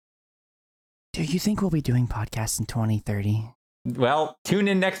Do you think we'll be doing podcasts in 2030? Well, tune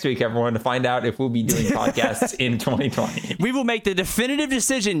in next week, everyone, to find out if we'll be doing podcasts in 2020. We will make the definitive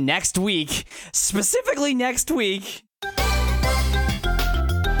decision next week. Specifically next week.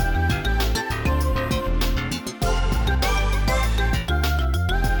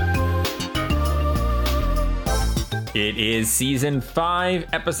 It is season 5,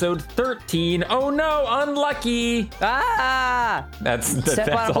 episode 13. Oh no, unlucky. That's Step on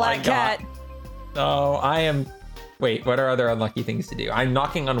a all I black got. cat. Oh, I am. Wait, what are other unlucky things to do? I'm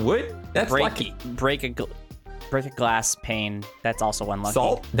knocking on wood? That's lucky. Break a glass pane. That's also unlucky.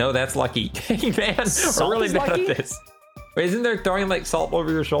 Salt? No, that's lucky. Dang, man. Salt We're really is bad lucky? at this. Wait, isn't there throwing like salt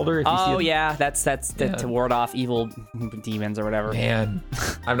over your shoulder? If you see it? Yeah, that's to ward off evil demons or whatever. Man,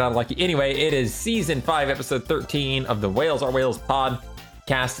 I'm not lucky. Anyway, it is season 5, episode 13 of the Whales Are Whales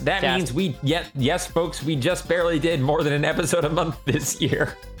podcast. That means yes, folks, we just barely did more than an episode a month this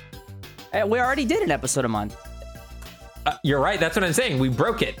year. We already did an episode a month. You're right. That's what I'm saying. We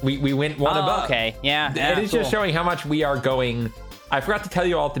broke it. We went one above. Okay. Yeah. It is just showing how much we are going. I forgot to tell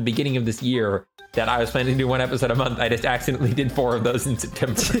you all at the beginning of this year that I was planning to do one episode a month. I just accidentally did 4 of those in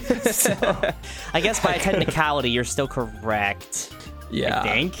September. So, I guess by technicality, you're still correct. yeah. I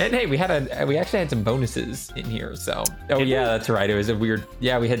think. And hey, we actually had some bonuses in here. So, that's right. It was a weird.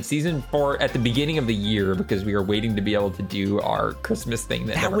 Yeah, we had season 4 at the beginning of the year because we were waiting to be able to do our Christmas thing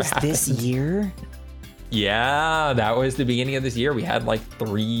that never was happened. this year. Yeah, that was the beginning of this year. We had like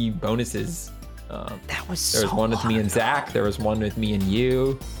 3 bonuses. That was There was one with me and Zach. There was one with me and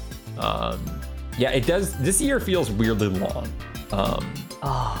you. Yeah, it does. This year feels weirdly long.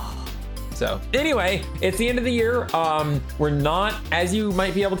 So anyway, it's the end of the year. We're not, as you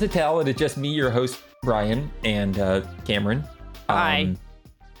might be able to tell, it is just me, your host, Bryan, and Cameron. Hi.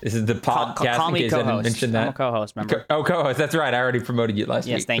 This is the podcast. Call me in case I didn't co-host. mention that. I'm a co-host, remember? Co-host. That's right. I already promoted you last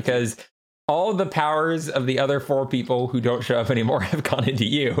week. Thank because all the powers of the other 4 people who don't show up anymore have gone into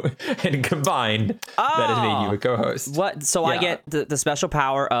you, and combined, that has made you a co-host. What? So I get the special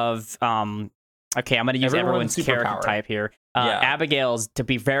power of okay, I'm going to use everyone's character type here. Abigail's to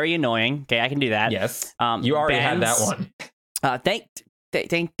be very annoying. Okay, I can do that. Yes. You already had that one. Thank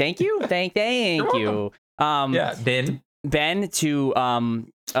you. Thank you. Ben to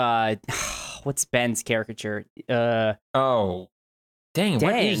what's Ben's caricature? Dang.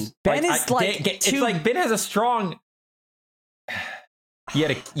 Ben is it's like Ben has a strong. You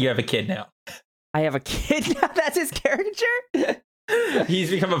have a kid now. I have a kid now. That's his caricature. He's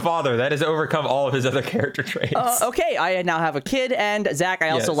become a father. That has overcome all of his other character traits. Okay, I now have a kid, and Zach,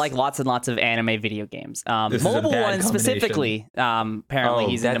 I also like lots and lots of anime video games. Mobile ones specifically. Apparently,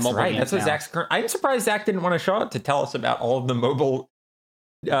 he's into mobile games. That's what Zach's. I'm surprised Zach didn't want to show up to tell us about all of the mobile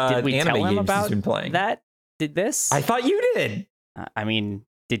did we anime tell him games about he's been playing. That? Did this? I thought you did. I mean,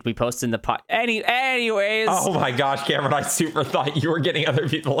 did we post in the pod? Anyways. Oh my gosh, Cameron! I super thought you were getting other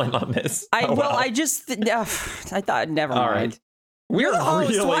people in on this. I thought never mind. Right. We're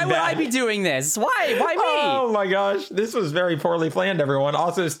really so why bad. would I be doing this? Why me? Oh my gosh, this was very poorly planned, everyone.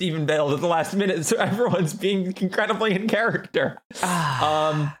 Also, Stephen bailed at the last minute, so everyone's being incredibly in character.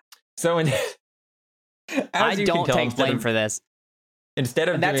 I don't take blame for this. Instead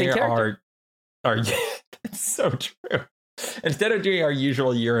of doing our it's so true. Instead of doing our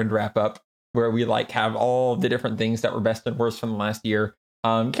usual year-end wrap-up, where we have all the different things that were best and worst from the last year,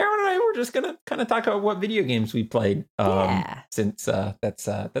 Cameron and I were just gonna kind of talk about what video games we played. Since that's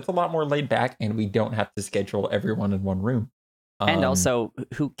a lot more laid back, and we don't have to schedule everyone in one room. And also,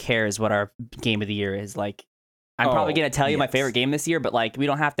 who cares what our game of the year is? I'm probably gonna tell you my favorite game this year, but we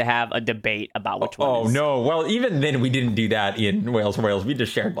don't have to have a debate about which one. Oh no! Well, even then, we didn't do that in Wales. We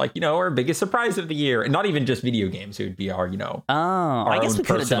just shared our biggest surprise of the year, and not even just video games. It would be our I guess we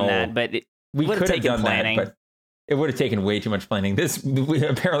could have done that, but we would have taken planning. But it would have taken way too much planning.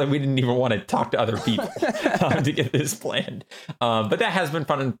 Apparently we didn't even want to talk to other people to get this planned. But that has been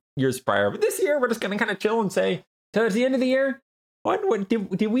fun in years prior. But this year we're just going to kind of chill and say, so it's the end of the year. What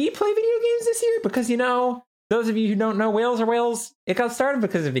did we play video games this year? Because those of you who don't know Whales Are Whales, it got started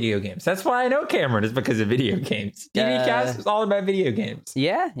because of video games. That's why I know Cameron is because of video games. TV Cast is all about video games.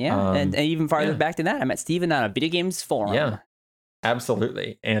 Yeah. And even farther back than that, I met Steven on a video games forum. Yeah.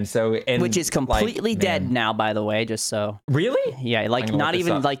 Absolutely. Which is completely dead now, by the way, just so. Really? Yeah, not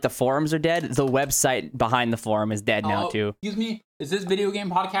even the forums are dead. The website behind the forum is dead now too. Excuse me, is this video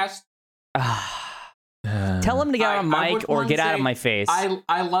game podcast? Tell him to get on a mic or get out of my face.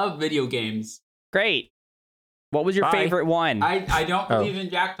 I love video games. Great. What was your favorite one? I don't believe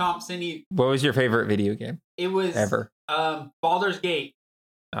in Jack Thompson. What was your favorite video game? It was ever. Baldur's Gate.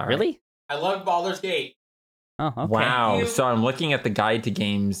 All right. Really? I love Baldur's Gate. Oh, okay. Wow. So I'm looking at the guide to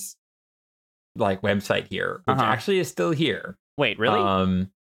games like website here, which actually is still here. Wait, really?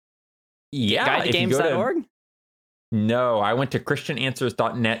 Yeah. Guidegames.org? No, I went to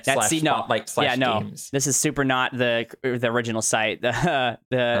christiananswers.net/spotlight/games. This is super not the original site. The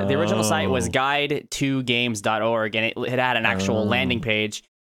original site was guide2games.org, and it had an actual landing page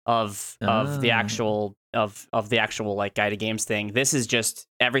of the actual like Guide to Games thing. This is just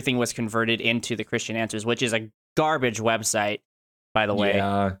everything was converted into the Christian Answers, which is a garbage website, by the way.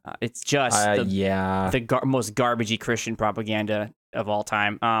 It's just the most garbagey Christian propaganda of all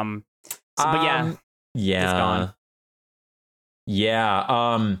time. But it's gone.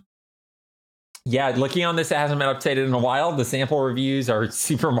 Looking on this, it hasn't been updated in a while. The sample reviews are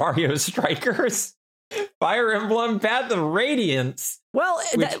Super Mario Strikers, Fire Emblem, Path of Radiance. Well,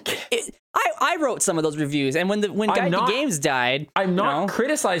 I wrote some of those reviews, and when Guide to Games died, I'm not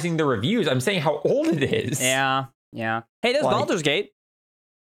criticizing the reviews. I'm saying how old it is. Yeah. Hey, there's Baldur's Gate.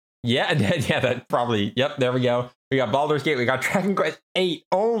 Yeah, that probably. Yep, there we go. We got Baldur's Gate. We got Dragon Quest 8.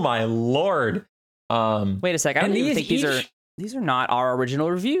 Oh my lord. Wait a sec. I don't even think these are not our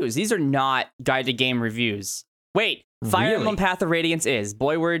original reviews. These are not Guide to Game reviews. Wait, Fire Emblem Path of Radiance is.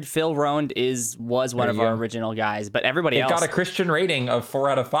 Boyward Phil Roand was one of our original guys, but everybody else got a Christian rating of 4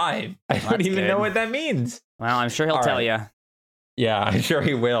 out of 5. I don't even know what that means. Well, I'm sure he'll tell you. Yeah, I'm sure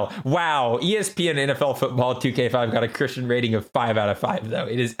he will. Wow, ESPN NFL Football 2K5 got a Christian rating of 5 out of 5, though.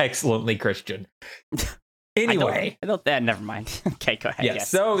 It is excellently Christian. Anyway. Never mind. Okay, go ahead. Yes.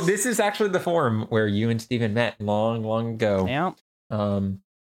 So this is actually the forum where you and Steven met long, long ago. Yeah.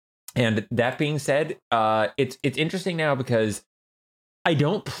 And that being said, it's interesting now because I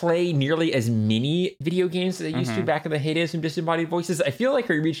don't play nearly as many video games as I used to back in the heydays of Disembodied Voices. I feel like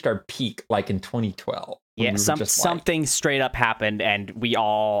we reached our peak like in 2012. Yeah, something straight up happened, and we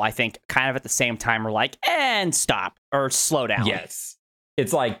all, I think, kind of at the same time were like, and stop or slow down. Yes.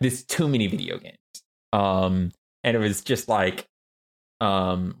 It's like there's too many video games. And it was just like,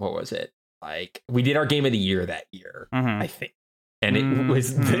 what was it? Like we did our game of the year that year, I think. And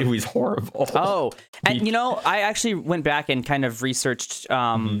it was horrible. Oh, and I actually went back and kind of researched,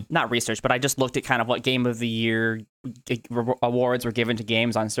 not researched, but I just looked at kind of what game of the year awards were given to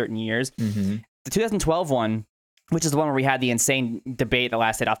games on certain years. The 2012 one, which is the one where we had the insane debate that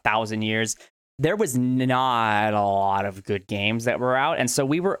lasted 1,000 years, there was not a lot of good games that were out. And so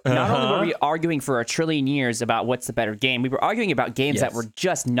we were, not only were we arguing for a trillion years about what's the better game, we were arguing about games that were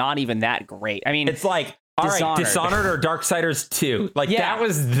just not even that great. I mean, it's like, all right, Dishonored or Darksiders 2. Like, that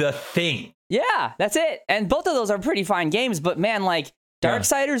was the thing. Yeah, that's it. And both of those are pretty fine games, but man, like,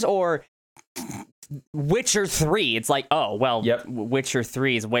 Darksiders or Witcher 3, it's like, oh, well, Witcher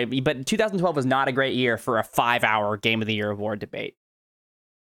 3 is way... But 2012 was not a great year for a 5-hour Game of the Year award debate.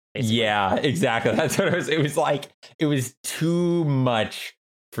 Basically. Yeah, exactly. That's what it was. It was like, it was too much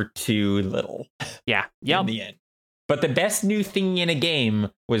for too little. Yeah. In the end. But the best new thing in a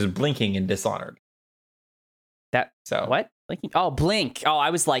game was blinking in Dishonored. What? Blinking? Oh, Blink. Oh, I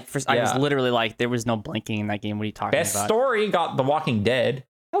was like, I was literally like, there was no blinking in that game. What are you talking about? Best story got The Walking Dead.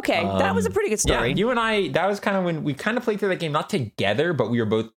 Okay, that was a pretty good story. Yeah, you and I, that was kind of when we kind of played through that game, not together, but we were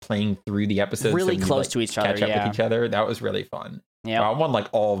both playing through the episodes. Really close to each other, catch up with each other. That was really fun. Yeah. I won like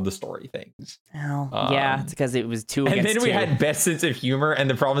all of the story things. Oh, yeah, it's because it was 2 against 2. And then we had best sense of humor, and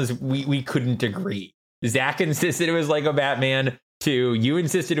the problem is we couldn't agree. Zach insisted it was Lego Batman 2, you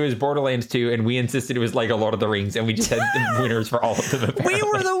insisted it was Borderlands 2, and we insisted it was Lego Lord of the Rings, and we just had the winners for all of them. Apparently. We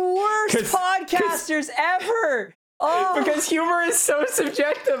were the worst podcasters ever! Oh. Because humor is so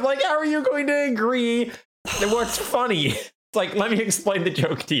subjective. Like, how are you going to agree that what's funny? It's like, let me explain the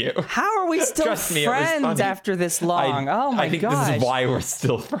joke to you. How are we still friends after this long? I think this is why we're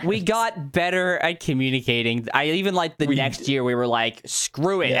still friends. We got better at communicating. I even like the next year we were like,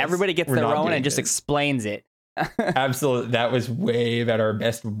 screw it. Yes, everybody gets their own and just explains it. Absolutely. That was way better.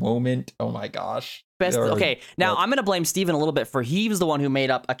 Best moment. Oh my gosh. Okay, now I'm going to blame Steven a little bit for he was the one who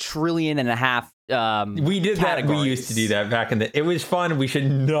made up 1.5 trillion we did that. We used to do that back in the... It was fun. We should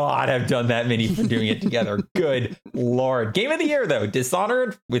not have done that many for doing it together. Good Lord. Game of the year, though.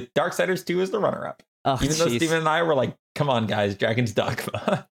 Dishonored with Darksiders 2 as the runner-up. Oh, even though Steven and I were like, come on, guys, Dragon's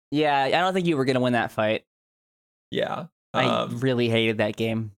Dogma. Yeah, I don't think you were going to win that fight. Yeah. I really hated that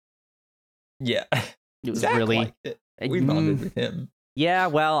game. Yeah. It was really... Liked it. We bonded with him. Yeah,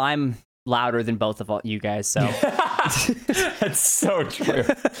 well, I'm louder than both of you guys, so... That's so true.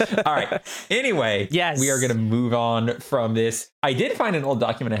 All right. Anyway, yes, we are going to move on from this. I did find an old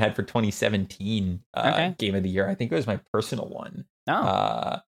document I had for 2017 Game of the Year. I think it was my personal one.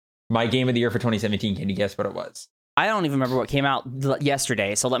 Oh. My Game of the Year for 2017. Can you guess what it was? I don't even remember what came out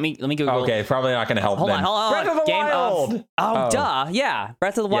yesterday. So let me Google. Okay, probably not going to help. Hold on. Breath of the Wild. Duh. Yeah,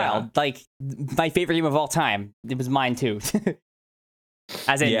 Breath of the Wild. Like my favorite game of all time. It was mine too.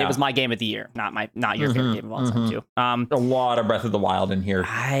 As in, it was my game of the year, not your favorite game of all time too. A lot of Breath of the Wild in here.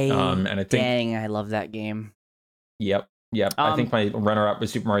 And I think, I love that game. Yep. I think my runner-up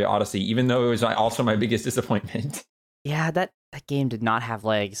was Super Mario Odyssey, even though it was also my biggest disappointment. Yeah, that game did not have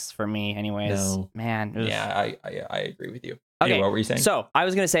legs for me, anyways. No. Man. Yeah, I agree with you. Okay, anyway, what were you saying? So I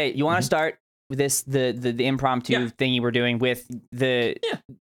was gonna say, you want to start with this the impromptu thing you were doing with the. Yeah.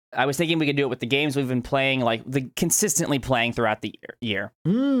 I was thinking we could do it with the games we've been playing, like consistently playing throughout the year. I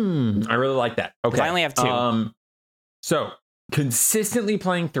really like that. Okay, I only have 2. So consistently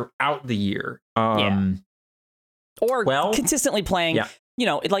playing throughout the year. Or consistently playing. Yeah. You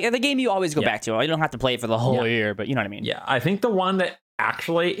know, like the game you always go back to. You don't have to play it for the whole year, but you know what I mean. Yeah, I think the one that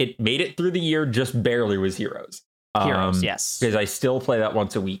actually it made it through the year just barely was Heroes. Heroes, yes, because I still play that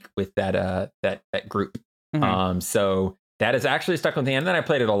once a week with that group. So that is actually stuck with me, and then I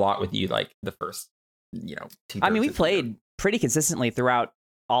played it a lot with you, like the first, 2 I mean, we played pretty consistently throughout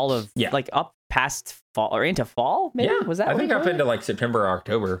all of like up past fall or into fall. Maybe was that? I think up into like September or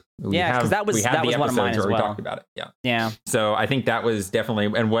October. Because that was one of mine as well. We talked about it. Yeah. So I think that was definitely,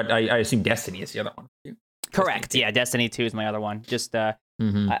 and what I assume Destiny is the other one. Correct. Destiny 2 is my other one. Just I've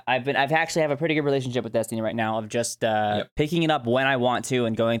actually have a pretty good relationship with Destiny right now of just picking it up when I want to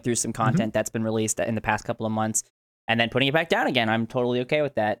and going through some content that's been released in the past couple of months and then putting it back down again. I'm totally okay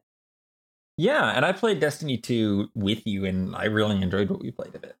with that. Yeah, and I played Destiny 2 with you, and I really enjoyed what we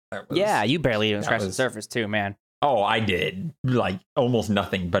played of it. You barely even scratched the surface too, man. Oh, I did, like almost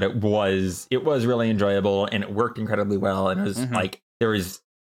nothing, but it was really enjoyable, and it worked incredibly well, and it was like there was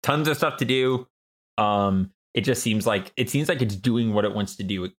tons of stuff to do. It seems like it's doing what it wants to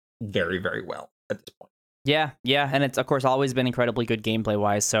do very, very well at this point. Yeah, and it's of course always been incredibly good gameplay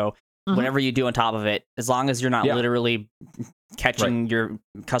wise. So whatever you do on top of it, as long as you're not literally catching your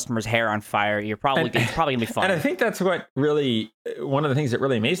customer's hair on fire, it's probably gonna be fun. And I think that's what really one of the things that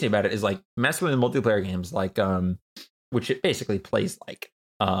really amazed me about it is like messing with multiplayer games, like which it basically plays like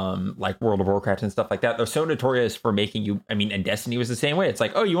World of Warcraft and stuff like that. They're so notorious for making you. I mean, and Destiny was the same way. It's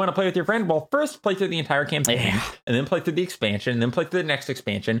like, oh, you want to play with your friend? Well, first play through the entire campaign, and then play through the expansion, and then play through the next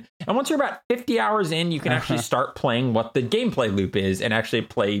expansion. And once you're about 50 hours in, you can actually start playing what the gameplay loop is, and actually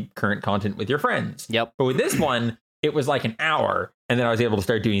play current content with your friends. Yep. But with this one, it was like an hour, and then I was able to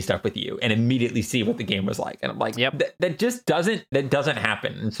start doing stuff with you and immediately see what the game was like. And I'm like, that just doesn't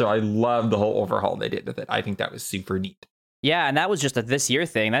happen. And so I love the whole overhaul they did with it. I think that was super neat. Yeah, and that was just a this year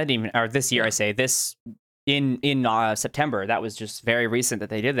thing. That didn't even, or this year I say this in September. That was just very recent that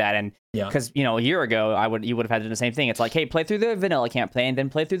they did that. And because a year ago you would have had to do the same thing. It's like, hey, play through the vanilla campaign, then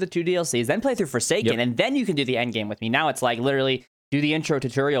play through the 2 DLCs, then play through Forsaken, and then you can do the end game with me. Now it's like literally do the intro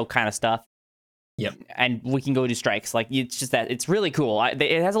tutorial kind of stuff. Yep. And we can go do strikes. Like it's just that it's really cool.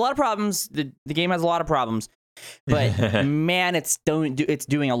 It has a lot of problems. The game has a lot of problems, but man, it's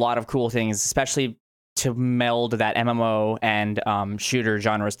doing a lot of cool things, especially to meld that MMO and shooter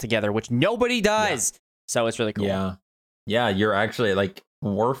genres together, which nobody does. So it's really cool. Yeah. You're actually like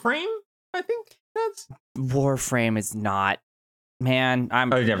Warframe. I think that's Warframe is not. Man, I've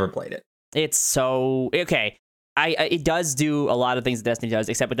never played it. It's so okay. It does do a lot of things that Destiny does,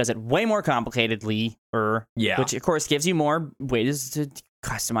 except it does it way more complicatedly, which of course gives you more ways to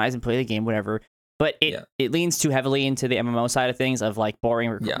customize and play the game, whatever. But it leans too heavily into the MMO side of things, of like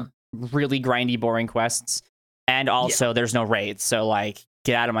boring, really grindy, boring quests, and also there's no raids, so like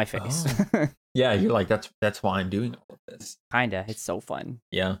get out of my face. Yeah, you're like that's why I'm doing all of this. Kinda, it's so fun.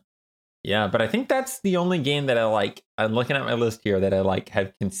 Yeah, but I think that's the only game that I like. I'm looking at my list here that I like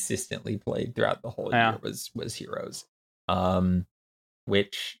have consistently played throughout the whole year was Heroes,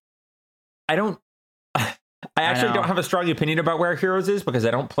 which I don't. I actually don't have a strong opinion about where Heroes is because I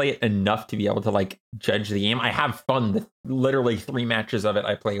don't play it enough to be able to like judge the game. I have fun with literally 3 matches of it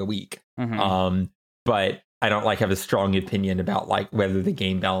I play a week, but I don't like have a strong opinion about like whether the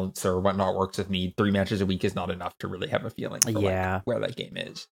game balance or whatnot works with me. 3 matches a week is not enough to really have a feeling for like, where that game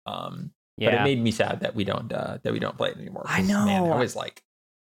is. But it made me sad that we don't play it anymore. I know. Man, I was like,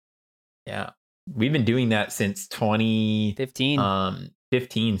 we've been doing that since 2015.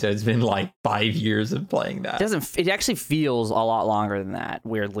 15, so it's been like 5 years of playing that. It actually feels a lot longer than that.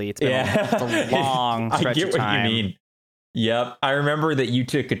 Weirdly, it's been a long stretch of time. I get what you mean. Yep. I remember that you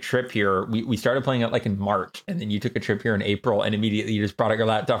took a trip here. We started playing it like in March, and then you took a trip here in April, and immediately you just brought out your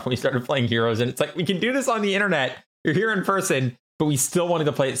laptop and we started playing Heroes. And it's like, we can do this on the internet. You're here in person, but we still wanted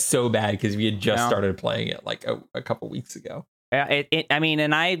to play it so bad because we had just started playing it like a couple weeks ago. Yeah. I mean,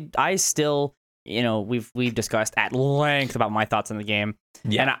 and I still, we've discussed at length about my thoughts on the game.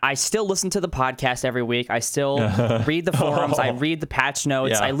 Yeah. And I still listen to the podcast every week. I still read the forums. I read the patch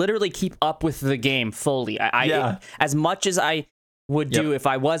notes. Yeah. I literally keep up with the game fully. As much as I would do if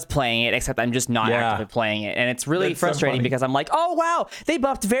I was playing it, except I'm just not actively playing it. And it's really frustrating because I'm like, oh, wow, they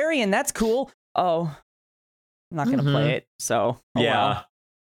buffed Varian. That's cool. Oh, I'm not going to play it. So, well.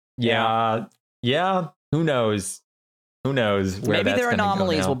 Yeah. Who knows? Maybe their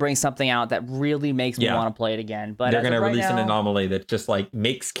anomalies will bring something out that really makes me want to play it again. But they're going to release an anomaly that just like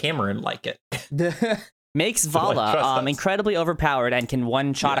makes Cameron like it. Makes Vala incredibly overpowered and can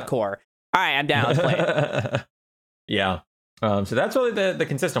one-shot a core. All right, I'm down. Let's play it. Yeah. So that's really the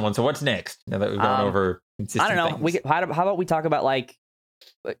consistent one. So what's next? Now that we've gone over consistent I don't know. things. How about we talk about like...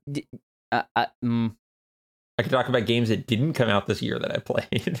 I could talk about games that didn't come out this year that I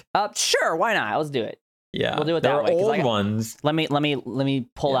played. Sure, why not? Let's do it. Yeah, we'll do it there that way. Old ones. Let me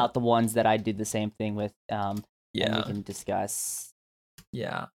pull out the ones that I did the same thing with. And we Yeah. can discuss.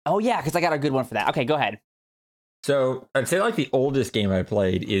 Yeah. Oh yeah, because I got a good one for that. Okay, go ahead. So I'd say like the oldest game I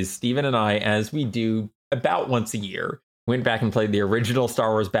played is Steven and I, as we do about once a year, went back and played the original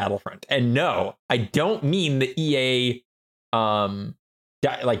Star Wars Battlefront. And no, I don't mean the EA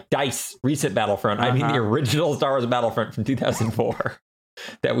like DICE recent Battlefront. I mean the original Star Wars Battlefront from 2004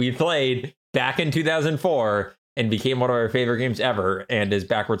 that we played back in 2004 and became one of our favorite games ever and is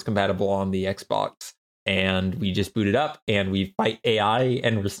backwards compatible on the Xbox. And we just booted up and we fight AI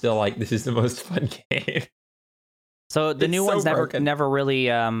and we're still like, this is the most fun game. So the new ones never really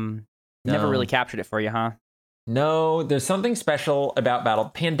captured it for you, huh? No, there's something special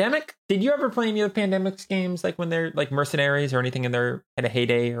about Pandemic. Did you ever play any of the Pandemic's games, like when they're like Mercenaries or anything in their had a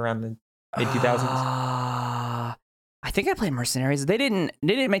heyday around the mid 2000s? I think I played Mercenaries. They didn't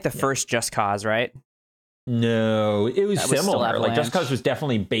make the first Just Cause, right? No, it was similar. Like Just Cause was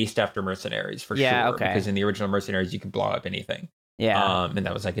definitely based after Mercenaries for sure. Okay. Because in the original Mercenaries, you could blow up anything. Yeah. And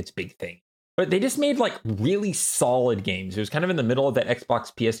that was like its big thing. But they just made like really solid games. It was kind of in the middle of that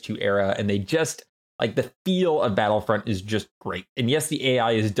Xbox PS2 era, and they just like the feel of Battlefront is just great. And yes, the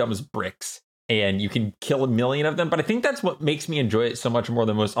AI is dumb as bricks, and you can kill a million of them. But I think that's what makes me enjoy it so much more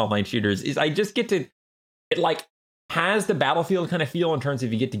than most online shooters. Is I just get to it like has the Battlefield kind of feel in terms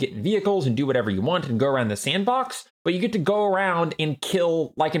of you get to get in vehicles and do whatever you want and go around the sandbox, but you get to go around and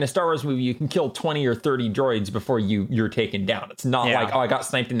kill, like in a Star Wars movie, you can kill 20 or 30 droids before you're taken down. It's not like, oh, I got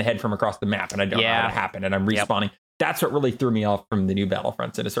sniped in the head from across the map and I don't know how to happen and I'm respawning. That's what really threw me off from the new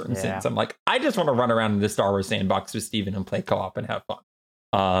Battlefronts in a certain sense. I'm like, I just want to run around in the Star Wars sandbox with Steven and play co-op and have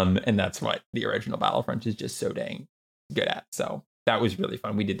fun. And that's what the original Battlefront is just so dang good at. So that was really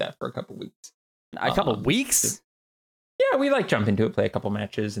fun. We did that for a couple weeks. A couple weeks? Yeah, we like jump into it, play a couple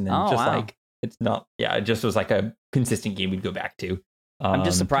matches, and then like it's not. Yeah, it just was like a consistent game we'd go back to. I'm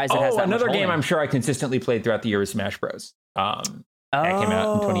just surprised it has that another much game I'm sure I consistently played throughout the year was Smash Bros. That came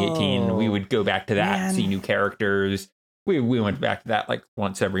out in 2018. We would go back to that, see new characters. We went back to that like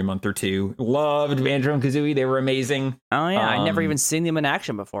once every month or two. Loved Banjo and Kazooie; they were amazing. Oh yeah, I'd never even seen them in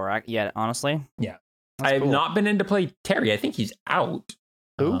action before yet. Honestly, yeah, I have not been in to play Terry. I think he's out.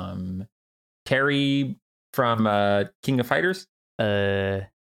 Who? Terry from King of Fighters. Sure.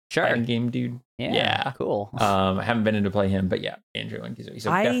 Fighting game dude. Yeah. Cool. I haven't been in to play him, but yeah, Banjo and Kazooie.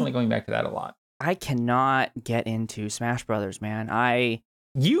 So definitely going back to that a lot. I cannot get into Smash Brothers, man.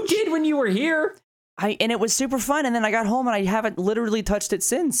 You did when you were here. And it was super fun, and then I got home and I haven't literally touched it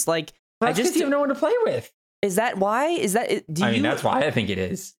since. Like, I just have no one to play with. Is that why? Is that? That's why I think it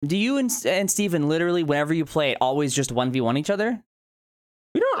is. Do you and Steven literally, whenever you play it, always just 1v1 each other?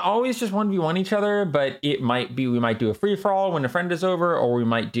 We don't always just 1v1 each other, but it might be we might do a free for all when a friend is over, or we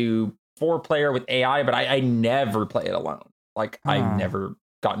might do 4-player with AI. But I never play it alone. Like I've never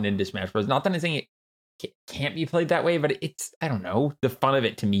gotten into Smash Bros. Not that I'm saying it can't be played that way, but it's I don't know. The fun of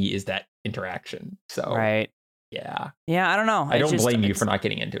it to me is that interaction. So yeah, I don't know. I don't blame you for not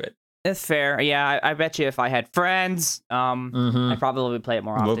getting into it. It's fair. Yeah, I bet you if I had friends, I probably would play it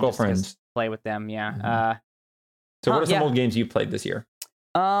more often. Local friends, play with them. Yeah. Mm-hmm. So what are some old games you played this year?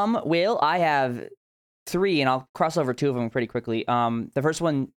 Well, I have 3, and I'll cross over 2 of them pretty quickly. The first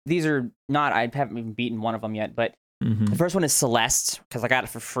one, these are not, I haven't even beaten one of them yet, but the first one is Celeste, because I got it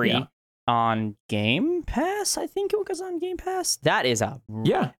for free on Game Pass. I think it was on Game Pass. That is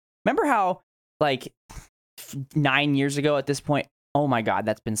remember how, like, 9 years ago at this point, oh my God,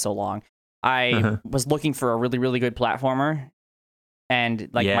 that's been so long. I was looking for a really, really good platformer. And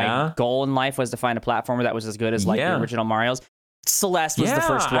like my goal in life was to find a platformer that was as good as like the original Mario's. Celeste was the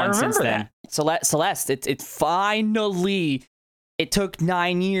first one since then. Celeste, it finally, it took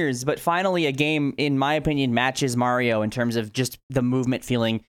 9 years, but finally a game, in my opinion, matches Mario in terms of just the movement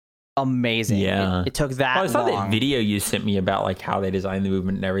feeling amazing. Yeah. It took that I saw long. that video you sent me about like how they designed the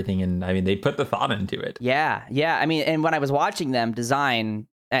movement and everything, and I mean they put the thought into it. Yeah. I mean, and when I was watching them design,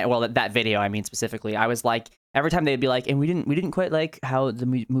 well, that video, I mean specifically, I was like, every time they'd be like, and we didn't quite like how the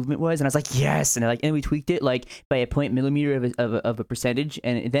movement was, and I was like, yes, and they're like, and we tweaked it like by a 0.0 of a percentage,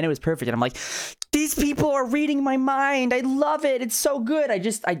 and then it was perfect. And I'm like, these people are reading my mind. I love it. It's so good.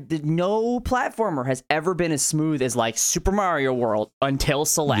 No platformer has ever been as smooth as like Super Mario World until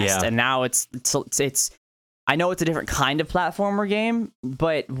Celeste, and now it's. I know it's a different kind of platformer game,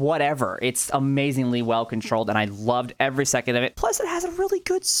 but whatever. It's amazingly well controlled, and I loved every second of it. Plus, it has a really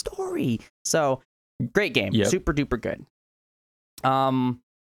good story. So, great game. Yep. Super duper good.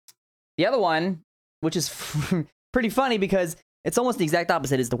 The other one, which is pretty funny because it's almost the exact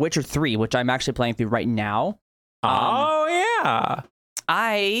opposite, is The Witcher 3, which I'm actually playing through right now. Oh yeah.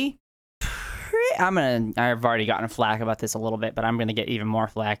 I've already gotten flack about this a little bit, but I'm gonna get even more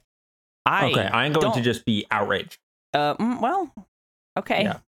flack. I'm going to just be outraged. Well, okay.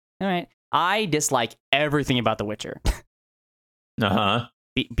 Yeah. All right. I dislike everything about The Witcher.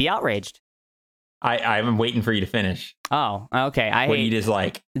 Be outraged. I'm waiting for you to finish. Oh, okay. What do you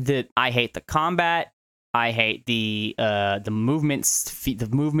dislike? I hate the combat. I hate the movements. The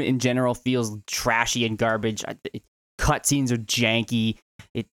movement in general feels trashy and garbage. Cutscenes are janky.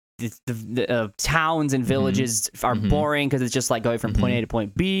 The towns and villages are boring because it's just like going from point A to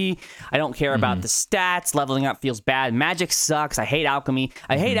point B. I don't care about the stats. Leveling up feels bad. Magic sucks. I hate alchemy.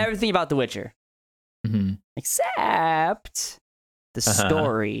 I hate everything about The Witcher. Except the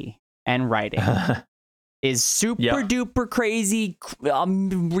story and writing is super duper crazy,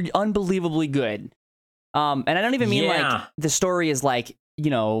 unbelievably good. And I don't even mean like the story is like,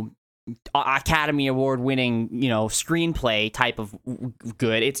 Academy Award winning, screenplay type of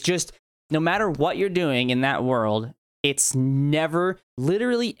good. It's just no matter what you're doing in that world, it's never,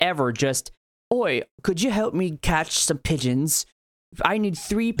 literally ever just, oi, could you help me catch some pigeons? I need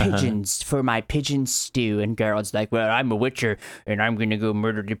 3 pigeons for my pigeon stew. And Geralt's like, well, I'm a witcher and I'm going to go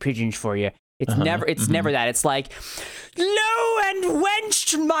murder the pigeons for you. It's never that. It's like, lo and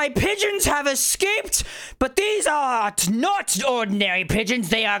wench, my pigeons have escaped, but these are not ordinary pigeons.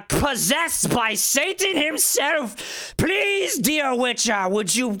 They are possessed by Satan himself. Please, dear witcher,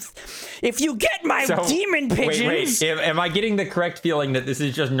 would you, if you get my demon pigeons... Wait, am I getting the correct feeling that this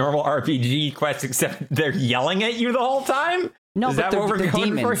is just normal RPG quests, except they're yelling at you the whole time? No, is but that what we're they're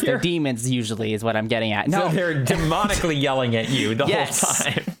going demons. for here? They're demons usually is what I'm getting at. No, so they're demonically yelling at you the whole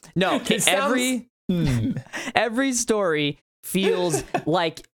time. No, every story feels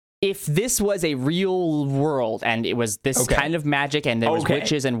like if this was a real world and it was this kind of magic and there was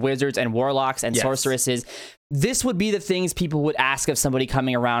witches and wizards and warlocks and sorceresses, this would be the things people would ask of somebody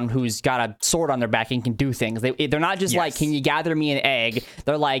coming around who's got a sword on their back and can do things. They're not just like, can you gather me an egg?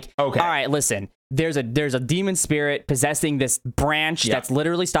 They're like, all right, listen. There's a demon spirit possessing this branch that's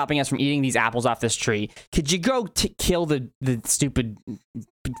literally stopping us from eating these apples off this tree. Could you go kill the stupid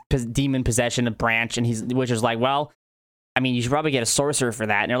demon possession of branch? And which is like, well, I mean, you should probably get a sorcerer for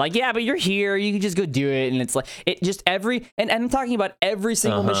that. And they're like, yeah, but you're here. You can just go do it. And it's like, it just and I'm talking about every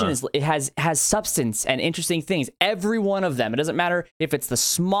single mission it has substance and interesting things. Every one of them. It doesn't matter if it's the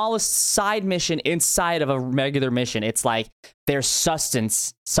smallest side mission inside of a regular mission. It's like there's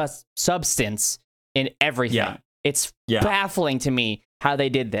substance in everything. Yeah. It's baffling to me how they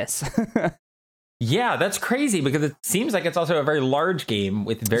did this. Yeah, that's crazy because it seems like it's also a very large game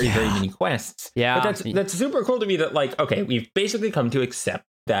with very many quests. Yeah. But that's super cool to me that, like, okay, we've basically come to accept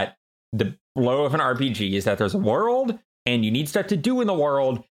that the flow of an RPG is that there's a world and you need stuff to do in the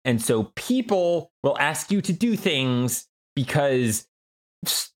world. And so people will ask you to do things because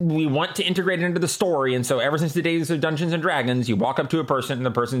we want to integrate it into the story. And so ever since the days of Dungeons and Dragons, you walk up to a person and the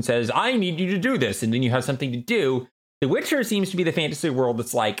person says, I need you to do this. And then you have something to do. The Witcher seems to be the fantasy world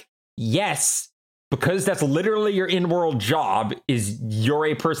that's like, yes, because that's literally your in-world job, is you're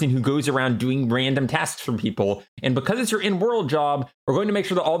a person who goes around doing random tasks for people. And because it's your in-world job, we're going to make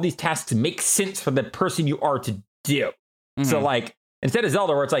sure that all these tasks make sense for the person you are to do. So like, instead of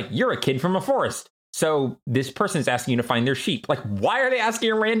Zelda, where it's like, you're a kid from a forest. So this person is asking you to find their sheep. Like, why are they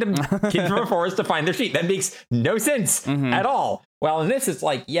asking a random kid from a forest to find their sheep? That makes no sense at all. Well, in this, it's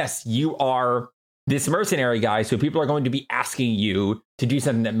like, yes, you are this mercenary guy, so people are going to be asking you to do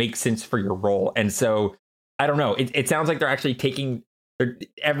something that makes sense for your role. And so, I don't know, it sounds like they're actually taking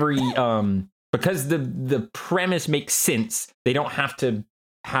every, because the premise makes sense, they don't have to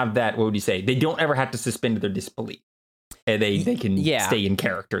have that, what would you say? They don't ever have to suspend their disbelief. And they can stay in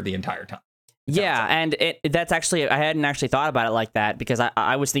character the entire time. Yeah, and that's actually, I hadn't actually thought about it like that because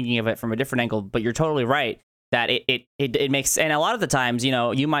I was thinking of it from a different angle, but you're totally right. that it makes, and a lot of the times, you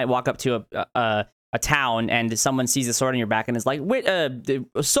know, you might walk up to a town and someone sees a sword on your back and is like, wait,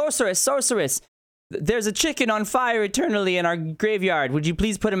 sorceress, there's a chicken on fire eternally in our graveyard. Would you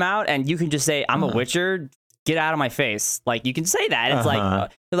please put him out? And you can just say, I'm a witcher. Get out of my face. Like, you can say that. It's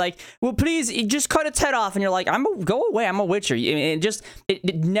like, well, please just cut its head off. And you're like, go away. I'm a witcher.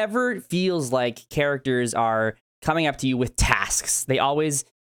 It never feels like characters are coming up to you with tasks. They always,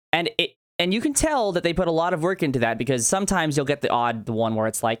 and you can tell that they put a lot of work into that, because sometimes you'll get the one where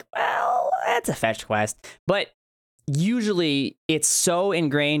it's like, well, that's a fetch quest. But usually it's so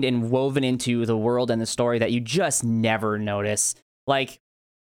ingrained and woven into the world and the story that you just never notice. Like,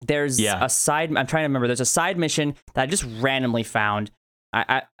 there's a side, I'm trying to remember, there's a side mission that I just randomly found.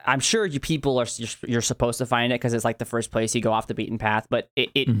 I'm sure you people are, you're supposed to find it because it's like the first place you go off the beaten path, but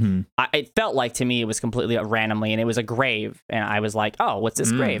it felt like, to me, it was completely randomly, and it was a grave, and I was like, oh, what's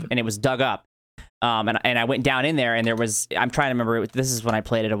this grave? And it was dug up. And I went down in there, and there was, I'm trying to remember, this is when I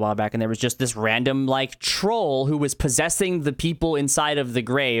played it a while back, and there was just this random, like, troll who was possessing the people inside of the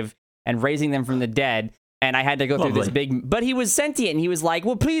grave and raising them from the dead. And I had to go through this big, but he was sentient, and he was like,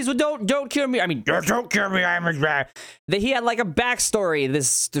 well, please, don't kill me. I mean, don't kill me. He had like a backstory,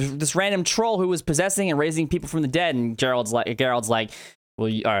 this random troll who was possessing and raising people from the dead. And Gerald's like, well,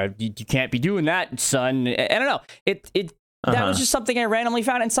 you can't be doing that, son. I don't know. That was just something I randomly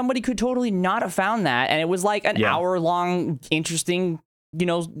found, and somebody could totally not have found that. And it was like an hour-long, interesting, you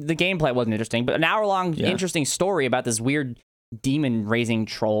know, the gameplay wasn't interesting, but an hour-long, interesting story about this weird demon-raising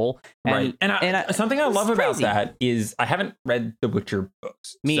troll. And something I love about that is I haven't read the Witcher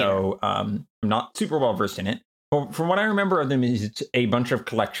books, so I'm not super well-versed in it. But from what I remember of them, is it's a bunch of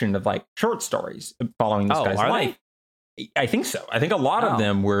collection of like short stories following this guy's life. I think so. I think a lot of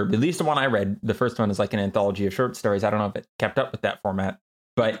them were, at least the one I read, the first one is like an anthology of short stories. I don't know if it kept up with that format,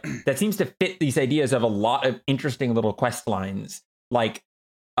 but that seems to fit these ideas of a lot of interesting little quest lines. Like,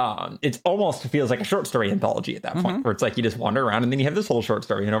 it almost feels like a short story anthology at that point, where it's like you just wander around and then you have this little short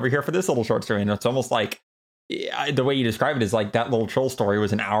story, and over here for this little short story. And it's almost like, the way you describe it is like that little troll story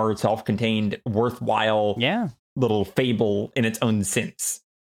was an hour self-contained, worthwhile little fable in its own sense.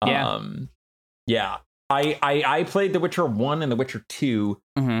 I played The Witcher 1 and The Witcher 2.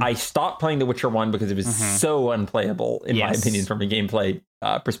 I stopped playing The Witcher 1 because it was so unplayable, in my opinion, from a gameplay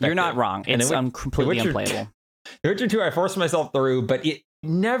perspective. You're not wrong. It's completely unplayable. The Witcher 2, I forced myself through, but it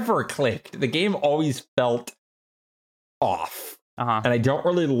never clicked. The game always felt off. And I don't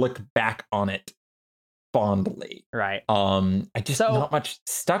really look back on it fondly. Right. I just, not much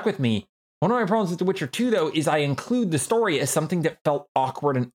stuck with me. One of my problems with The Witcher 2, though, is I include the story as something that felt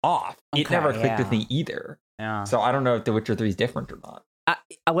awkward and off. It never clicked with me either. Yeah. So I don't know if The Witcher 3 is different or not.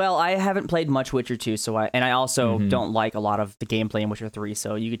 Well, I haven't played much Witcher 2, so I also don't like a lot of the gameplay in Witcher 3,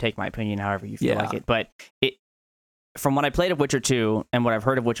 so you can take my opinion however you feel like it. But from what I played of Witcher 2 and what I've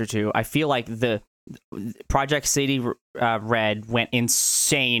heard of Witcher 2, I feel like the Project CD Red went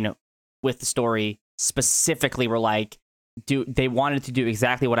insane with the story. Specifically, were like, they wanted to do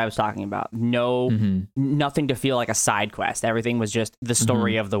exactly what I was talking about. Nothing to feel like a side quest. Everything was just the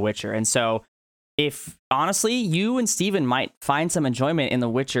story of The Witcher. And so, if honestly, you and Steven might find some enjoyment in The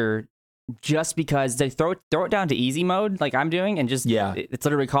Witcher just because they throw it down to easy mode, like I'm doing, and just it's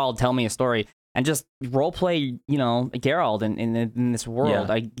literally called "Tell Me a Story," and just role play, you know, Geralt in this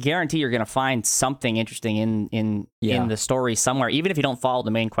world. I guarantee you're gonna find something interesting in the story somewhere, even if you don't follow the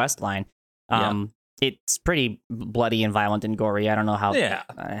main quest line. It's pretty bloody and violent and gory. I don't know how.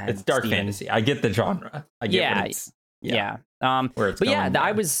 It's dark fantasy. I get the genre. I get what it's.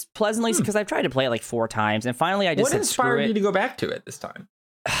 I was pleasantly, because I've tried to play it like 4 times, and finally I just What inspired you to go back to it this time?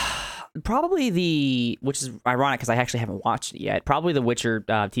 Probably which is ironic because I actually haven't watched it yet. Probably the Witcher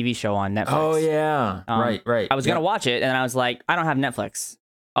TV show on Netflix. Oh yeah, right. I was gonna watch it, and I was like, I don't have Netflix.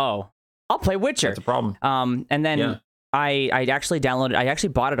 Oh, I'll play Witcher. That's a problem. And then I actually downloaded. I actually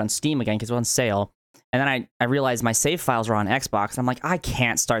bought it on Steam again because it was on sale. And then I realized my save files were on Xbox. I'm like, I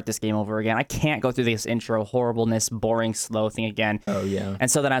can't start this game over again. I can't go through this intro horribleness, boring, slow thing again. Oh, yeah.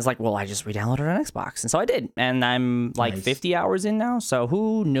 And so then I was like, well, I just re-downloaded it on Xbox. And so I did. And I'm like 50 hours in now. So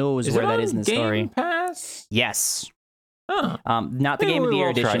who knows where that is in the story. Game Pass? Yes. Huh. Not the Game of the Year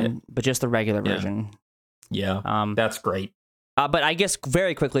edition, but just the regular version. Yeah. That's great. But I guess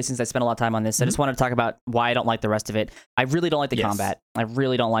very quickly, since I spent a lot of time on this, I just wanted to talk about why I don't like the rest of it. I really don't like the combat. I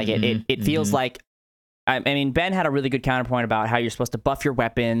really don't like it. It feels like, I mean, Ben had a really good counterpoint about how you're supposed to buff your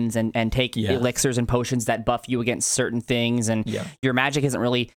weapons and take elixirs and potions that buff you against certain things, and your magic isn't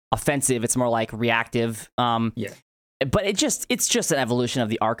really offensive; it's more like reactive. But it's just an evolution of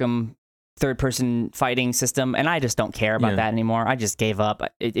the Arkham third person fighting system, and I just don't care about that anymore. I just gave up.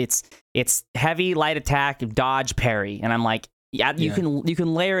 It's heavy, light attack, dodge, parry, and I'm like, you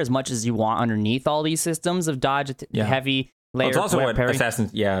can layer as much as you want underneath all these systems of dodge, heavy. Layer, it's also what parry.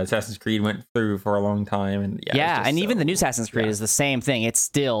 Assassin's Creed went through for a long time, and and even the new Assassin's Creed is the same thing. It's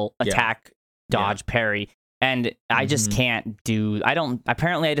still attack, dodge, parry, and I just can't do.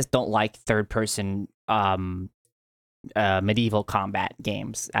 Apparently, I just don't like third person medieval combat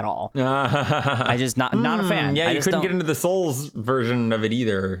games at all. I just not a fan. Yeah, you couldn't get into the Souls version of it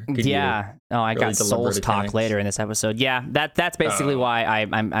either. I got Souls talk later in this episode. Yeah, that's basically why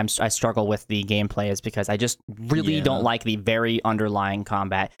I struggle with the gameplay, is because I just really don't like the very underlying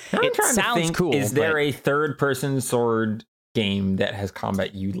combat. It sounds cool. Is there a third person sword game that has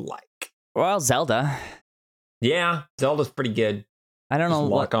combat you like? Well, Zelda. Yeah, Zelda's pretty good. I don't know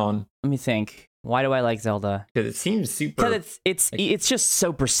what. Let me think. Why do I like Zelda? Because it seems super. Because it's just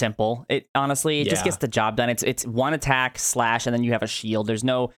super simple. It honestly just gets the job done. It's one attack slash, and then you have a shield. There's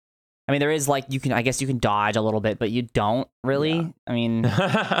no. I mean, there is like you can dodge a little bit, but you don't really. Yeah. I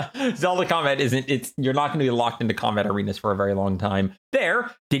mean, Zelda combat isn't. You're not going to be locked into combat arenas for a very long time.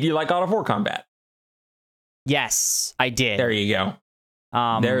 Did you like God of War combat? Yes, I did. There you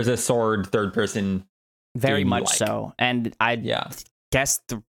go. There's a sword third person. Very much so, and I guess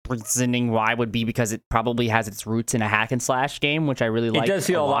the reasoning why would be because it probably has its roots in a hack and slash game, which I really like. It does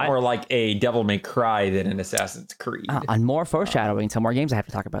feel a lot more like a Devil May Cry than an Assassin's Creed. And more foreshadowing to more games I have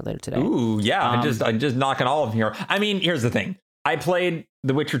to talk about later today. Ooh, yeah. I'm just knocking all of them here. I mean, here's the thing. I played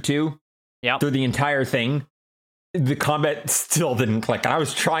The Witcher 2 through the entire thing. The combat still didn't click. And I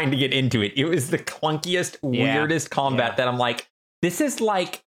was trying to get into it. It was the clunkiest, weirdest combat that I'm like, it's just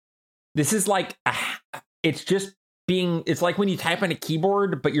it's like when you type on a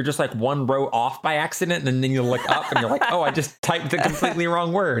keyboard, but you're just like one row off by accident, and then you look up and you're like, oh, I just typed the completely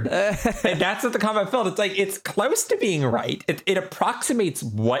wrong word. And that's what the combat felt. It's like, it's close to being right. It approximates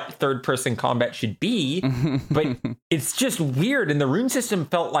what third person combat should be, but it's just weird. And the rune system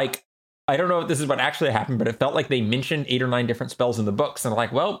felt like, I don't know if this is what actually happened, but it felt like they mentioned 8 or 9 different spells in the books. And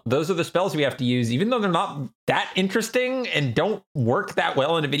like, well, those are the spells we have to use, even though they're not that interesting and don't work that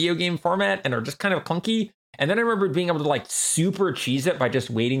well in a video game format and are just kind of clunky. And then I remember being able to like super cheese it by just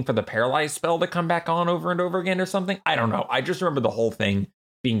waiting for the paralyzed spell to come back on over and over again or something. I don't know. I just remember the whole thing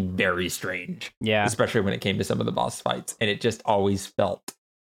being very strange. Yeah. Especially when it came to some of the boss fights. And it just always felt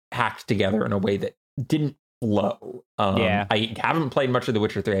hacked together in a way that didn't flow. I haven't played much of The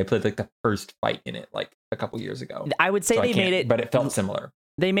Witcher 3. I played like the first fight in it like a couple years ago. I would say they made it, but it felt similar.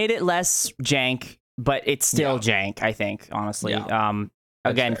 They made it less jank, but it's still jank, I think, honestly. Yeah.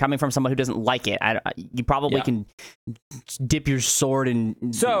 Again, coming from someone who doesn't like it, you probably can dip your sword in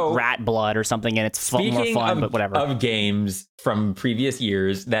rat blood or something, and it's more fun, but whatever. Of games from previous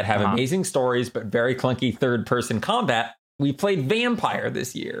years that have amazing stories, but very clunky third-person combat, we played Vampire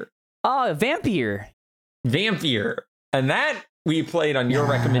this year. Oh, Vampire. And that we played on your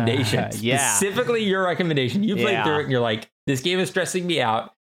recommendation. Specifically your recommendation. You played through it, and you're like, this game is stressing me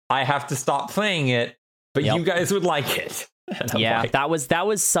out. I have to stop playing it, but you guys would like it. Like, that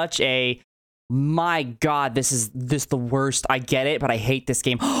was such a, my God, this is the worst. I get it, but I hate this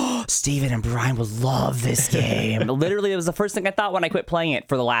game. Steven and Bryan would love this game. Literally, it was the first thing I thought when I quit playing it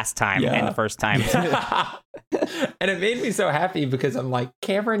for the last time and the first time. And it made me so happy because I'm like,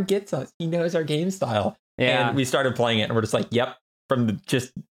 Cameron gets us. He knows our game style. Yeah. And we started playing it and we're just like, yep. From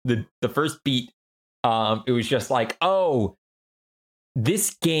the first beat, it was just like, oh,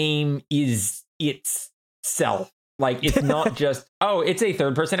 this game is itself. Like, it's not just, it's a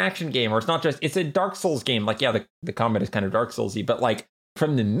third-person action game, or it's not just, it's a Dark Souls game. Like, yeah, the combat is kind of Dark Soulsy, but like,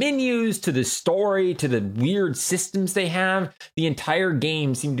 from the menus to the story to the weird systems they have, the entire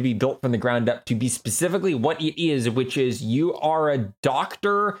game seemed to be built from the ground up to be specifically what it is, which is you are a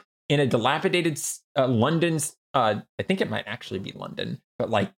doctor in a dilapidated London's, I think it might actually be London,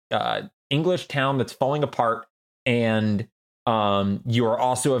 but like English town that's falling apart, and you are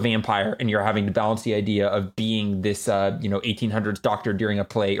also a vampire, and you're having to balance the idea of being this 1800s doctor during a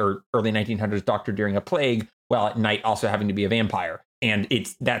plague, or early 1900s doctor during a plague, while at night also having to be a vampire. And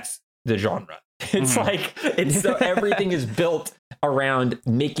that's the genre. It's like, it's so everything is built around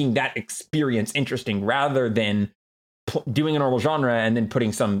making that experience interesting rather than doing a normal genre and then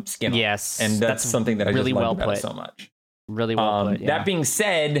putting some skin on. Yes, and that's something that I really just love well about put. it so much. Really well put. That being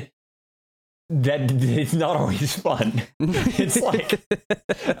said, that it's not always fun. It's like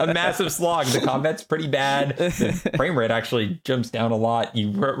a massive slog. The combat's pretty bad. The frame rate actually jumps down a lot.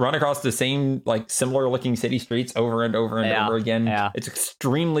 You run across the same, like, similar looking city streets over and over and over again. Yeah. It's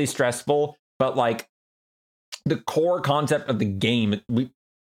extremely stressful, but like the core concept of the game,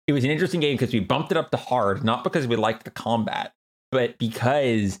 it it was an interesting game because we bumped it up to hard, not because we liked the combat, but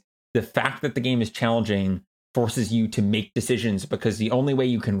because the fact that the game is challenging forces you to make decisions, because the only way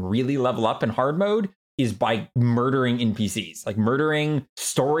you can really level up in hard mode is by murdering NPCs, like murdering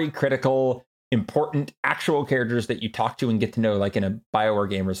story critical, important actual characters that you talk to and get to know, like in a BioWare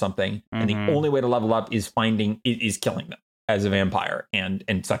game or something. And the only way to level up is killing them as a vampire and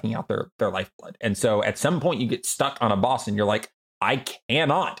sucking out their lifeblood. And so at some point you get stuck on a boss and you're like, I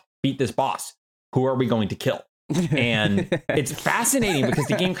cannot beat this boss. Who are we going to kill? And it's fascinating because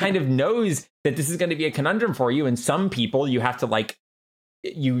the game kind of knows that this is going to be a conundrum for you. And some people you have to like,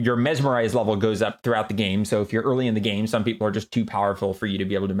 your mesmerize level goes up throughout the game. So if you're early in the game, some people are just too powerful for you to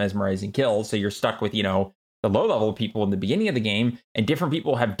be able to mesmerize and kill. So you're stuck with, the low level people in the beginning of the game, and different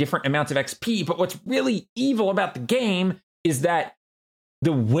people have different amounts of XP. But what's really evil about the game is that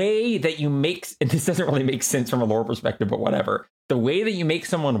the way that you make, and this doesn't really make sense from a lore perspective, but whatever, the way that you make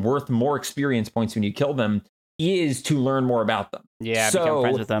someone worth more experience points when you kill them is to learn more about them. Yeah, become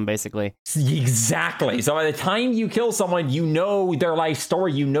friends with them, basically. Exactly. So by the time you kill someone, you know their life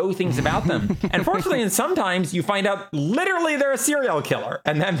story, you know things about them. And fortunately, and sometimes you find out literally they're a serial killer,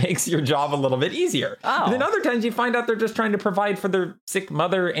 and that makes your job a little bit easier. Oh. And then other times you find out they're just trying to provide for their sick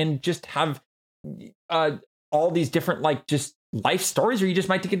mother and just have all these different, like, just life stories, or you just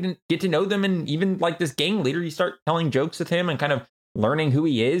might get to know them. And even like this gang leader, you start telling jokes with him and kind of learning who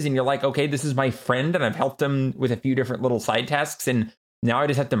he is, and you're like, okay, this is my friend, and I've helped him with a few different little side tasks, and now I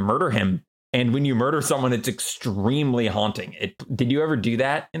just have to murder him. And when you murder someone, it's extremely haunting. Did you ever do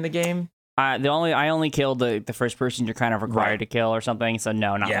that in the game? I only killed the first person you're kind of required to kill or something, so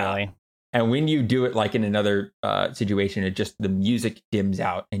no, not really. And when you do it, like in another situation, the music dims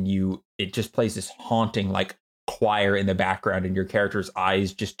out, and it just plays this haunting like choir in the background, and your character's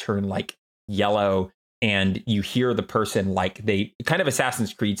eyes just turn like yellow. And you hear the person, like, they kind of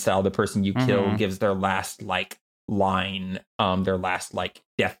Assassin's Creed style, the person you kill gives their last like line, their last like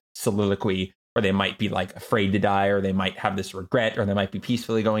death soliloquy, or they might be like afraid to die, or they might have this regret, or they might be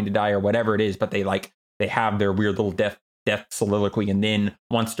peacefully going to die, or whatever it is. But they have their weird little death soliloquy. And then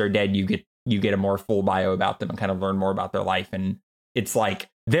once they're dead, you get a more full bio about them and kind of learn more about their life. And it's like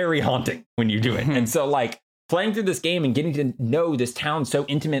very haunting when you do it. And so like playing through this game and getting to know this town so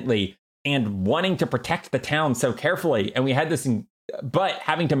intimately, and wanting to protect the town so carefully. And we had this, but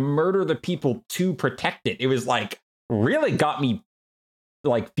having to murder the people to protect it. It was like really got me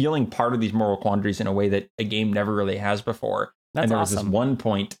like feeling part of these moral quandaries in a way that a game never really has before. That's and there awesome. was this one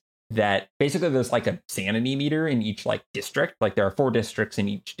point that basically there's like a sanity meter in each like district. Like there are 4 districts, and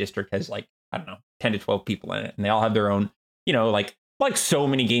each district has like, I don't know, 10 to 12 people in it. And they all have their own, like so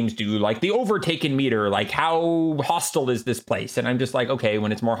many games do, like the overtaken meter, like how hostile is this place? And I'm just like, okay,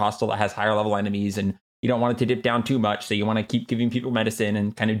 when it's more hostile, it has higher level enemies, and you don't want it to dip down too much. So you want to keep giving people medicine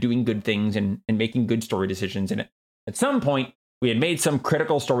and kind of doing good things and making good story decisions. And at some point, we had made some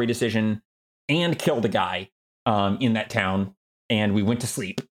critical story decision and killed a guy in that town. And we went to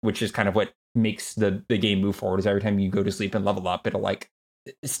sleep, which is kind of what makes the game move forward, is every time you go to sleep and level up, it'll like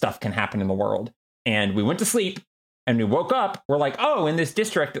stuff can happen in the world. And we went to sleep. And we woke up, we're like, oh, in this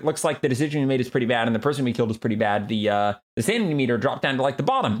district, it looks like the decision we made is pretty bad, and the person we killed is pretty bad. The sanity meter dropped down to like the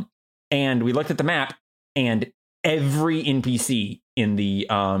bottom. And we looked at the map, and every NPC in the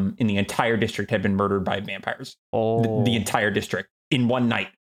entire district had been murdered by vampires. Oh. Oh. The entire district in one night.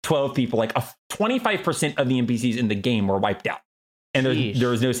 12 people, like 25% of the NPCs in the game were wiped out. And there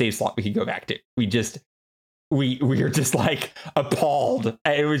was no save slot we could go back to. We were just like appalled.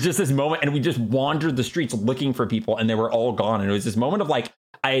 It was just this moment, and we just wandered the streets looking for people, and they were all gone. And it was this moment of like,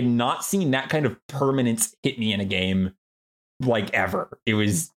 I had not seen that kind of permanence hit me in a game like ever. It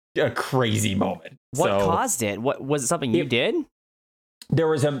was a crazy moment. What caused it? What was it? Something you did? There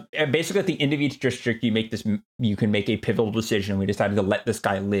was basically at the end of each district, you can make a pivotal decision. We decided to let this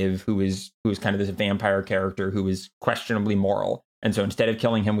guy live, who is kind of this vampire character who is questionably moral. And so instead of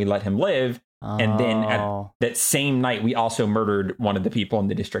killing him, we let him live. And then at that same night, we also murdered one of the people in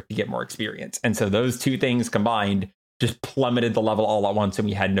the district to get more experience. And so those two things combined just plummeted the level all at once, and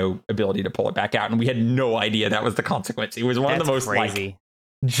we had no ability to pull it back out. And we had no idea that was the consequence. It was one of the most like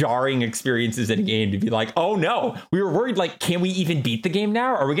jarring experiences in a game to be like, oh no, we were worried, like, can we even beat the game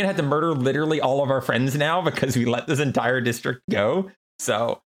now? Are we going to have to murder literally all of our friends now because we let this entire district go?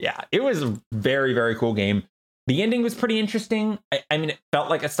 So yeah, it was a very, very cool game. The ending was pretty interesting. I mean, it felt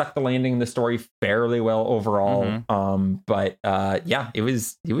like it stuck the landing in the story fairly well overall. But yeah, it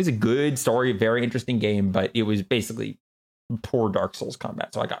was a good story, very interesting game, but it was basically poor Dark Souls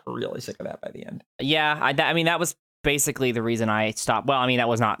combat. So I got really sick of that by the end. Yeah, I mean, that was basically the reason I stopped. Well, I mean, that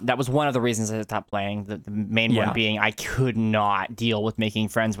was one of the reasons I stopped playing. The main one being I could not deal with making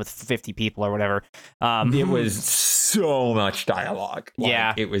friends with 50 people or whatever. It was so much dialogue.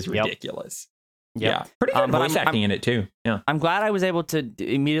 Like, it was ridiculous. Yeah, pretty good voice acting in it too. Yeah, I'm glad I was able to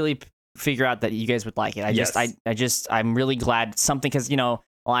immediately figure out that you guys would like it. I'm really glad something, because well,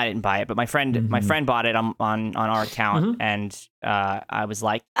 I didn't buy it, but my friend bought it on our account, and I was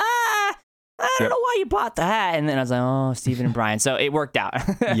like, I don't know why you bought that, and then I was like, oh, Steven and Bryan, so it worked out.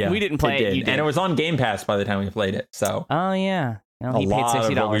 We didn't play it, you did. And it was on Game Pass by the time we played it. So he paid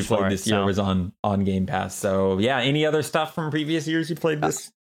 $60 of what we for played it this year was on Game Pass. So any other stuff from previous years you played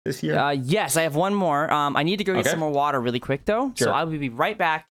this year? Yes, I have one more. I need to go get some more water really quick though, so I will be right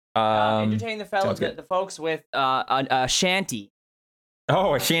back. Entertain the folks with a shanty.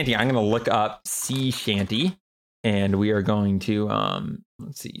 Oh, a shanty. I'm going to look up sea shanty, and we are going to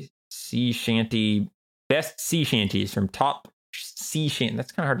let's see, sea shanty, best sea shanties from top sea shanty.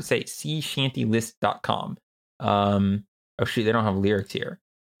 That's kind of hard to say. SeaShantyList.com. Oh shoot, they don't have lyrics here.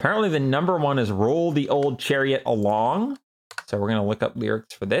 Apparently the number one is Roll the Old Chariot Along. So we're going to look up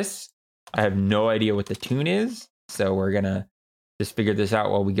lyrics for this. I have no idea what the tune is, so we're going to just figure this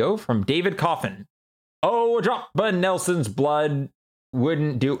out while we go. From David Coffin. Oh, a drop of Nelson's blood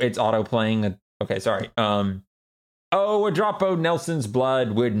wouldn't do. It's auto playing. Okay, sorry. Oh, a drop of Nelson's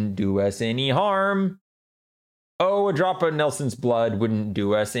blood wouldn't do us any harm. Oh, a drop of Nelson's blood wouldn't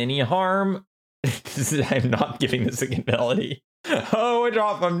do us any harm. I'm not giving this a good melody. Oh, a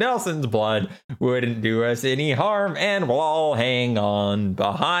drop of Nelson's blood wouldn't do us any harm, and we'll all hang on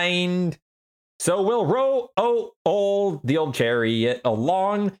behind. So we'll roll the old chariot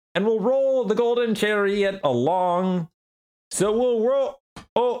along, and we'll roll the golden chariot along. So we'll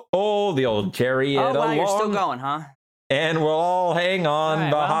roll the old chariot along. Oh, wow, you're still going, huh? And we'll all hang on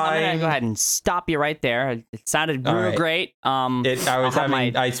behind. Well, I'm gonna go ahead and stop you right there. It sounded real great.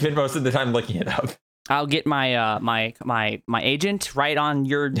 I spent most of the time looking it up. I'll get my my agent right on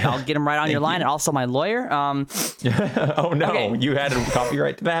your. I'll get him right on your line, and also my lawyer. Oh no, okay. You had a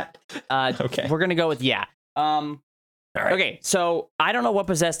copyright to that. Okay, we're gonna go with All right. Okay, so I don't know what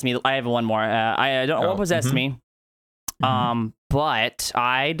possessed me. I have one more. I don't know what possessed me. But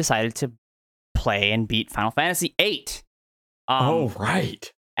I decided to play and beat Final Fantasy VIII.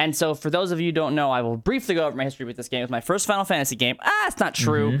 Right. And so for those of you who don't know, I will briefly go over my history with this game. It was my first Final Fantasy game. It's not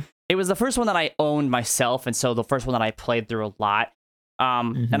true. It was the first one that I owned myself, and so the first one that I played through a lot.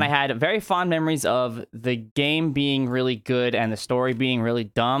 And I had very fond memories of the game being really good and the story being really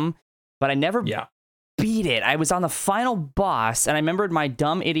dumb, but I never beat it. I was on the final boss, and I remembered my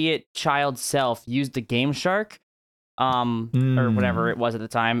dumb idiot child self used the Game Shark, or whatever it was at the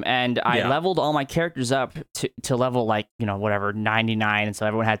time, and I leveled all my characters up to level 99, and so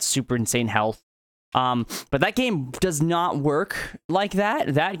everyone had super insane health. But that game does not work like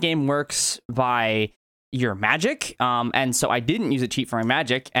that. That game works by your magic, and so I didn't use a cheat for my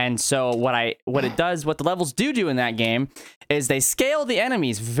magic, and so what the levels do in that game is they scale the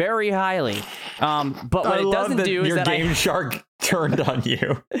enemies very highly, but what it doesn't do is that your Game Shark turned on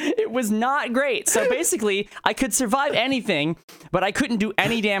you. It was not great. So basically, I could survive anything, but I couldn't do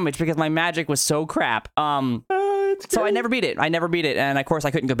any damage because my magic was so crap. So I never beat it. And of course,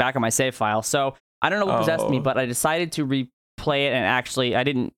 I couldn't go back on my save file. So I don't know what possessed me, but I decided to replay it, and actually, I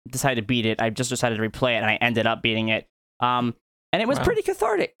didn't decide to beat it. I just decided to replay it, and I ended up beating it. And it was pretty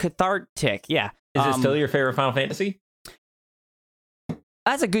cathartic. Yeah. Is it still your favorite Final Fantasy?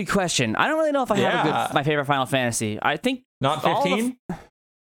 That's a good question. I don't really know if I have my favorite Final Fantasy. I think not 15.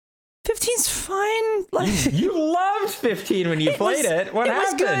 15's fine. Like, you loved 15 when you played it. What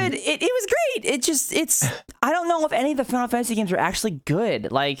happened? It was good. It was great. It's. I don't know if any of the Final Fantasy games are actually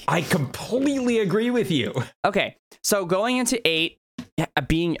good. Like, I completely agree with you. Okay, so going into 8,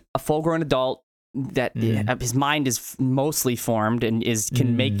 being a full-grown adult, that his mind is mostly formed and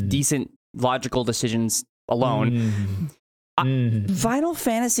can make decent logical decisions alone. Final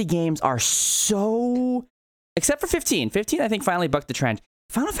Fantasy games are so, except for 15. 15, I think, finally bucked the trend.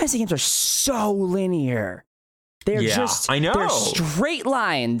 Final Fantasy games are so linear. They're they're straight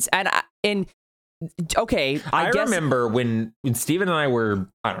lines. And okay, I guess, remember when Steven and I were,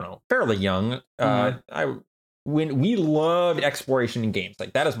 I don't know, fairly young, when we loved exploration in games.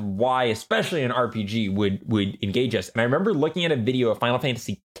 Like, that is why, especially an RPG, would engage us. And I remember looking at a video of Final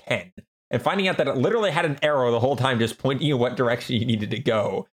Fantasy X and finding out that it literally had an arrow the whole time just pointing you what direction you needed to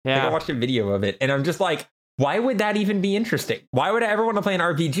go. Like, I watched a video of it, and I'm just like, why would that even be interesting? Why would I ever want to play an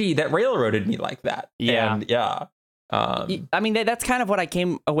RPG that railroaded me like that? I mean, that's kind of what I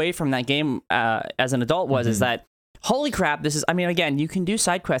came away from that game as an adult is that, holy crap, this is, I mean, again, you can do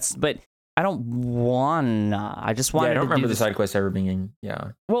side quests, but I don't wanna. I just wanted I don't to remember do the this. side quest ever being.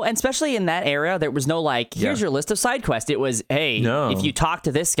 Yeah. Well, and especially in that era, there was no like, here's your list of side quests. It was, hey, if you talk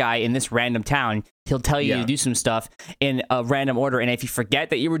to this guy in this random town, he'll tell you to do some stuff in a random order. And if you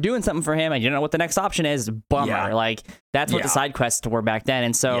forget that you were doing something for him and you don't know what the next option is, bummer. Yeah. Like, that's what the side quests were back then.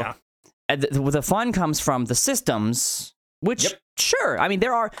 And so the fun comes from the systems, which, sure, I mean,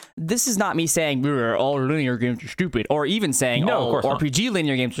 this is not me saying all linear games are stupid, or even saying all RPG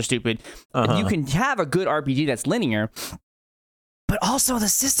linear games are stupid. You can have a good RPG that's linear, but also the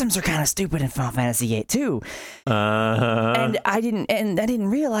systems are kind of stupid in Final Fantasy VIII too. And I didn't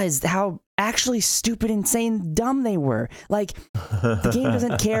realize how actually stupid, insane, dumb they were. Like, the game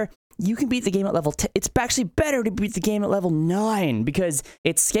doesn't care. You can beat the game at level 10. It's actually better to beat the game at level 9 because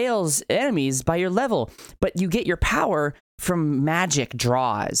it scales enemies by your level, but you get your power from magic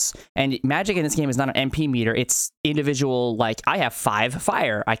draws. And magic in this game is not an MP meter. It's individual, like, I have 5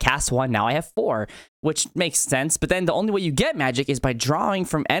 fire. I cast 1, now I have 4, which makes sense. But then the only way you get magic is by drawing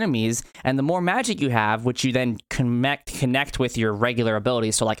from enemies. And the more magic you have, which you then connect with your regular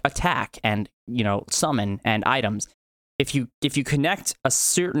abilities, so like attack and, summon and items. If you connect a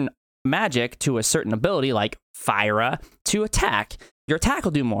certain magic to a certain ability, like Fire to attack, your attack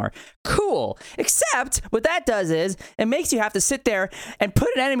will do more. Cool. Except what that does is it makes you have to sit there and put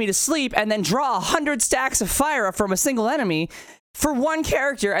an enemy to sleep and then draw 100 stacks of fire from a single enemy for one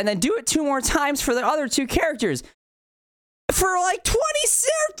character and then do it 2 more times for the other 2 characters. For like 20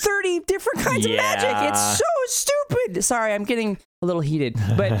 or 30 different kinds of magic. It's so stupid. Sorry, I'm getting a little heated,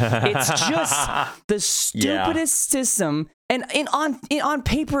 but it's just the stupidest system. And on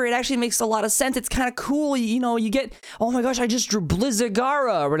paper, it actually makes a lot of sense. It's kind of cool. You get, oh my gosh, I just drew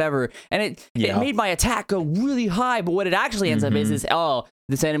Blizzagara or whatever. And it made my attack go really high. But what it actually ends up is,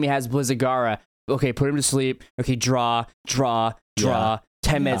 this enemy has Blizzagara. Okay, put him to sleep. Okay, draw.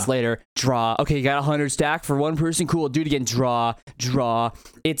 10 minutes later, draw. Okay, you got 100 stack for one person. Cool, do it again. Draw.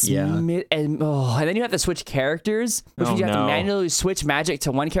 It's and then you have to switch characters, which means you have to manually switch magic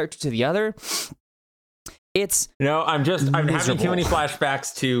to one character to the other. It's I'm having too many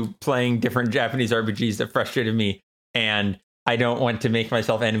flashbacks to playing different Japanese RPGs that frustrated me, and I don't want to make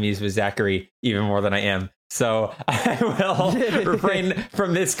myself enemies with Zachary even more than I am. So I will refrain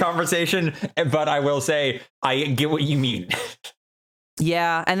from this conversation, but I will say I get what you mean.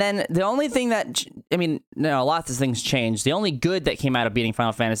 Yeah, and then the only thing that, lots of things changed. The only good that came out of beating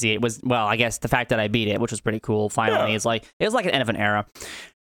Final Fantasy VIII was, well, I guess the fact that I beat it, which was pretty cool. Finally, it was like an end of an era.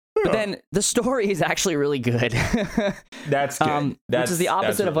 But then the story is actually really good. That's good. Which is the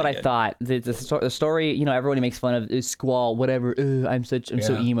opposite of what I thought. The story, everybody makes fun of Squall, whatever. I'm so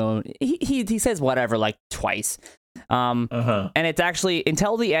emo. He says whatever like twice. And it's actually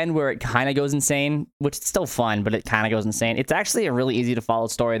until the end where it kind of goes insane, which is still fun, but it kind of goes insane. It's actually a really easy to follow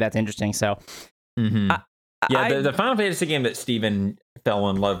story that's interesting. So, the Final Fantasy game that Steven fell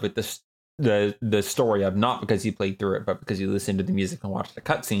in love with the story of, not because he played through it, but because he listened to the music and watched the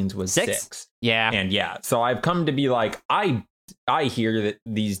cutscenes, was 6. Yeah, and so I've come to be like, I hear that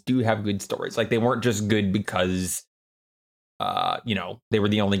these do have good stories. Like, they weren't just good because they were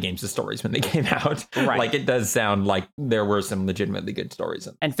the only games with stories when they came out. Right. Like, it does sound like there were some legitimately good stories.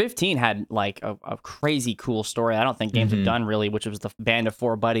 And 15 had like a crazy cool story I don't think games have done really, which was the band of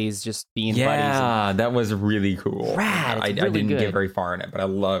 4 buddies just being buddies. Yeah, that was really cool. Rad. I didn't get very far in it, but I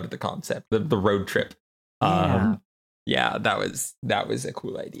loved the concept, the road trip. That was a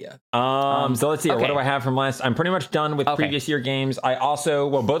cool idea. So let's see. Okay. What do I have from last? I'm pretty much done with previous year games. I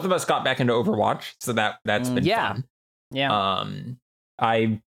also, both of us got back into Overwatch, so that's been fun. Yeah.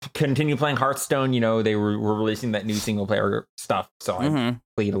 I continue playing Hearthstone. They were releasing that new single player stuff, so I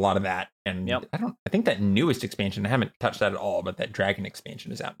played a lot of that. And I think that newest expansion, I haven't touched that at all, but that Dragon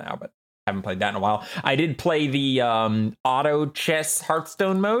expansion is out now, but I haven't played that in a while. I did play the auto chess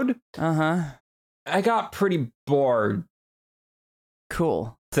Hearthstone mode. I got pretty bored.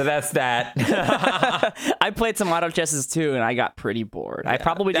 Cool. So that's that. I played some auto chesses too, and I got pretty bored. I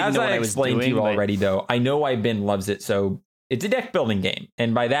probably didn't know what I was doing. As I explained to you already, though, I know why Ben loves it. So it's a deck building game.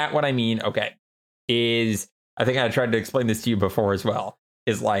 And by that, what I mean, is, I think I tried to explain this to you before as well,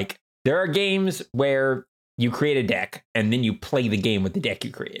 is like, there are games where you create a deck and then you play the game with the deck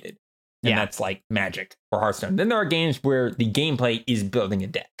you created. And that's like Magic or Hearthstone. Then there are games where the gameplay is building a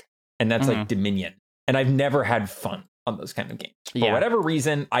deck. And that's like Dominion. And I've never had fun on those kind of games. For whatever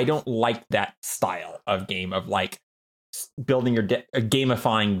reason, I don't like that style of game of like building your deck,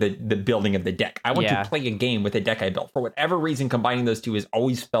 gamifying the building of the deck. I want to play a game with a deck I built. For whatever reason, combining those two has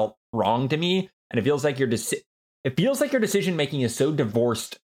always felt wrong to me, and it feels like your decision making is so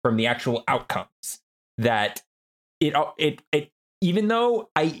divorced from the actual outcomes that it even though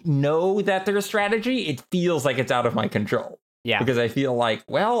I know that there's strategy, it feels like it's out of my control. Yeah. Because I feel like,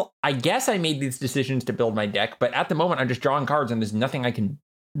 well, I guess I made these decisions to build my deck, but at the moment I'm just drawing cards and there's nothing I can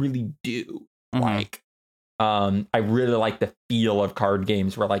really do. Like, I really like the feel of card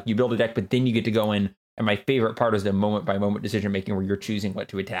games where like you build a deck, but then you get to go in. And my favorite part is the moment by moment decision making where you're choosing what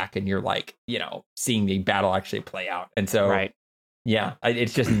to attack and you're like, seeing the battle actually play out. And so, yeah,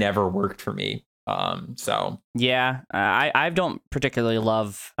 it's just never worked for me. I don't particularly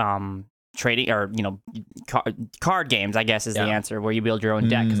love trading or card games, I guess is the answer, where you build your own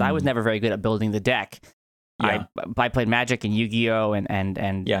deck, because I was never very good at building the deck. I played Magic and Yu-Gi-Oh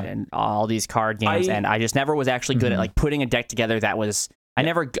and all these card games, and I just never was actually good at like putting a deck together that was. I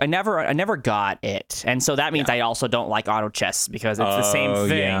never got it, and so that means I also don't like auto chess because it's the same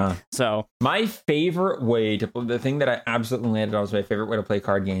thing. Yeah. So my favorite way the thing that I absolutely landed on was my favorite way to play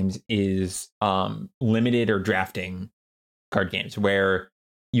card games is limited or drafting card games, where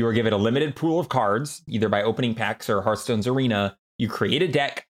you are given a limited pool of cards, either by opening packs or Hearthstone's Arena. You create a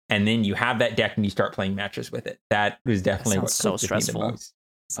deck, and then you have that deck, and you start playing matches with it. That was definitely what so stressful.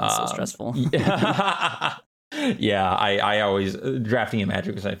 Sounds so stressful. Yeah, I always drafting in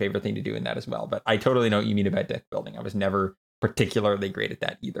Magic was my favorite thing to do in that as well. But I totally know what you mean about deck building. I was never particularly great at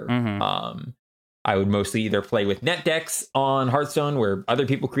that either. I would mostly either play with net decks on Hearthstone where other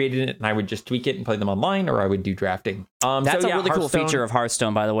people created it and I would just tweak it and play them online, or I would do drafting. That's a really cool feature of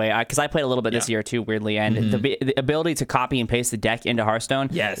Hearthstone, by the way, because I played a little bit this year too, weirdly, and the ability to copy and paste the deck into Hearthstone,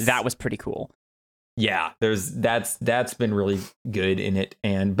 that was pretty cool. Yeah, that's been really good in it,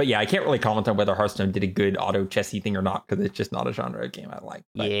 but I can't really comment on whether Hearthstone did a good auto chessy thing or not because it's just not a genre of game I like.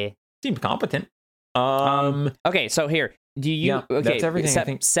 But seemed competent. Okay, so here, do you? That's everything. I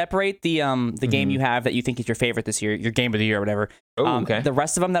think. Separate the game you have that you think is your favorite this year, your game of the year, or whatever. Okay. The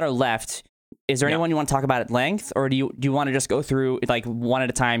rest of them that are left. Is there anyone you want to talk about at length, or do you want to just go through like one at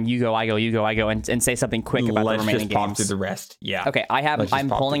a time? You go, I go, and say something quick about the remaining games. Let's just pop through the rest. Yeah. Okay, I'm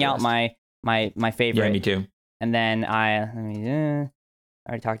pulling out my favorite. Yeah, me too. And then I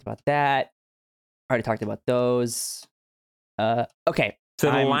already talked about that. I already talked about those. Okay. So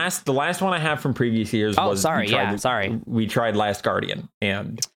the last one I have from previous years was we tried Last Guardian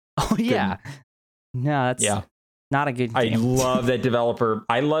and that's not a good game. I love that developer.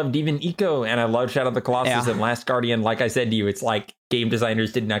 I loved even Eco and I love Shadow of the Colossus and Last Guardian. Like I said to you, it's like game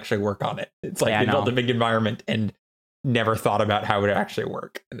designers didn't actually work on it. It's like they built a big environment and never thought about how it would actually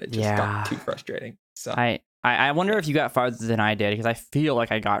work, and it just got too frustrating. So I wonder if you got farther than I did, because I feel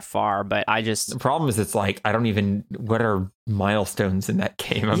like I got far, but the problem is it's like I don't even what are milestones in that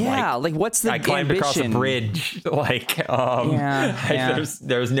game. I'm like what's the I climbed across a bridge,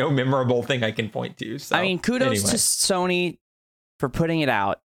 there's no memorable thing I can point to. So I mean, kudos to Sony for putting it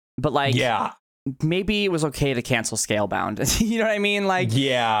out, but maybe it was okay to cancel Scalebound. You know what I mean? Like,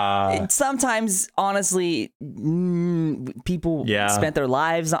 sometimes, honestly, people spent their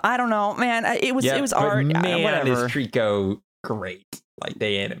lives. I don't know, man. It was art. Man, whatever. Is Trico great? Like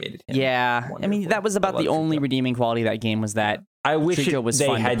they animated him. Yeah, I mean that was about the only redeeming quality of that game was that I wish Trico was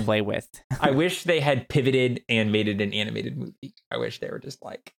fun to play with. I wish they had pivoted and made it an animated movie. I wish they were just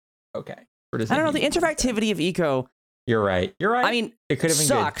like, okay, I don't know, the interactivity of Eco. You're right. I mean, it could have been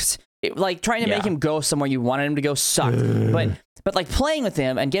sucks. Like trying to make him go somewhere you wanted him to go sucked, but like playing with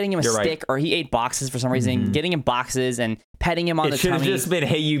him and getting him a stick, or he ate boxes for some reason, getting him boxes and petting him on the tummy. It should have just been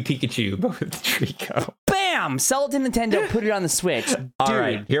Hey You Pikachu, but with Trico. Bam! Sell it to Nintendo, put it on the Switch. Dude. All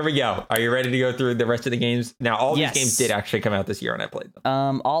right, here we go. Are you ready to go through the rest of the games? Now, all these games did actually come out this year, and I played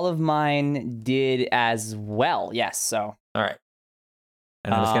them. All of mine did as well. Yes. So. All right.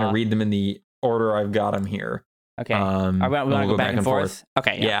 And I'm just gonna read them in the order I've got them here. Okay. We want to go back and forth.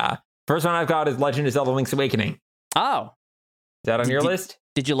 Okay. Yeah. First one I've got is Legend of Zelda: Link's Awakening. Oh. Is that on your list?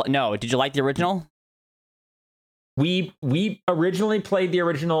 Did you like the original? We originally played the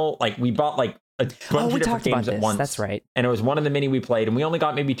original. Like we bought like a bunch of different games at once. That's right. And it was one of the many we played, and we only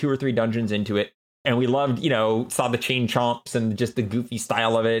got maybe 2 or 3 dungeons into it. And we loved, saw the chain chomps and just the goofy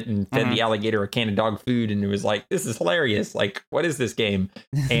style of it, and fed the alligator a can of dog food, and it was like, this is hilarious. Like, what is this game?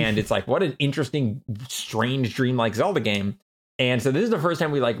 And it's like, what an interesting, strange, dreamlike Zelda game. And so this is the first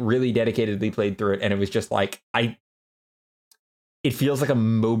time we like really dedicatedly played through it, and it was just like it feels like a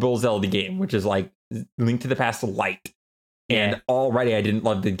mobile Zelda game, which is like Link to the Past Lite. And already I didn't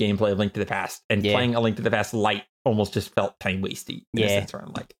love the gameplay of Link to the Past, and playing a Link to the Past Lite almost just felt time wasty in a sense where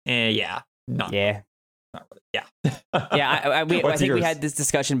I'm like, not really. I think we had this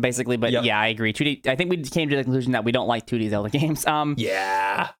discussion basically, but I agree. 2D. I think we came to the conclusion that we don't like 2D Zelda games.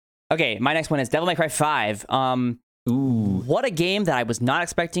 Okay, my next one is Devil May Cry 5. Ooh, what a game that I was not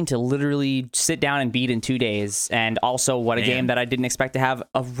expecting to literally sit down and beat in 2 days. And also what a game that I didn't expect to have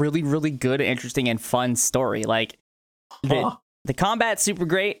a really, really good, interesting, and fun story. Like, the combat's super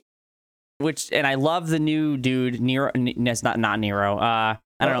great, and I love the new dude, Nero. It's not Nero. I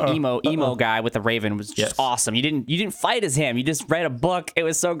don't know, emo guy with the Raven was just awesome. You didn't fight as him. You just read a book. It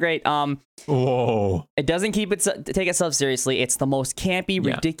was so great. Whoa. It doesn't take itself seriously. It's the most campy,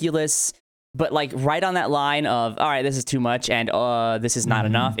 ridiculous, but like right on that line of, all right, this is too much and this is not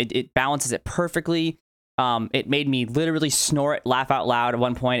enough. It balances it perfectly. It made me literally snort, laugh out loud at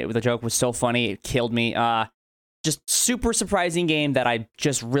one point. The joke was so funny, it killed me. Just super surprising game that I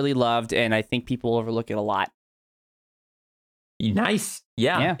just really loved, and I think people overlook it a lot. Nice.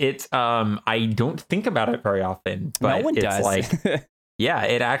 Yeah. It's I don't think about it very often, but no one it's does. Like yeah,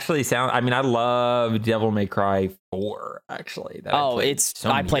 it actually sounds. I mean, I love Devil May Cry 4. Actually,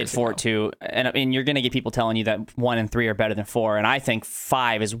 I played 4 too, and I mean, you're gonna get people telling you that 1 and 3 are better than 4, and I think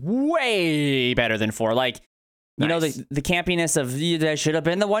 5 is way better than 4. Like, you know, the campiness of that should have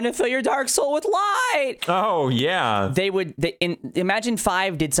been the one to fill your dark soul with light. Oh yeah, imagine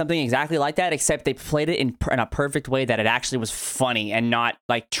 5 did something exactly like that, except they played it in a perfect way that it actually was funny and not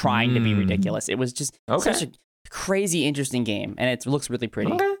like trying to be ridiculous. It was just such a crazy, interesting game, and it looks really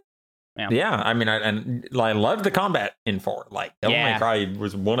pretty. Okay. Yeah, I mean, I loved the combat in 4. Like, Devil May Cry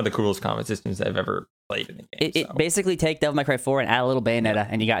was one of the coolest combat systems I've ever played in the game. It basically take Devil May Cry 4 and add a little Bayonetta,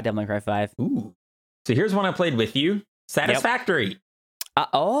 and you got Devil May Cry 5. Ooh. So here's one I played with you, Satisfactory.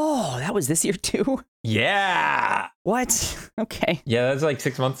 That was this year too? Yeah. What? Okay. Yeah, that's like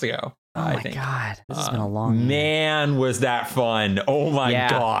 6 months ago. Oh my God. This has been a long year. Man, was that fun. Oh my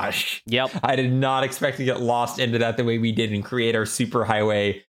gosh. Yep. I did not expect to get lost into that the way we did and create our super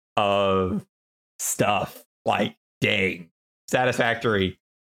highway of stuff. Like, dang. Satisfactory.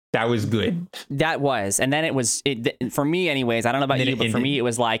 That was good. That was. And then for me anyways, I don't know about you, but for me it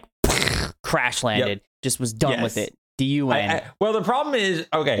was like crash landed. Just was done with it. D-U-N. Well, the problem is,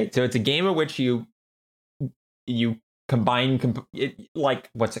 okay, so it's a game in which you combine like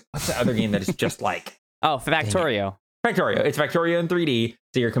what's the other game that is just like Factorio. Factorio. It's Factorio in 3D.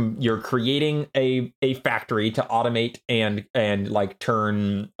 So you're creating a factory to automate and like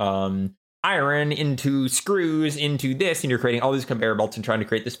turn iron into screws into this, and you're creating all these conveyor belts and trying to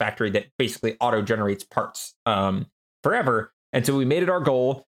create this factory that basically auto generates parts forever. And so we made it our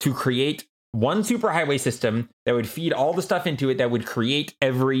goal to create one superhighway system that would feed all the stuff into it that would create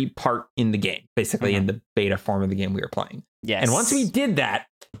every part in the game, basically in the beta form of the game we were playing. Yes. And once we did that,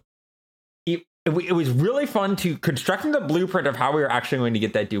 it was really fun to constructing the blueprint of how we were actually going to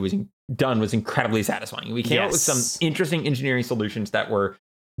get that done was incredibly satisfying. We came up with some interesting engineering solutions that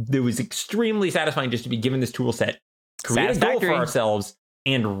was extremely satisfying just to be given this tool set, create a goal for ourselves,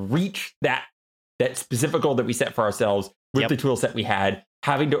 and reach that specific goal that we set for ourselves with the tool set we had,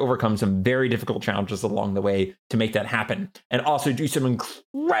 having to overcome some very difficult challenges along the way to make that happen, and also do some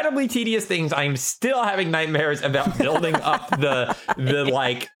incredibly tedious things. I'm still having nightmares about building up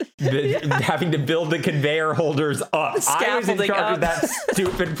having to build the conveyor holders up. I was in charge of that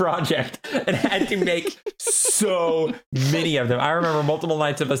stupid project and had to make so many of them. I remember multiple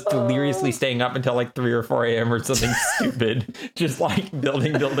nights of us deliriously staying up until like 3 or 4 a.m. or something stupid, just like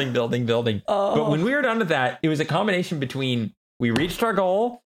building. But when we were done with that, it was a combination between we reached our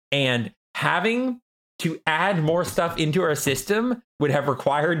goal, and having to add more stuff into our system would have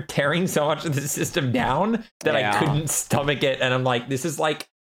required tearing so much of the system down that I couldn't stomach it. And I'm like, this is like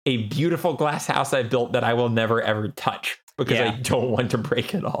a beautiful glass house I built that I will never, ever touch because I don't want to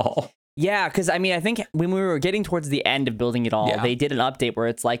break it all. Yeah, because I mean, I think when we were getting towards the end of building it all, they did an update where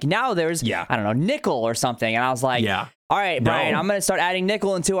it's like, now there's, I don't know, nickel or something. And I was like, all right, Brian, I'm going to start adding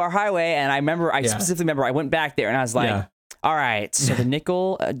nickel into our highway. And I specifically remember I went back there and I was like, all right, so the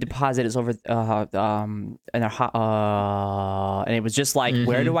nickel deposit is over, and it was just like,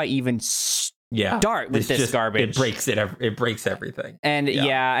 where do I even start with this garbage? It breaks everything. And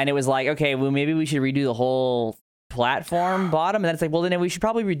and it was like, okay, well, maybe we should redo the whole platform bottom, and then it's like, well, then we should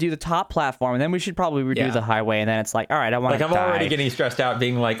probably redo the top platform, and then we should probably redo the highway, and then it's like, all right, I'm already getting stressed out,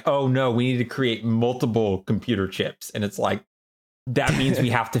 being like, oh no, we need to create multiple computer chips, and it's like, that means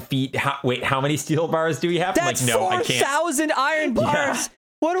we have to feed. How many steel bars do we have? That's like, no, 4,000 iron bars.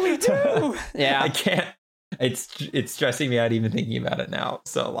 What do we do? I can't. It's stressing me out even thinking about it now.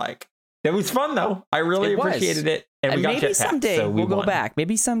 So like, it was fun though. I really appreciated it, and we got maybe someday so we'll go back.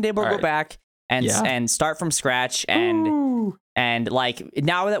 Maybe someday we'll go back and start from scratch and like,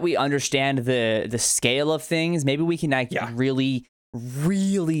 now that we understand the scale of things, maybe we can like really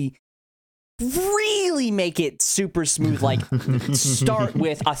really make it super smooth, like start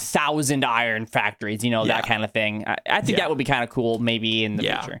with 1,000 iron factories, that kind of thing. I think that would be kind of cool maybe in the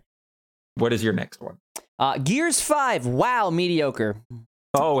future. What is your next one? Gears 5. Wow, mediocre.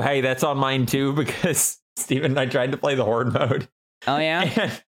 Oh, hey, that's on mine too, because Steven and I tried to play the Horde mode. Oh, yeah?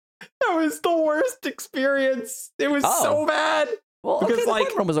 And that was the worst experience. It was so bad. Well, because, okay, the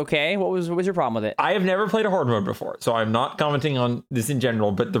Horde mode was okay. What was your problem with it? I have never played a Horde mode before, so I'm not commenting on this in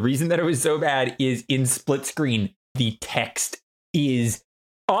general, but the reason that it was so bad is in split screen, the text is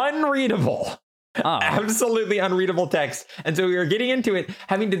unreadable. Absolutely unreadable text. And so we were getting into it,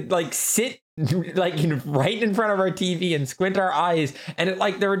 having to sit right in front of our TV and squint our eyes. And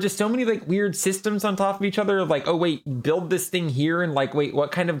there were just so many weird systems on top of each other of oh, wait, build this thing here. And wait,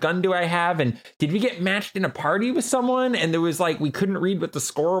 what kind of gun do I have? And did we get matched in a party with someone? And there was we couldn't read what the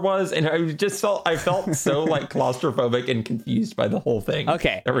score was. And I felt so claustrophobic and confused by the whole thing.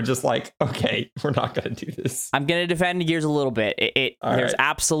 Okay. That we're just okay, we're not going to do this. I'm going to defend Gears a little bit. There's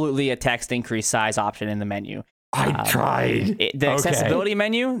absolutely a text increase size option in the menu. I tried. The accessibility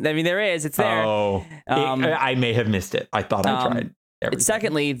menu, I mean, there is. It's there. Oh, I may have missed it. I thought I tried everything.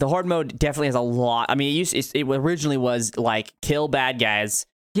 Secondly, the Horde mode definitely has a lot. I mean, it originally was kill bad guys.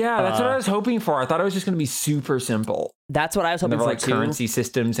 Yeah, that's what I was hoping for. I thought it was just going to be super simple. That's what I was hoping for, too. Currency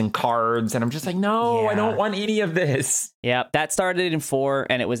systems and cards, and I'm just no, I don't want any of this. Yeah, that started in 4,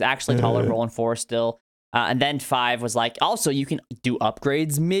 and it was actually tolerable in 4 still. And then 5 was also you can do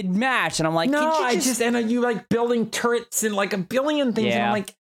upgrades mid-match, and I'm like, no, you building turrets and a billion things, and I'm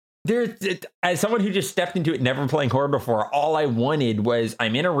as someone who just stepped into it, never playing Horde before, all I wanted was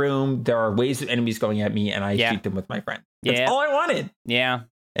I'm in a room, there are waves of enemies going at me, and I shoot them with my friend. That's all I wanted. Yeah,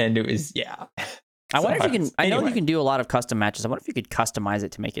 and it was I wonder if you can. I know you can do a lot of custom matches. I wonder if you could customize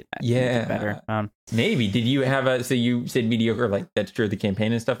it to make it better. Maybe. Did you have so you said mediocre, that's true of the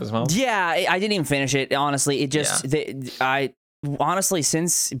campaign and stuff as well? Yeah, I didn't even finish it. Honestly, it just honestly,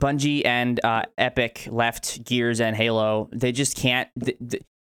 since Bungie and Epic left Gears and Halo, they just can't.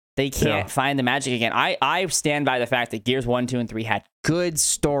 They can't find the magic again. I stand by the fact that Gears 1, 2, and 3 had good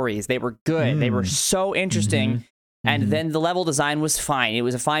stories. They were good. They were so interesting. Mm-hmm. And then the level design was fine. It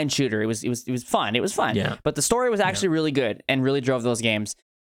was a fine shooter. It was fun. It was fun. Yeah. But the story was actually really good and really drove those games.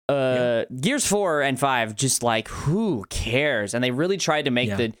 Gears 4 and 5, just who cares? And they really tried to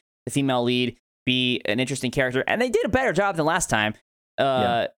make the female lead be an interesting character, and they did a better job than last time.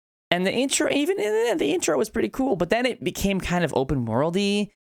 And the intro, the intro was pretty cool, but then it became kind of open worldy.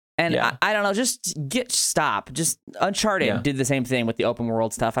 And I don't know, just stop. Just Uncharted did the same thing with the open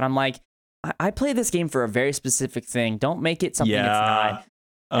world stuff, and I'm like, I play this game for a very specific thing. Don't make it something it's not.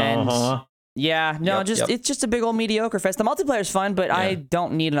 And it's just a big old mediocre fest. The multiplayer is fun, but I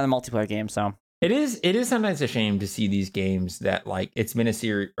don't need another multiplayer game. So it is sometimes a shame to see these games that it's been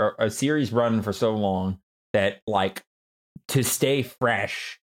a series run for so long that to stay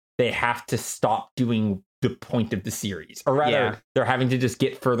fresh, they have to stop doing the point of the series, or rather they're having to just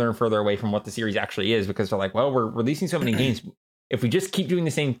get further and further away from what the series actually is, because they're well, we're releasing so many games. If we just keep doing the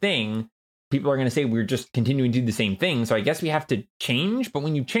same thing, people are going to say we're just continuing to do the same thing. So I guess we have to change. But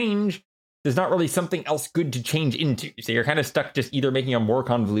when you change, there's not really something else good to change into. So you're kind of stuck just either making a more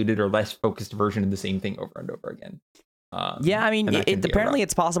convoluted or less focused version of the same thing over and over again. I mean, apparently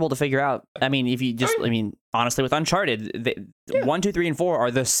it's possible to figure out. I mean, if you just, honestly, with Uncharted, 1, 2, 3, and 4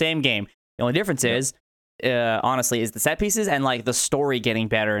 are the same game. The only difference is, honestly, is the set pieces and the story getting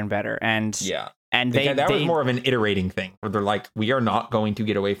better and better. And And that was more of an iterating thing where they're we are not going to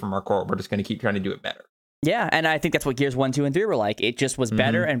get away from our core. We're just going to keep trying to do it better. Yeah, and I think that's what Gears 1, 2, and 3 were like. It just was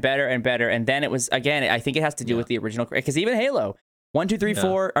better and better and better. And then it was, again, I think it has to do with the original. Because even Halo, 1, 2, 3,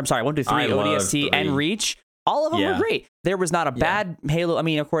 4, I'm sorry, 1, 2, 3, ODST, and Reach, all of them were great. There was not a bad Halo. I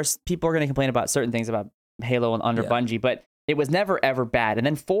mean, of course, people are going to complain about certain things about Halo and under Bungie, but it was never, ever bad. And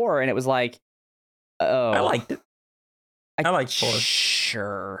then 4, and it was I liked it. I liked 4.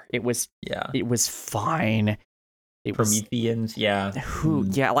 Sure, it was fine. It Prometheans, who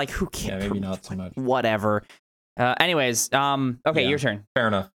cares? Yeah, maybe not so much. Whatever. Anyways, okay, your turn. Fair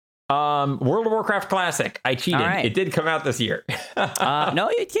enough. World of Warcraft Classic. I cheated. Right. It did come out this year. No,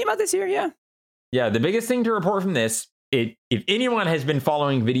 it came out this year. Yeah. Yeah. The biggest thing to report from this, if anyone has been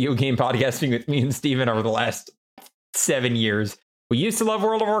following video game podcasting with me and Steven over the last 7 years, we used to love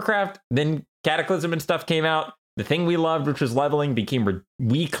World of Warcraft. Then Cataclysm and stuff came out. The thing we loved, which was leveling, became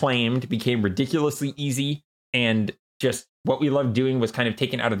ridiculously easy. And just what we loved doing was kind of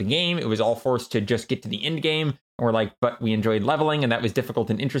taken out of the game. It was all forced to just get to the end game. And we're but we enjoyed leveling, and that was difficult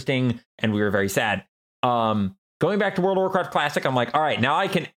and interesting. And we were very sad. Going back to World of Warcraft Classic, I'm all right, now I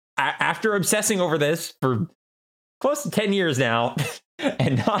can, after obsessing over this for close to 10 years now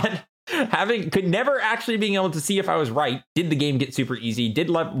and could never actually being able to see if I was right. Did the game get super easy?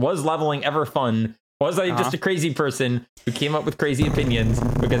 Was leveling ever fun? Was I just a crazy person who came up with crazy opinions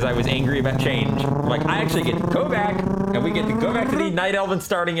because I was angry about change? Like, I actually get to go back, and we get to go back to the Night Elven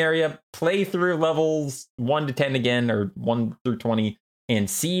starting area, play through levels 1 to 10 again, or 1 through 20, and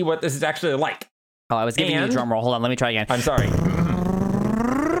see what this is actually like. Oh, I was giving you a drum roll. Hold on, let me try again. I'm sorry.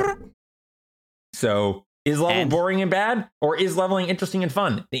 So, is leveling boring and bad, or is leveling interesting and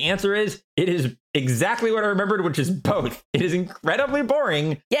fun? The answer is, it is exactly what I remembered, which is both. It is incredibly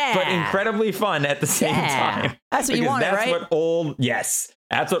boring, but incredibly fun at the same time. That's what you wanted, that's right?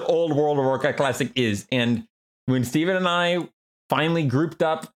 That's what old World of Warcraft Classic is. And when Steven and I finally grouped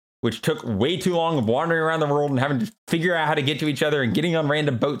up, which took way too long of wandering around the world and having to figure out how to get to each other and getting on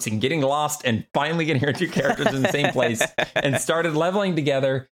random boats and getting lost and finally getting our two characters in the same place and started leveling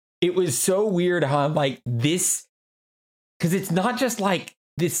together, it was so weird how I'm like, this, because it's not just like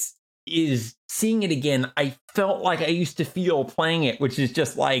this is seeing it again. I felt like I used to feel playing it, which is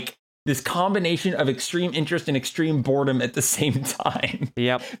just like this combination of extreme interest and extreme boredom at the same time.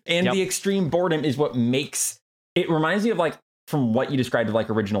 Yep. And the extreme boredom is what makes it reminds me of like from what you described of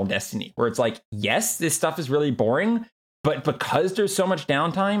like original Destiny, where it's like, yes, this stuff is really boring, but because there's so much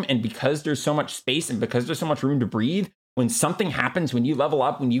downtime and because there's so much space and because there's so much room to breathe, when something happens, when you level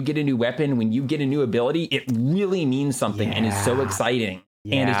up, when you get a new weapon, when you get a new ability, it really means something and is so exciting.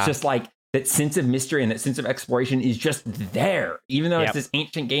 And it's just like that sense of mystery and that sense of exploration is just there. Even though it's this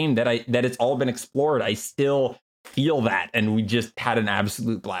ancient game that it's all been explored, I still feel that. And we just had an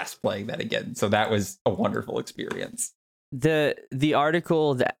absolute blast playing that again. So that was a wonderful experience. The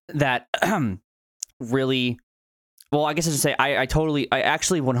article that really, well, I guess I should say I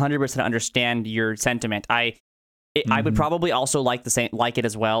actually 100% understand your sentiment. I would probably also like it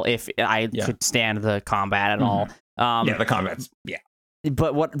as well if I could stand the combat at all. The combat's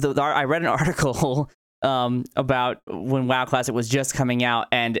But I read an article about when WoW Classic was just coming out,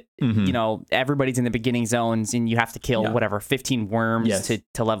 and you know, everybody's in the beginning zones, and you have to kill 15 worms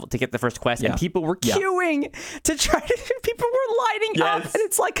to get the first quest, and people were queuing to try to. People were lining up, and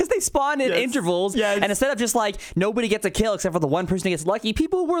it's like because they spawn in intervals, and instead of just like nobody gets a kill except for the one person who gets lucky,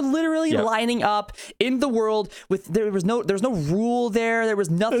 people were literally lining up in the world with there was no rule there was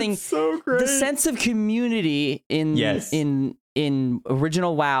nothing. That's so great. The sense of community in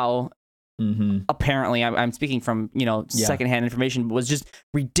original WoW. Apparently, I'm speaking from secondhand information, was just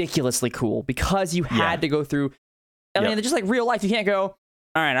ridiculously cool because you had to go through. I mean, just like real life, you can't go.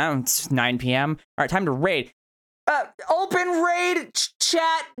 All right, it's 9 p.m. All right, time to raid. Open raid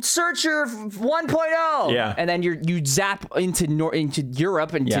chat searcher 1.0. Yeah, and then you zap into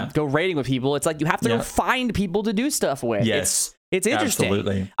Europe and to go raiding with people. It's like you have to go find people to do stuff with. Yes. It's interesting.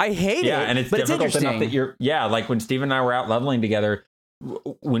 Absolutely. I hate it. Yeah, and it's difficult enough that you're like when Steve and I were out leveling together.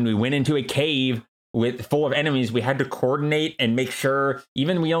 When we went into a cave full of enemies, we had to coordinate and make sure,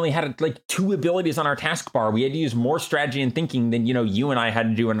 even we only had like 2 abilities on our taskbar, we had to use more strategy and thinking than, you and I had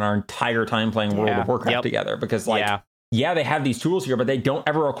to do in our entire time playing World of Warcraft together. Because they have these tools here, but they don't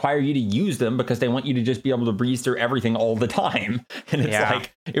ever require you to use them because they want you to just be able to breeze through everything all the time. And it's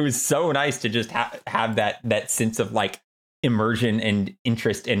like, it was so nice to just have that sense of like immersion and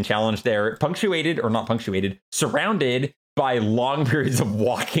interest and challenge there, surrounded by long periods of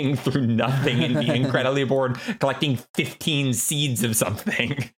walking through nothing and being incredibly bored, collecting 15 seeds of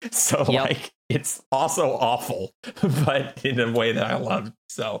something. So like, it's also awful, but in a way that I loved.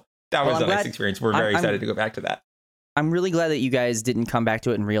 So that was a nice experience. We're very excited to go back to that. I'm really glad that you guys didn't come back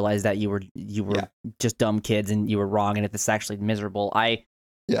to it and realize that you were just dumb kids and you were wrong and it's actually miserable. I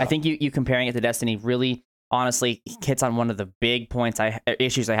think you comparing it to Destiny really honestly hits on one of the big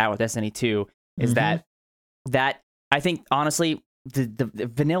issues I had with Destiny 2 is that I think honestly the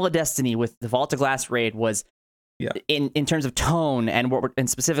vanilla Destiny with the Vault of Glass raid was in terms of tone and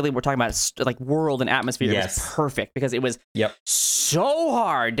specifically we're talking about like world and atmosphere was perfect because it was so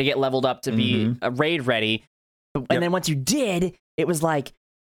hard to get leveled up to be raid ready, and then once you did, it was like,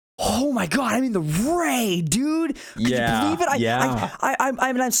 oh my god, I'm in the raid, dude. Could you believe it?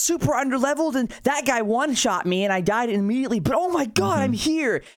 I'm super underleveled and that guy one-shot me and I died immediately, but oh my god, I'm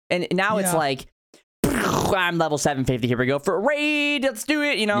here. And now it's like, I'm level 750. Here we go for a raid. Let's do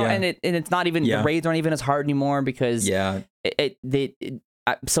it. And it's not even the raids aren't even as hard anymore because so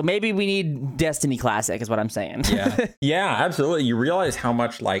maybe we need Destiny Classic is what I'm saying. Absolutely. You realize how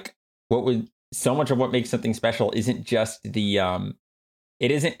much like so much of what makes something special isn't just the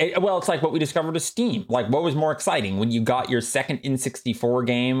it's like what we discovered with Steam. Like, what was more exciting when you got your second N64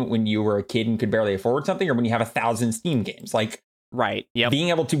 game when you were a kid and could barely afford something, or when you have 1,000 Steam games? Like, right. Yep. Being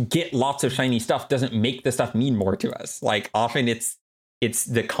able to get lots of shiny stuff doesn't make the stuff mean more to us. Like, often it's it's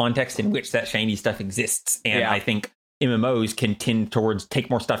the context in which that shiny stuff exists. And Yeah. I think MMOs can tend towards take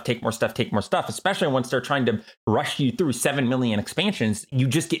more stuff, especially once they're trying to rush you through 7 million expansions. You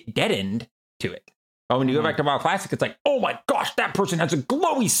just get deadened to it. But when you go back to WoW Classic, it's like, oh my gosh, that person has a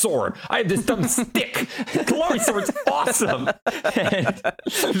glowy sword. I have this dumb stick. Glowy sword's awesome. And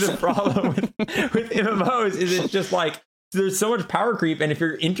the problem with MMOs is it's just like, there's so much power creep, and if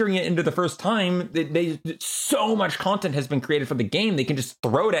you're entering it into the first time, so much content has been created for the game, they can just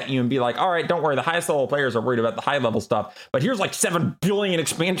throw it at you and be like, all right, don't worry, the highest level players are worried about the high level stuff, but here's like 7 billion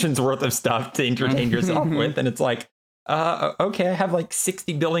expansions worth of stuff to entertain yourself with. And it's like, okay, I have like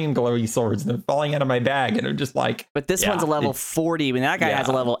 60 billion glowy swords and they're falling out of my bag, and I'm just like, but this one's a level 40 when that guy has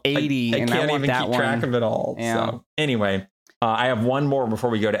a level 80. I and can't I want even that keep track of it all. Yeah. So anyway, I have one more before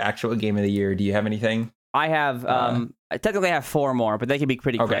we go to actual game of the year. Do you have anything? I have I technically have 4 more, but they can be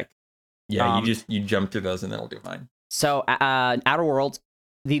pretty quick. Yeah, you jump through those and then I'll do mine. So Outer Worlds,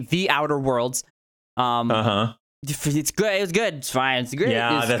 the Outer Worlds. It's good. It was good. It's fine. It's great.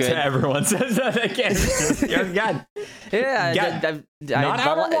 Yeah, that's good. what everyone says that again. You're good. Yeah, not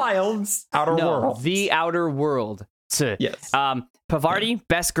Outer Wilds, Outer World. The Outer World. Yes. Pavardi,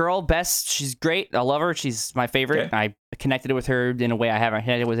 best girl, she's great. I love her. She's my favorite. Okay. I connected with her in a way I haven't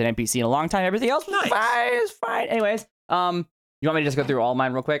connected with an NPC in a long time. Everything else was fine. It's fine. Anyways, you want me to just go through all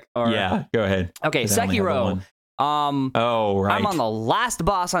mine real quick? Or? Yeah, go ahead. Okay, Sekiro. Oh, right. I'm on the last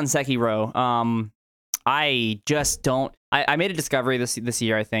boss on Sekiro. I just don't. I made a discovery this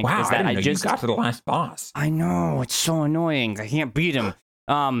year. I think wow, is that I just got to the last boss. I know, it's so annoying. I can't beat him.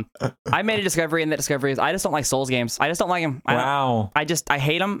 I made a discovery, and that discovery is I just don't like Souls games. I just don't like them. Wow. I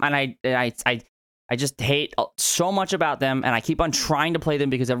hate them, and I just hate so much about them, and I keep on trying to play them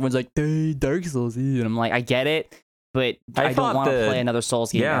because everyone's like, hey, Dark Souls, and I'm like, I get it, but I don't want to play another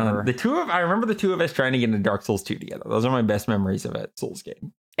Souls game. Yeah, ever. I remember the two of us trying to get into Dark Souls 2 together. Those are my best memories of a Souls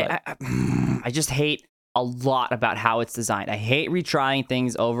game. I just hate a lot about how it's designed. I hate retrying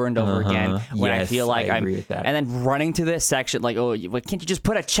things over and over again when I feel like I'm and then running to this section like, oh, can't you just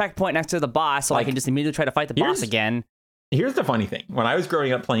put a checkpoint next to the boss so I can just immediately try to fight the boss again? Here's the funny thing. When I was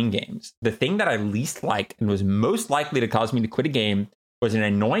growing up playing games, the thing that I least liked and was most likely to cause me to quit a game was an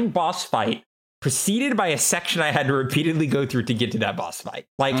annoying boss fight preceded by a section I had to repeatedly go through to get to that boss fight.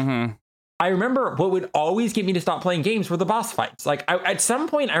 Like, I remember what would always get me to stop playing games were the boss fights. Like, at some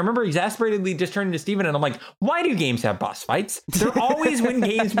point, I remember exasperatedly just turning to Steven and I'm like, why do games have boss fights? They're always when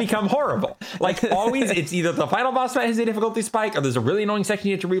games become horrible. Like, always, it's either the final boss fight has a difficulty spike or there's a really annoying section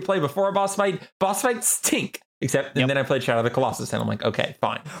you have to replay before a boss fight. Boss fights stink. Except, and then I played Shadow of the Colossus and I'm like, okay,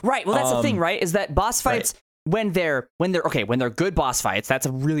 fine. Right. Well, that's the thing, right? Is that boss fights, when they're good boss fights, that's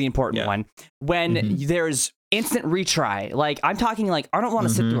a really important one. When there's instant retry, like I'm talking like I don't want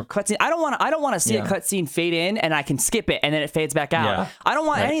to sit through a cutscene. I don't want to see a cutscene fade in and I can skip it and then it fades back out. Yeah. I don't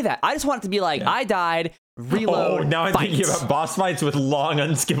want any of that. I just want it to be like I died, reload. Oh, now I'm thinking about boss fights with long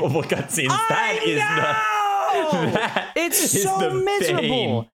unskippable cutscenes. It's so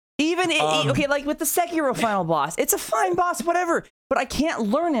miserable. Even okay, like with the Sekiro final boss, it's a fine boss, whatever. But I can't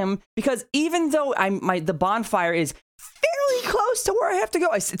learn him because even though the bonfire is fairly close to where I have to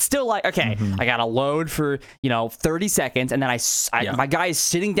go, it's still like okay, I gotta load for 30 seconds, and then my guy is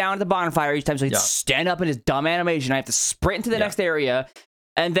sitting down at the bonfire each time, so he'd stand up in his dumb animation. I have to sprint into the next area.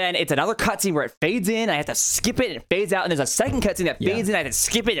 And then it's another cutscene where it fades in. I have to skip it and it fades out. And there's a second cutscene that fades in. I have to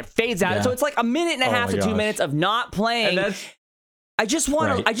skip it and it fades out. And so it's like a minute and a half to 2 minutes of not playing. I just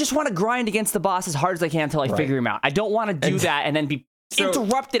want to grind against the boss as hard as I can until I figure him out. I don't want to do that and then be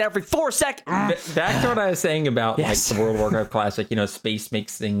interrupted every 4 seconds. Back to what I was saying about like the World of Warcraft Classic, space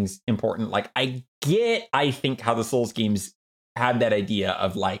makes things important. Like I think how the Souls games had that idea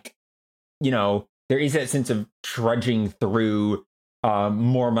of like, there is that sense of trudging through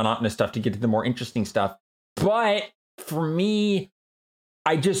more monotonous stuff to get to the more interesting stuff. But for me,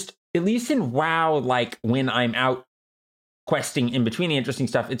 I just, at least in WoW, like when I'm out questing in between the interesting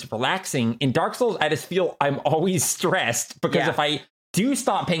stuff, it's relaxing. In Dark Souls, I just feel I'm always stressed because if I do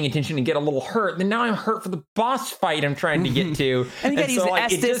stop paying attention and get a little hurt, then now I'm hurt for the boss fight I'm trying to get to. And you gotta use the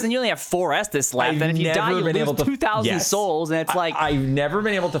Estus, and you only have 4 Estus left. And if you die, you lose 2,000 souls. And it's like I've never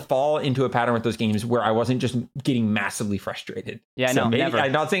been able to fall into a pattern with those games where I wasn't just getting massively frustrated. Yeah, so never.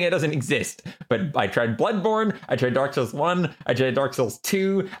 I'm not saying it doesn't exist, but I tried Bloodborne, I tried Dark Souls 1, I tried Dark Souls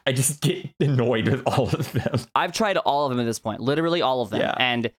 2. I just get annoyed with all of them. I've tried all of them at this point, literally all of them. Yeah.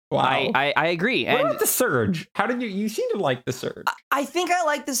 And I agree. What about the Surge? How did you seem to like the Surge? I think I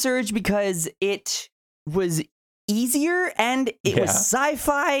like the Surge because it was easier and it was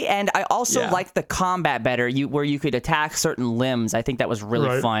sci-fi, and I also liked the combat better. Where you could attack certain limbs. I think that was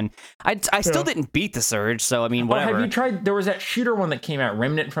really fun. I still didn't beat the Surge, so I mean, whatever. Have you tried? There was that shooter one that came out,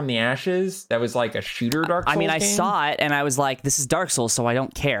 Remnant from the Ashes. That was like a shooter Dark Souls. I mean, I game. saw it and I was like, this is Dark Souls, so I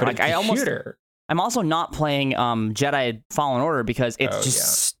don't care. But like it's a shooter. I'm also not playing Jedi Fallen Order because it's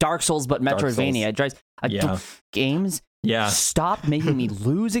just Dark Souls but Metroidvania. It drives games. Yeah. Stop making me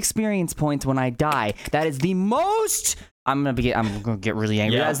lose experience points when I die. That is the most. I'm gonna get really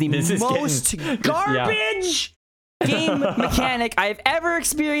angry. Yeah, That is the most garbage game mechanic I've ever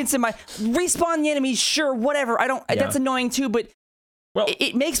experienced in my respawn the enemies. Sure, whatever. I don't. That's annoying too, but. Well,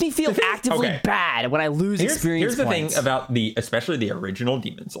 it makes me feel actively bad when I lose experience points. Here's the thing about especially the original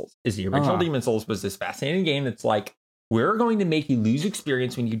Demon Souls, is the original Demon Souls was this fascinating game that's like, we're going to make you lose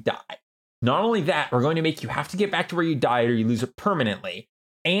experience when you die. Not only that, we're going to make you have to get back to where you died or you lose it permanently.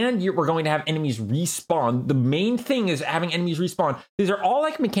 And we're going to have enemies respawn. The main thing is having enemies respawn. These are all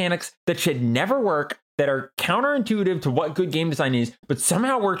like mechanics that should never work, that are counterintuitive to what good game design is, but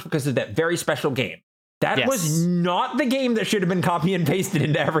somehow worked because of that very special game. That was not the game that should have been copy and pasted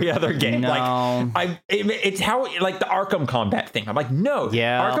into every other game. No. It's how, like the Arkham Combat thing. I'm like, no.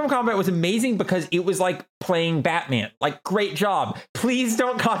 Arkham Combat was amazing because it was like playing Batman. Like, great job. Please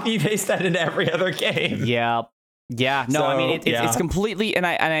don't copy and paste that into every other game. Yeah. No, so, I mean, it's completely, and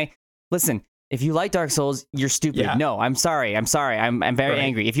I listen, if you like Dark Souls, you're stupid. Yeah. No, I'm sorry. I'm very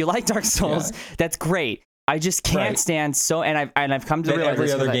angry. If you like Dark Souls, that's great. I just can't stand and I've come to realize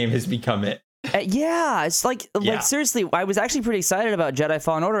every other game has become it. It's like seriously, I was actually pretty excited about Jedi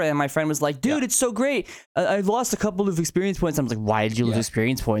Fallen Order, and my friend was like, dude, it's so great. I lost a couple of experience points. I'm like, why did you lose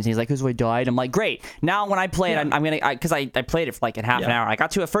experience points? And he's like, because I died. I'm like, great. Now when I play it, I'm gonna, because I played it for like in half an hour. I got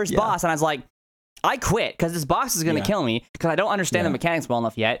to a first boss, and I was like, I quit because this boss is gonna kill me because I don't understand the mechanics well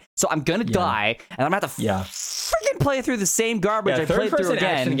enough yet. So I'm gonna die, and I'm gonna have to freaking play through the same garbage I played through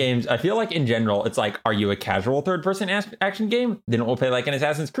again. Action games, I feel like in general, it's like, are you a casual third-person action game? Then we'll play like an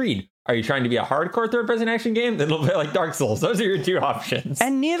Assassin's Creed. Are you trying to be a hardcore third-person action game? Then we'll play like Dark Souls. Those are your two options.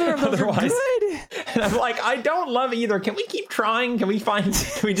 And neither of those are good. And I'm like, I don't love either. Can we keep trying? Can we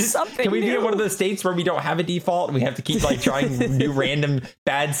just something? Can we be in one of those states where we don't have a default and we have to keep like trying new random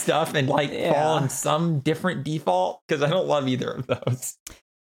bad stuff and like fall on some different default? Because I don't love either of those.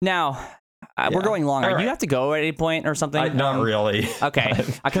 Now, we're going long. Do you have to go at any point or something? Not really. Okay.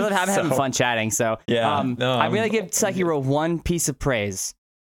 Because I'm having fun chatting. So I'm going to give Sekiro one piece of praise.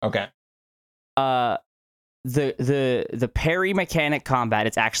 Okay. The parry mechanic combat,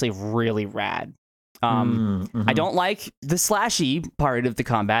 it's actually really rad. I don't like the slashy part of the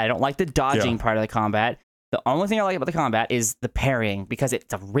combat. I don't like the dodging part of the combat. The only thing I like about the combat is the parrying because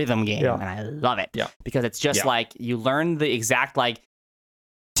it's a rhythm game and I love it. Yeah. Because it's just like you learn the exact like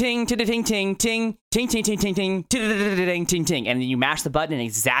ting ting ting ting ting ting ting ting ting ting ting ting ting, and then you mash the button in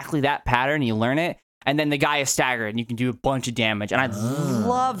exactly that pattern. You learn it, and then the guy is staggered, and you can do a bunch of damage. And I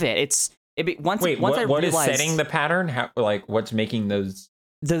love it. What is setting the pattern? How, like, what's making those?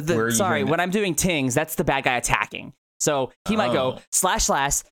 When I'm doing tings, that's the bad guy attacking. So he might go slash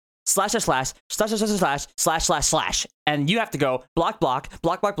slash slash slash slash slash slash slash slash slash slash, and you have to go block block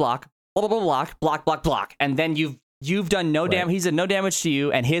block block block blah blah blah block block block block, and then you've done no damage. He's done no damage to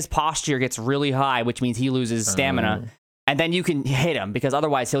you, and his posture gets really high, which means he loses stamina, and then you can hit him because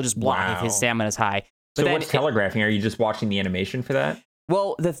otherwise he'll just block if his stamina is high. But so what's telegraphing? Are you just watching the animation for that?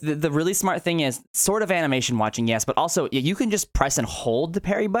 Well, the really smart thing is sort of animation watching, yes, but also you can just press and hold the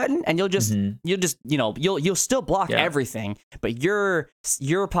parry button, and you'll still block everything, but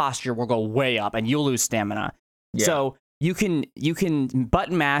your posture will go way up, and you'll lose stamina. Yeah. So you can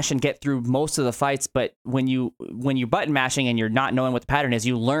button mash and get through most of the fights, but when you're button mashing and you're not knowing what the pattern is,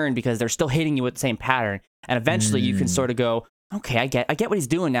 you learn because they're still hitting you with the same pattern, and eventually you can sort of go, okay, I get what he's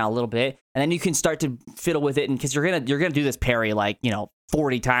doing now a little bit, and then you can start to fiddle with it, and because you're gonna do this parry like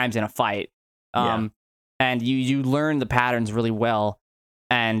 40 times in a fight, and you learn the patterns really well,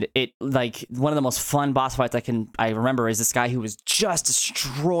 and it like one of the most fun boss fights I remember is this guy who was just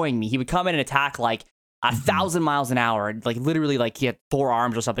destroying me. He would come in and attack like 1,000 miles an hour, like literally like he had 4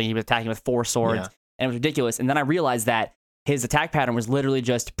 arms or something. He was attacking with 4 swords, and it was ridiculous. And then I realized that his attack pattern was literally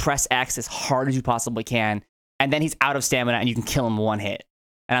just press X as hard as you possibly can, and then he's out of stamina, and you can kill him in one hit.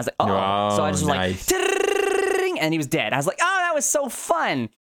 And I was like, so I just was like, and he was dead. I was like, that was so fun.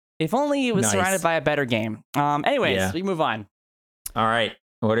 If only it was surrounded by a better game. Anyways, we move on. All right.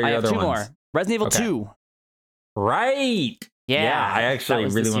 What are your other ones? 2 more. Resident Evil 2. Right. Yeah. I actually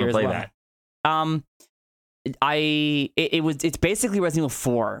really want to play that. It's basically Resident Evil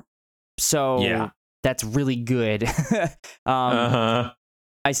 4. So that's really good. I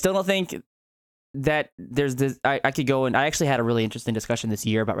still don't think there's this. I could go and I actually had a really interesting discussion this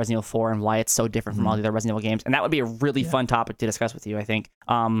year about Resident Evil 4 and why it's so different from all the other Resident Evil games, and that would be a really fun topic to discuss with you. I think.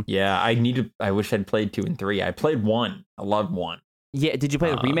 Yeah, I wish I'd played 2 and 3. I played 1. I loved 1. Yeah, did you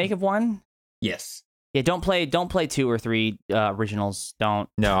play the remake of 1? Yes. Yeah, don't play 2 or 3 originals. Don't.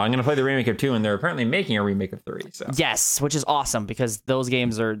 No, I'm gonna play the remake of 2, and they're apparently making a remake of 3. So yes, which is awesome because those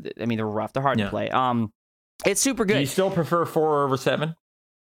games are. I mean, they're rough. They're hard to play. It's super good. Do you still prefer 4 over 7?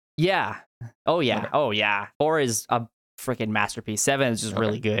 Yeah. Oh yeah. Okay. Oh yeah. 4 is a freaking masterpiece. 7 is just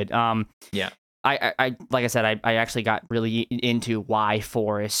really good. Yeah. I like I said, I actually got really into why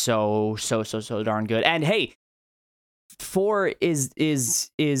 4 is so darn good. And hey, 4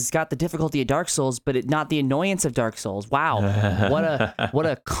 is got the difficulty of Dark Souls, but not the annoyance of Dark Souls. Wow, what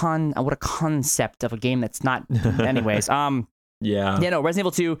a concept of a game that's not. Anyways, no, Resident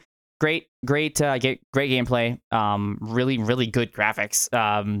Evil 2, great gameplay, really good graphics,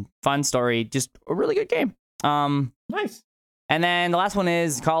 fun story, just a really good game. Nice. And then the last one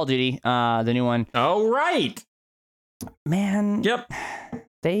is Call of Duty, the new one. Oh right, man. Yep.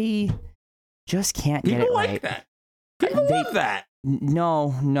 They just can't get it People right. like that. People love that.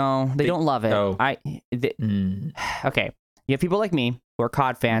 No, they don't love it. Oh. Okay, you have people like me who are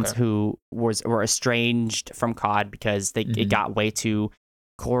COD fans who were estranged from COD because it got way too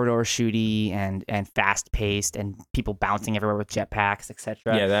corridor shooty and fast paced and people bouncing everywhere with jetpacks,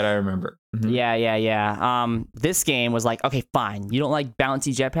 etc. Yeah, that I remember. Yeah. This game was like, okay, fine. You don't like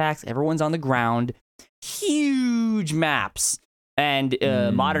bouncy jetpacks. Everyone's on the ground. Huge maps. And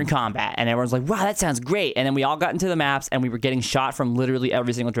modern combat, and everyone's like, wow, that sounds great. And then we all got into the maps and we were getting shot from literally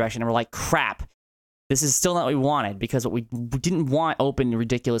every single direction, and we're like, crap, this is still not what we wanted, because we didn't want open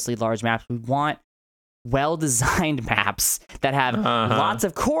ridiculously large maps. We want well-designed maps that have lots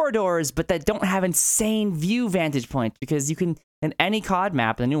of corridors but that don't have insane view vantage points, because you can, in any COD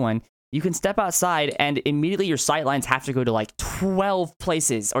map, the new one, you can step outside and immediately your sight lines have to go to like 12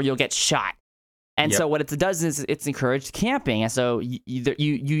 places or you'll get shot. And so what it does is it's encouraged camping. And so you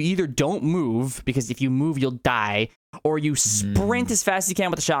either don't move, because if you move, you'll die, or you sprint as fast as you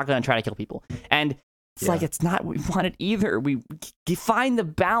can with a shotgun and try to kill people. And it's like, it's not what we wanted either. We find the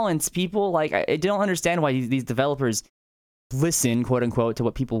balance, people. Like, I don't understand why these developers listen, quote unquote, to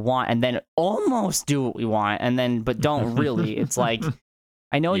what people want and then almost do what we want, and then but don't really. It's like,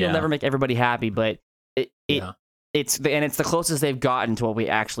 I know you'll never make everybody happy, but it's the closest they've gotten to what we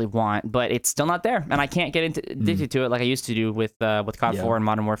actually want, but it's still not there, and I can't get addicted to it like I used to do with COD 4 and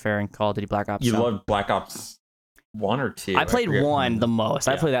Modern Warfare and Call of Duty Black Ops. You loved Black Ops 1 or 2? I played 1 the most.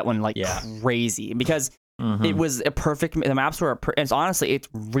 I played that one like crazy because it was a perfect. The maps were, and honestly, it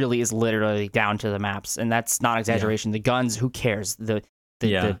really is literally down to the maps, and that's not exaggeration. The guns, who cares? The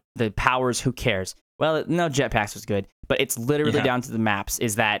powers, who cares? Well, no, jetpacks was good, but it's literally down to the maps.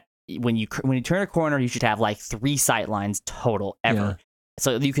 Is that when you turn a corner, you should have like 3 sight lines total ever,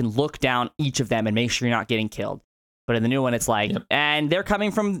 so you can look down each of them and make sure you're not getting killed. But in the new one, it's like, and they're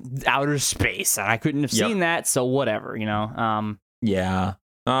coming from outer space, and I couldn't have seen that, so whatever, you know.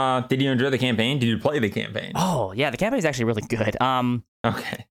 Did you enjoy the campaign? Did you play the campaign? Oh yeah, the campaign is actually really good.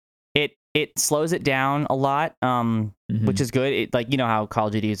 Okay. It slows it down a lot, which is good. It, like, you know how Call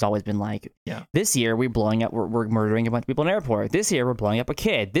of Duty has always been like, this year we're blowing up, we're murdering a bunch of people in an airport. This year we're blowing up a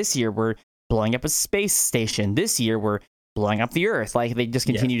kid. This year we're blowing up a space station. This year we're blowing up the Earth. Like, they just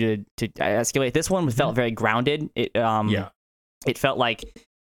continue to escalate. This one felt very grounded. It felt like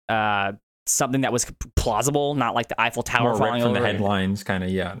something that was plausible, not like the Eiffel Tower falling over. The headlines, kind of,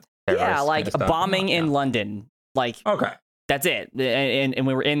 like a bombing in London. Like, okay. That's it. And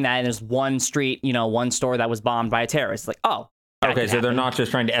we were in that, and there's one street, one store that was bombed by a terrorist. Like, oh. Okay, so they're not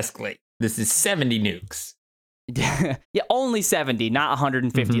just trying to escalate. This is 70 nukes. Yeah, only 70, not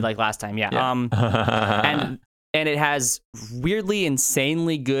 150 like last time. And it has weirdly,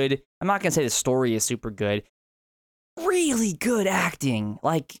 insanely good. I'm not going to say the story is super good. Really good acting.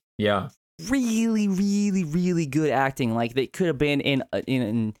 Like, really, really, really good acting. Like, they could have been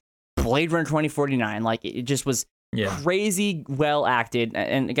in Blade Runner 2049. Like, it just was crazy well acted,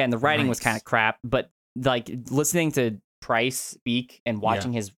 and again, the writing was kind of crap, but like listening to Price speak and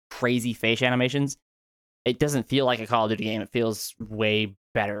watching his crazy face animations, it doesn't feel like a Call of Duty game. It feels way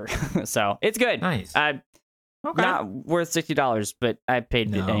better. So it's good. Nice. Not worth $60, but I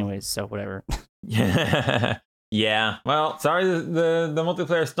paid it anyways, so whatever. Yeah. Well, sorry, the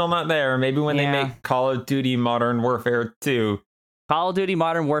multiplayer is still not there. Maybe when they make Call of Duty Modern Warfare 2. Call of Duty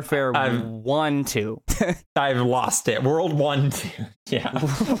Modern Warfare 1, 2. I've lost it. World 1, 2. Yeah.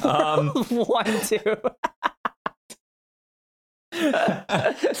 1, 2.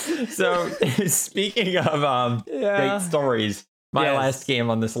 So, speaking of great stories, my last game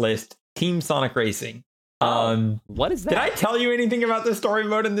on this list Team Sonic Racing. What is that? Did I tell you anything about the story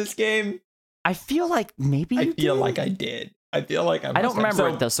mode in this game? I feel like maybe I feel like I did. I feel like I don't remember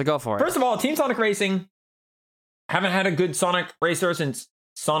it though, so go for it. First of all, Team Sonic Racing haven't had a good Sonic racer since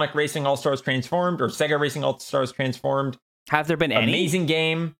Sonic Racing All-Stars Transformed or Sega Racing All-Stars Transformed. Have there been any? Amazing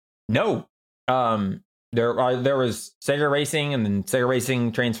game. No. There was Sega Racing and then Sega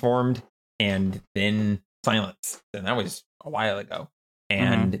Racing Transformed and then Silence. And that was a while ago.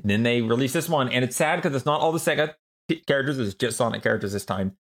 And then they released this one. And it's sad because it's not all the Sega characters. It's just Sonic characters this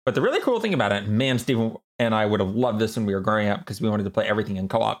time. But the really cool thing about it, man, Steven and I would have loved this when we were growing up because we wanted to play everything in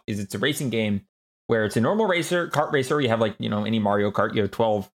co-op, is it's a racing game where it's a normal kart racer. You have like, any Mario Kart, you have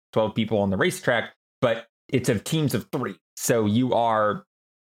 12 people on the racetrack, but it's of teams of 3. So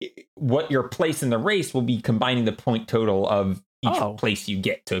what your place in the race will be combining the point total of each place you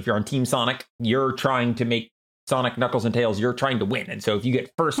get. So if you're on Team Sonic, you're trying to make Sonic, Knuckles, and Tails, you're trying to win. And so if you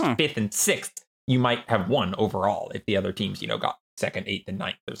get first, 5th, and 6th, you might have won overall if the other teams, got 2nd, 8th, and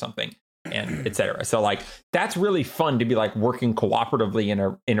 9th or something, and etc. So like that's really fun to be like working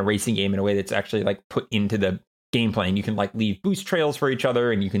cooperatively in a racing game in a way that's actually like put into the gameplay. And you can like leave boost trails for each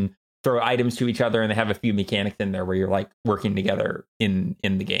other, and you can throw items to each other, and they have a few mechanics in there where you're like working together in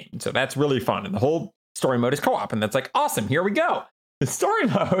the game. So that's really fun. And the whole story mode is co-op, and that's like awesome. Here we go. The story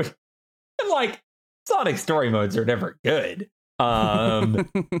mode, and like Sonic story modes are never good.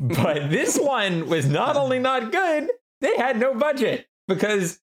 But this one was not only not good, they had no budget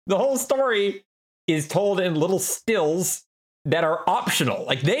because the whole story is told in little stills that are optional.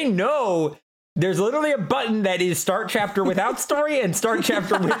 Like they know there's literally a button that is start chapter without story and start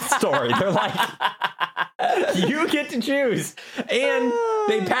chapter with story. They're like, you get to choose. And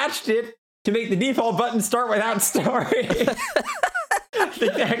they patched it to make the default button start without story. I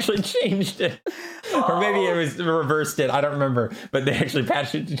think they actually changed it. Or maybe it was reversed it. I don't remember. But they actually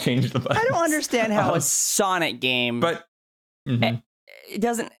patched it to change the button. I don't understand how a Sonic game it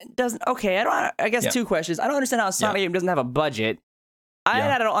doesn't okay, I guess 2 questions. I don't understand how a Sonic game doesn't have a budget.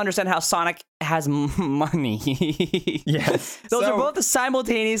 I don't understand how Sonic has money. Yes. Those are both the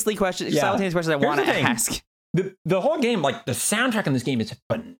simultaneous questions I want to ask. The whole game, like the soundtrack in this game is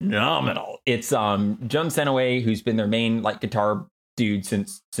phenomenal. It's Jun Senoway, who's been their main like guitar dude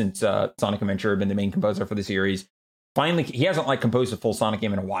since Sonic Adventure, been the main composer for the series. Finally, he hasn't like composed a full Sonic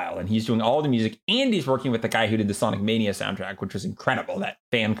game in a while, and he's doing all the music, and he's working with the guy who did the Sonic Mania soundtrack, which was incredible, that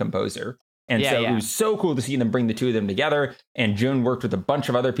fan composer. And it was so cool to see them bring the two of them together. And Jun worked with a bunch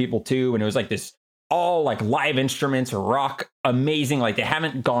of other people too, and it was like this all like live instruments, rock, amazing. Like they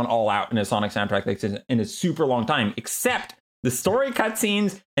haven't gone all out in a Sonic soundtrack like this in a super long time, except the story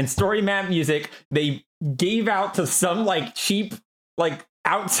cutscenes and story map music they gave out to some like cheap like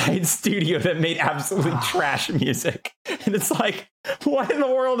outside studio that made absolutely trash music. And it's like, what in the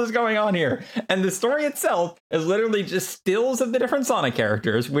world is going on here? And the story itself is literally just stills of the different Sonic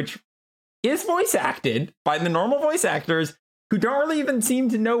characters, which is voice acted by the normal voice actors who don't really even seem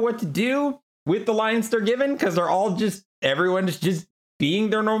to know what to do with the lines they're given, because they're all everyone's just being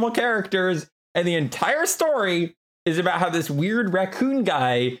their normal characters. And the entire story is about how this weird raccoon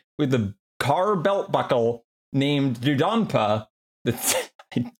guy with the car belt buckle named Dodonpa,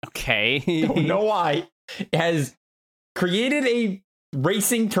 okay, don't know why, has created a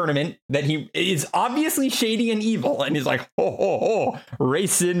racing tournament that he is obviously shady and evil, and he's like,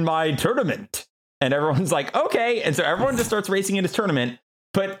 race in my tournament. And everyone's like, okay. And so everyone just starts racing in his tournament.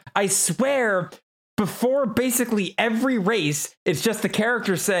 But I swear, before basically every race, it's just the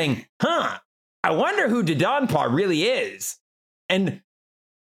character saying, I wonder who Dodonpa really is. And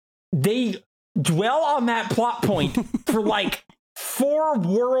they dwell on that plot point for like 4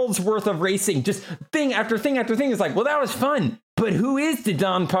 worlds worth of racing. Just thing after thing after thing. It's like, well, that was fun. But who is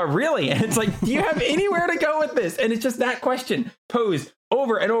Dodonpa really? And it's like, do you have anywhere to go with this? And it's just that question posed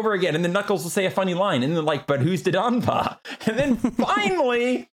over and over again. And then Knuckles will say a funny line. And then like, but who's Dodonpa? And then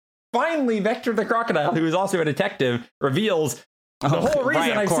finally, Vector the Crocodile, who is also a detective, reveals the whole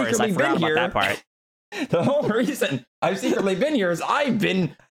reason I've secretly been here. That part. The whole reason I've secretly been here is I've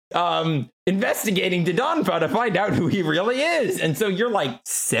been investigating Dodonpa to find out who he really is. And so you're like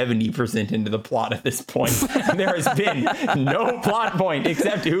 70% into the plot at this point. And there has been no plot point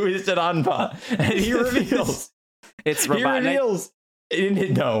except who is Dodonpa. And he reveals. It's Robotnik. He reveals.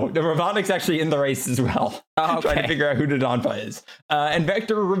 No, the Robotnik's actually in the race as well. Oh, okay. Trying to figure out who Dodonpa is. And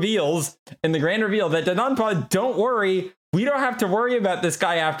Vector reveals in the grand reveal that Dodonpa, don't worry, we don't have to worry about this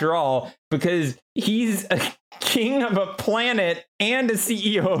guy after all, because he's a king of a planet and a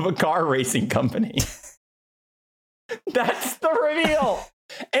CEO of a car racing company. That's the reveal.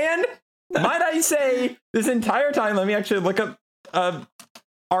 And might I say, this entire time, let me actually look up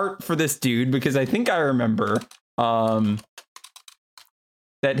art for this dude because I think I remember that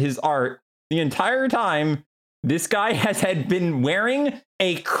his art the entire time this guy had been wearing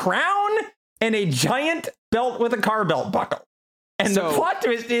a crown and a giant belt with a car belt buckle. And the plot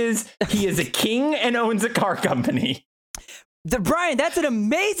twist is he is a king and owns a car company. Brian, that's an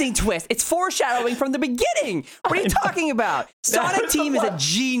amazing twist. It's foreshadowing from the beginning. What are you talking about? Sonic Team is a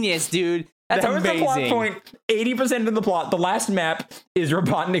genius, dude. That's amazing. That was the plot point. 80% of the plot. The last map is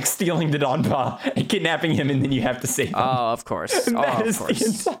Robotnik stealing the Donpa and kidnapping him, and then you have to save him. Oh, of course. That is the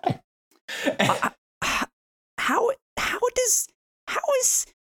entire. How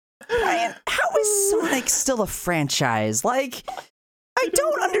is Sonic still a franchise? Like, I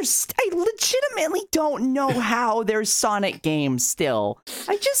don't understand. I legitimately don't know how there's Sonic games still.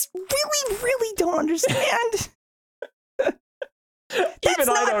 I just really, really don't understand. Even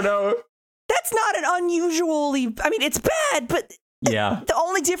I don't know. That's not an unusually... I mean, it's bad, but... Yeah. The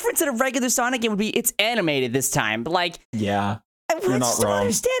only difference in a regular Sonic game would be it's animated this time. But, like... Yeah. I just don't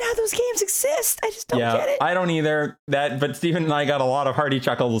understand how those games exist. I just don't get it. I don't either. But Steven and I got a lot of hearty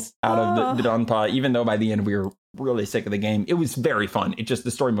chuckles out of the Donpa, even though by the end we were really sick of the game. It was very fun. It just,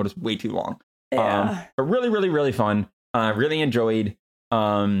 the story mode is way too long. Yeah. But really, really, really fun. Really enjoyed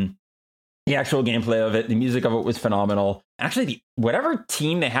the actual gameplay of it. The music of it was phenomenal. Actually, whatever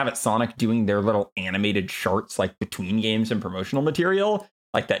team they have at Sonic doing their little animated shorts, like between games and promotional material,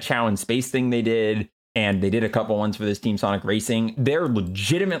 like that Chow in Space thing they did, and they did a couple ones for this Team Sonic Racing. They're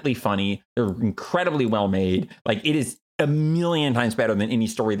legitimately funny. They're incredibly well made. Like, it is a million times better than any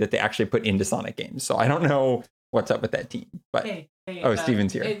story that they actually put into Sonic games. So I don't know what's up with that team. But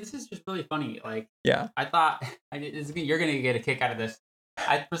Steven's here. Hey, this is just really funny. Like, yeah, I thought you're gonna get a kick out of this.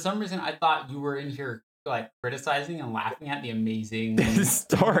 For some reason, I thought you were in here like criticizing and laughing at the amazing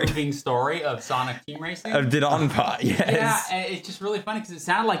moving story of Sonic Team Racing of Donpa. Yes. Yeah, and it's just really funny because it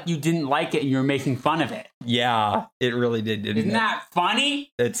sounded like you didn't like it and you were making fun of it. Yeah, it really did. Isn't that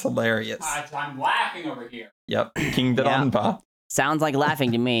funny? It's hilarious. I'm laughing over here. Yep, King Donpa. Sounds like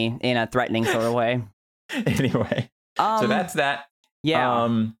laughing to me in a threatening sort of way. Anyway, so that's that.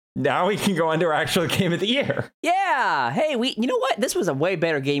 Yeah. Now we can go on to our actual game of the year. Yeah. Hey, you know what? This was a way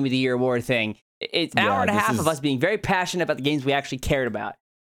better game of the year award thing. It's an hour and a half of us being very passionate about the games we actually cared about.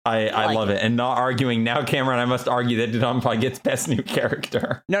 I love it. And not arguing. Now, Cameron, I must argue that Donpa gets best new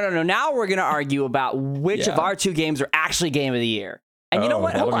character. No. Now we're going to argue about which of our two games are actually game of the year. And you know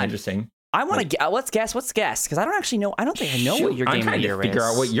what? Hold on. Interesting. I want to let's guess. Because I don't actually know. I don't think I know what your game of the year is. I'm trying to figure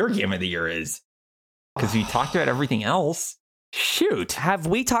out what your game of the year is. Because we talked about everything else. Shoot. Have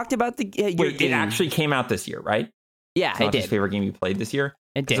we talked about the your game? It actually came out this year, right? Yeah, it did. Your favorite game you played this year?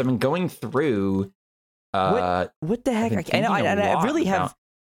 It did. Because I've been going through... what the heck? I really have...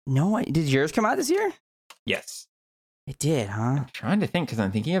 No, did yours come out this year? Yes. It did, huh? I'm trying to think, because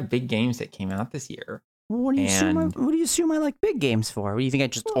I'm thinking of big games that came out this year. What do you assume I like big games for? Do you think I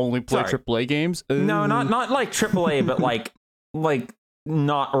just only play AAA games? No, not like AAA, but like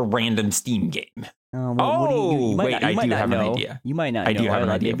not a random Steam game. I do have an idea. You might not know. I do have an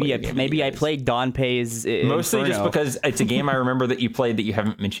idea. Maybe I played Donpei's mostly just because it's a game I remember that you played that you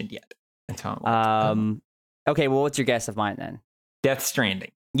haven't mentioned yet. Okay, well, what's your guess of mine then? Death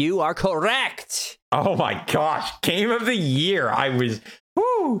Stranding. You are correct. Oh my gosh, game of the year. I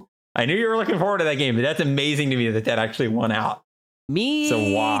knew you were looking forward to that game, but that's amazing to me that actually won out. Me so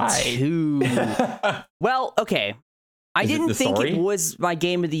why? Too. Well, okay. I didn't think it was my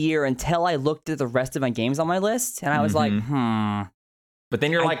game of the year until I looked at the rest of my games on my list, and I was like, But then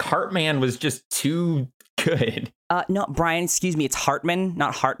you're like, Heartman was just too good. No, Brian, excuse me, it's Heartman,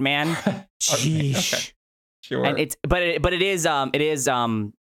 not Heartman. Sheesh. Okay. Sure. And it is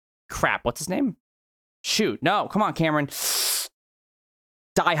crap. What's his name? Shoot, no, come on, Cameron.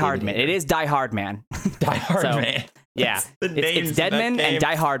 Die Hard Man. It is Die Hard Man. Die Hard Man. Yeah, it's Deadman and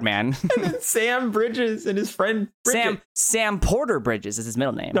Die Hard Man. And then Sam Bridges and his friend Bridget. Sam Porter Bridges is his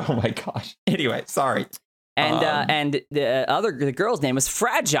middle name. Oh my gosh. Anyway, sorry. And the girl's name is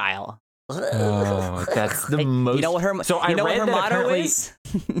Fragile. Oh, that's the most. You know what her motto is?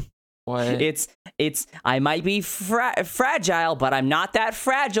 What? It's I might be fragile, but I'm not that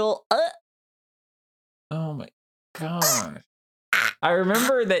fragile. Oh my gosh. I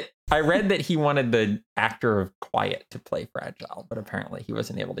remember that I read that he wanted the actor of Quiet to play Fragile, but apparently he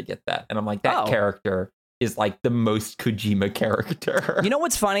wasn't able to get that. And I'm like, that character is like the most Kojima character. You know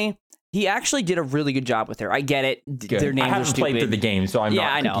what's funny? He actually did a really good job with her. I get it. Good. Their names I haven't played through the game, so I'm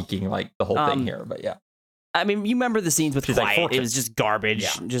not critiquing like the whole thing here, but yeah. I mean, you remember the scenes with Quiet. Like, it was just garbage,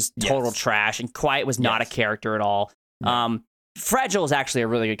 just total trash. And Quiet was not a character at all. Yeah. Fragile is actually a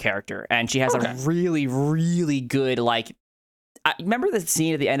really good character. And she has a really, really good, like, I remember the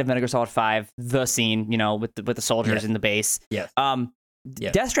scene at the end of Metal Gear Solid 5, the scene, with the soldiers in the base. Yes.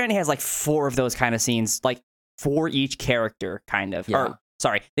 Yes. Death Stranding has like 4 of those kind of scenes, like for each character, kind of. Yeah. Or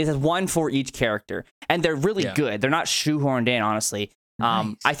sorry, it has 1 for each character, and they're really good. They're not shoehorned in, honestly.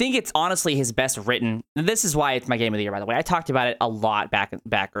 Nice. I think it's honestly his best written. This is why it's my game of the year, by the way. I talked about it a lot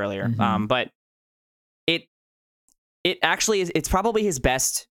back earlier. But it actually is. It's probably his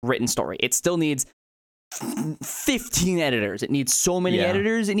best written story. It still needs 15 editors. It needs so many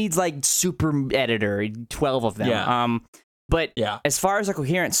editors. It needs like super editor, 12 of them. Yeah. But as far as a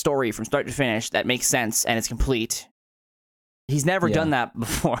coherent story from start to finish that makes sense and it's complete, he's never done that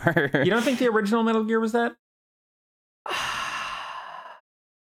before. You don't think the original Metal Gear was that?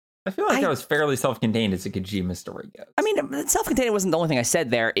 I feel like that was fairly self-contained as a Kojima story goes. I mean, self-contained wasn't the only thing I said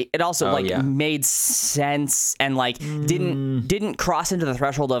there. It also made sense and like didn't cross into the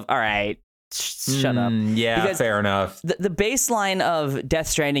threshold of all right, shut up. Yeah, because fair enough. The baseline of Death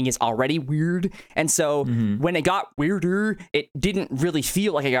Stranding is already weird, and so when it got weirder, it didn't really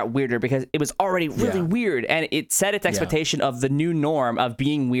feel like it got weirder because it was already really weird, and it set its expectation of the new norm of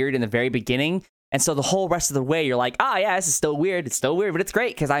being weird in the very beginning. And so the whole rest of the way, you're like, this is still weird. It's still weird, but it's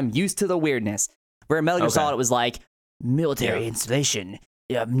great because I'm used to the weirdness. Where in Metal Gear Solid, it was like military installation,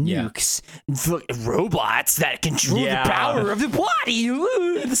 nukes, robots that control the power of the body,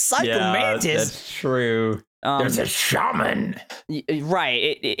 the psycho mantis. That's true. There's a shaman.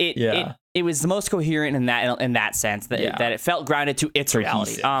 Right. It was the most coherent in that sense that it felt grounded to its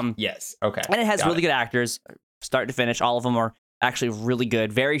reality. Yes. Okay. And it has really good actors, start to finish. All of them are actually really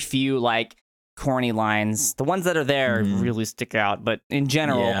good. Very few like corny lines. The ones that are there really stick out, but in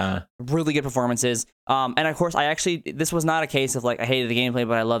general, really good performances. And of course, this was not a case of like I hated the gameplay,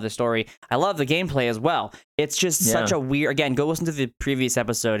 but I love the story. I love the gameplay as well. It's just such a weird. Again, go listen to the previous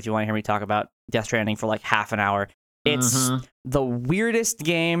episode if you want to hear me talk about Death Stranding for like half an hour. It's the weirdest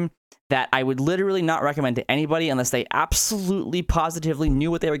game that I would literally not recommend to anybody unless they absolutely positively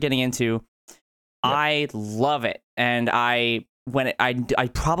knew what they were getting into. I love it, and I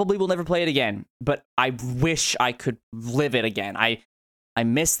probably will never play it again, but I wish I could live it again. I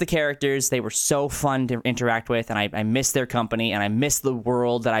miss the characters. They were so fun to interact with, and I miss their company, and I miss the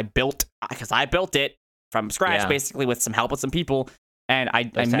world that I built, because I built it from scratch, basically, with some help with some people, and I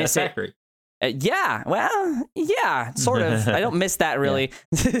miss it. Sort of. I don't miss that, really.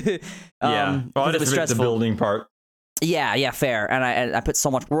 Well, I just missed the building part. Yeah, fair. And I put so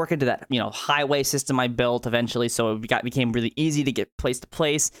much work into that, highway system I built eventually, so it became really easy to get place to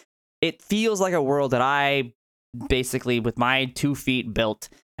place. It feels like a world that I basically, with my 2 feet, built,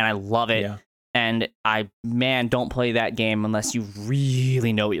 and I love it. Yeah. And don't play that game unless you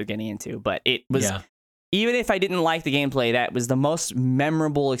really know what you're getting into. But it was, even if I didn't like the gameplay, that was the most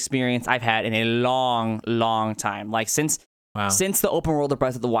memorable experience I've had in a long, long time. Like since the open world of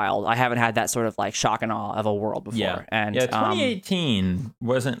Breath of the Wild, I haven't had that sort of like shock and awe of a world before. Yeah. And 2018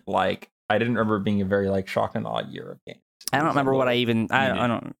 wasn't like, I didn't remember being a very like shock and awe year of games. I don't remember what I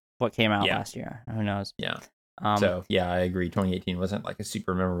don't what came out last year. Who knows? Yeah. So I agree. 2018 wasn't like a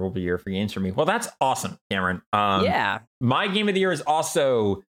super memorable year for games for me. Well, that's awesome, Cameron. My game of the year is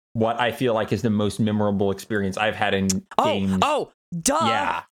also what I feel like is the most memorable experience I've had in games. Oh, duh.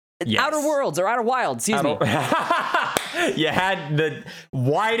 Yeah. Yes. Outer Worlds or Outer Wilds, excuse me. You had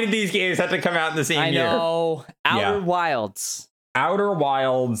why did these games have to come out in the same year? I know. Outer Wilds. Outer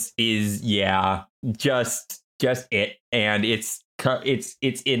Wilds is just it, and it's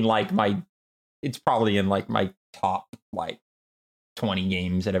in like it's probably in like my top like 20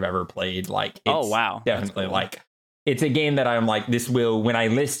 games that I've ever played. Like, it's definitely cool. Like it's a game that I'm like, this will, when I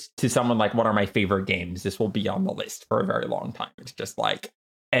list to someone like what are my favorite games, this will be on the list for a very long time. It's just like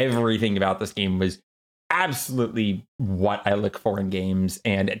everything about this game was absolutely what I look for in games,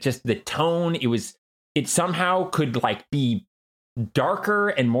 and just the tone, it somehow could like be darker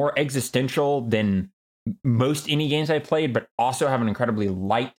and more existential than most indie games I played, but also have an incredibly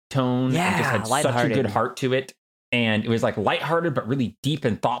light tone. Yeah, and just had such a good heart to it, and it was like lighthearted but really deep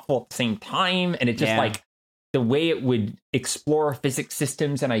and thoughtful at the same time. And it just like the way it would explore physics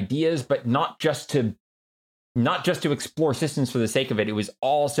systems and ideas, but not just to explore systems for the sake of it. It was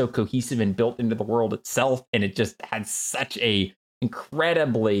also cohesive and built into the world itself, and it just had such a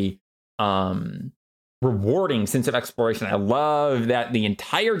incredibly rewarding sense of exploration. I love that the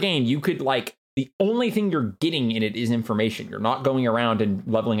entire game, you could like, the only thing you're getting in it is information. You're not going around and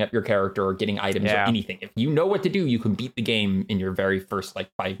leveling up your character or getting items or anything. If you know what to do, you can beat the game in your very first like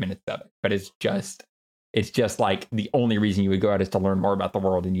 5 minutes of it. But it's just like the only reason you would go out is to learn more about the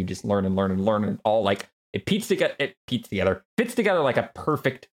world, and you just learn and all like it fits together like a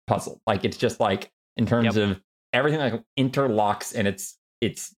perfect puzzle. Like it's just like in terms of everything like interlocks, and it's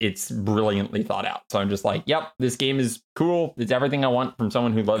brilliantly thought out. So I'm just like, yep, this game is cool. It's everything I want from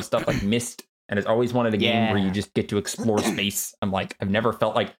someone who loves stuff like Myst and has always wanted a game where you just get to explore space. I'm like, I've never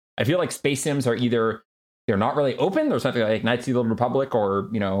felt like, I feel like space sims are either they're not really open. There's something like Knights of the Old Republic or,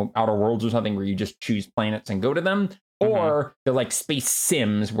 you know, Outer Worlds or something where you just choose planets and go to them. Or they're like space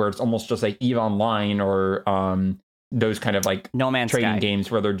sims where it's almost just like EVE Online or those kind of like No Man's trading Sky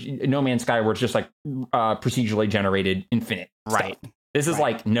games where they're No Man's Sky where it's just like procedurally generated infinite Right. stuff. This is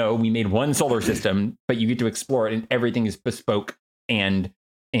like, no, we made one solar system, but you get to explore it and everything is bespoke and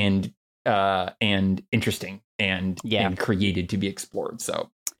interesting and created to be explored. So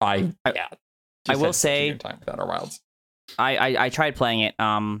I will say time with Outer Wilds. I tried playing it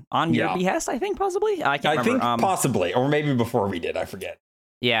on your behest, I think possibly. I can't remember. Think possibly, or maybe before we did, I forget.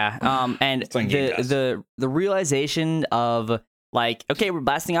 Yeah. And the realization of like, okay, we're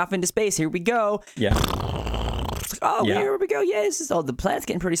blasting off into space. Here we go. Yeah. Oh, here we go. Yeah, this is the planet's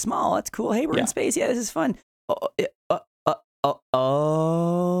getting pretty small. That's cool. Hey, we're in space. Yeah, this is fun. And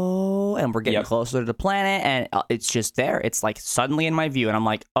we're getting closer to the planet, and it's just there. It's like suddenly in my view, and I'm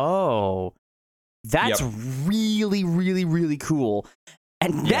like, oh, that's really, really, really cool.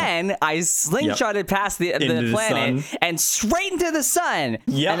 And then I slingshotted past the planet and straight into the sun.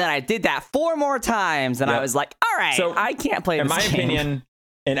 Yep. And then I did that 4 more times, and I was like, all right, so I can't play this game. In my opinion,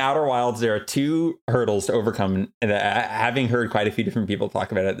 in Outer Wilds, there are 2 hurdles to overcome. And having heard quite a few different people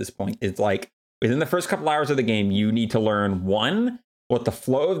talk about it at this point, it's like within the first couple hours of the game, you need to learn, 1, what the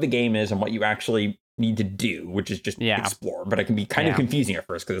flow of the game is and what you actually need to do, which is just explore. But it can be kind of confusing at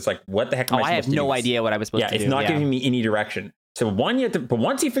first because it's like, what the heck am I supposed to do? I have no idea what I was supposed to do. Yeah, it's not giving me any direction. So 1, you have to, but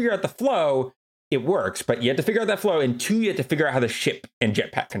once you figure out the flow, it works. But you have to figure out that flow, and 2, you have to figure out how the ship and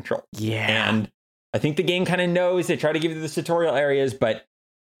jetpack control. Yeah. And I think the game kind of knows. They try to give you the tutorial areas, but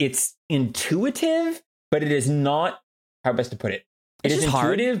it's intuitive, but it is not, how best to put it? It is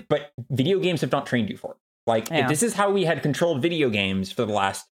intuitive, hard. But video games have not trained you for it. Like, if this is how we had controlled video games for the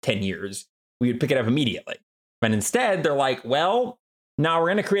last 10 years, we would pick it up immediately. But instead, they're like, well, now we're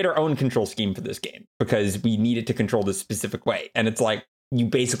going to create our own control scheme for this game because we need it to control this specific way. And it's like, you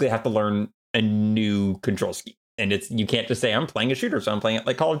basically have to learn a new control scheme. And you can't just say, I'm playing a shooter, so I'm playing it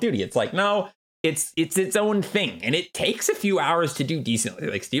like Call of Duty. It's like, no, it's its own thing. And it takes a few hours to do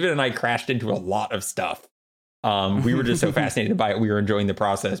decently. Like, Steven and I crashed into a lot of stuff. We were just so fascinated by it. We were enjoying the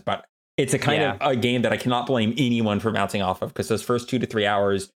process. But it's a kind of a game that I cannot blame anyone for bouncing off of, because those first 2 to 3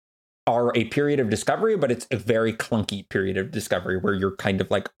 hours are a period of discovery, but it's a very clunky period of discovery where you're kind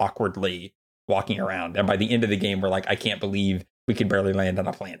of like awkwardly walking around. And by the end of the game, we're like, I can't believe we could barely land on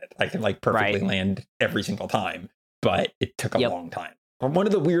a planet. I can like perfectly land every single time, but it took a long time. But one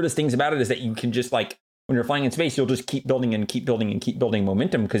of the weirdest things about it is that you can just like, when you're flying in space, you'll just keep building and keep building and keep building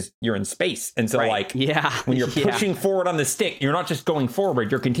momentum because you're in space. And so like, when you're pushing forward on the stick, you're not just going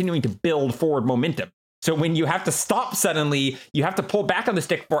forward, you're continuing to build forward momentum. So when you have to stop suddenly, you have to pull back on the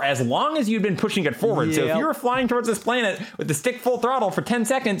stick for as long as you've been pushing it forward. Yep. So if you were flying towards this planet with the stick full throttle for 10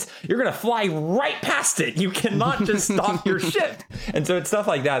 seconds, you're going to fly right past it. You cannot just stop your ship. And so it's stuff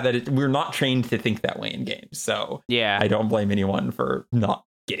like that we're not trained to think that way in games. So I don't blame anyone for not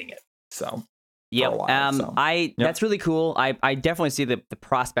getting it. So that's really cool. I definitely see the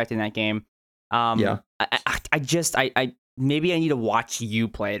prospect in that game. I maybe I need to watch you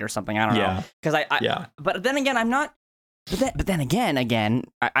play it or something. I don't know. Because but then again, I'm not. But then again,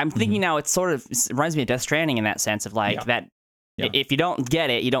 I'm thinking now. It sort of reminds me of Death Stranding in that sense of like that. If you don't get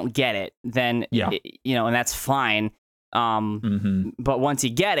it, you don't get it. Then and that's fine. But once you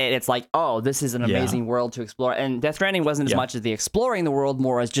get it, it's like, oh, this is an amazing world to explore. And Death Stranding wasn't as much as the exploring the world,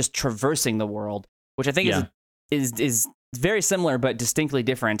 more as just traversing the world, which I think is very similar but distinctly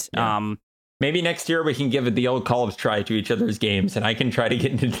different. Maybe next year we can give it the old college try to each other's games, and I can try to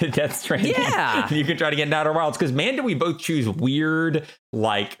get into Death Stranding. Yeah. And you can try to get into Outer Wilds, because man, do we both choose weird,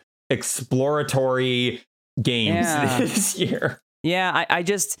 like, exploratory games this year. Yeah, I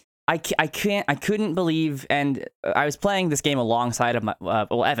couldn't believe, and I was playing this game alongside of my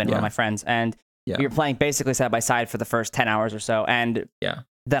Evan, one of my friends, and we were playing basically side by side for the first 10 hours or so, and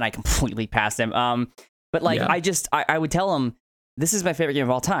then I completely passed him. But like I would tell him, this is my favorite game of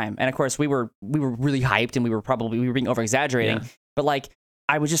all time. And of course we were really hyped, and we were being over exaggerating. But like,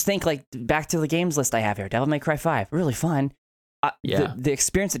 I would just think, like, back to the games list I have here, Devil May Cry 5, really fun. The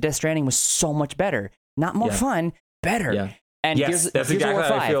experience at Death Stranding was so much better. Not more fun, better. And yes, that's here's exactly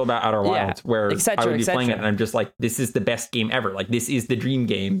how I feel about Outer Wilds, where I would be playing it and I'm just like, this is the best game ever. Like, this is the dream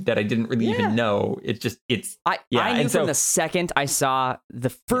game that I didn't really even know. I knew from the second I saw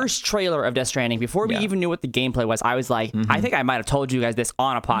the first trailer of Death Stranding, before we even knew what the gameplay was, I was like, I think I might have told you guys this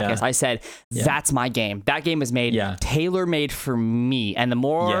on a podcast. I said, that's my game. That game is made tailor-made for me. And the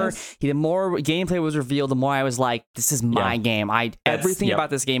more gameplay was revealed, the more I was like, this is my game. Everything about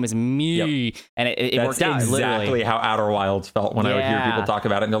this game is me. And it worked out. Exactly literally. how Outer Wilds felt when I would hear people talk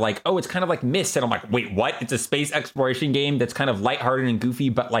about it, and they're like, oh, it's kind of like Myst, and I'm like, wait, what? It's a space exploration game that's kind of lighthearted and goofy,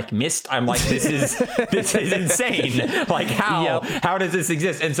 but like Myst. I'm like, this is insane. Like, how does this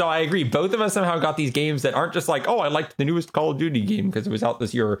exist? And so I agree, both of us somehow got these games that aren't just like, oh, I liked the newest Call of Duty game because it was out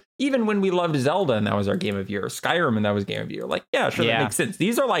this year, even when we loved Zelda and that was our game of year, or Skyrim and that was game of year. Like, that makes sense.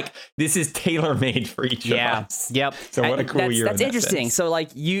 These are like, this is tailor-made for each of us. So what a cool year. That's interesting. So like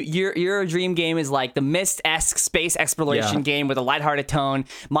your dream game is like the Myst-esque space exploration game with a lighthearted tone.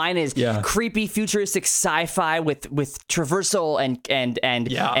 Mine is creepy futuristic sci-fi with traversal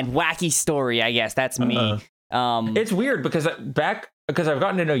and wacky story. I guess that's me. It's weird because I've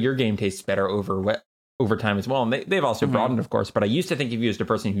gotten to know your game tastes better over time as well, and they've also broadened, of course. But I used to think of you as the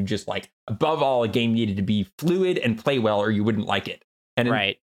person who just like, above all, a game needed to be fluid and play well, or you wouldn't like it.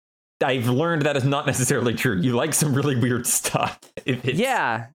 And I've learned that is not necessarily true. You like some really weird stuff.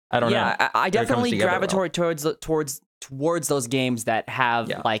 I don't know. I definitely gravitate towards those games that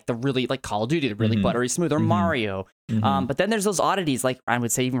have like the really, like Call of Duty, the really buttery smooth, or Mario. But then there's those oddities, like I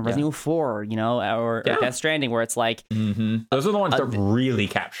would say even Resident Evil 4, or Death Stranding, where it's like those are the ones that really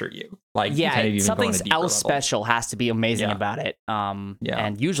capture you. Like something else special has to be amazing about it.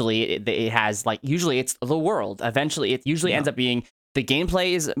 And usually it has usually it's the world. Eventually, it usually ends up being. The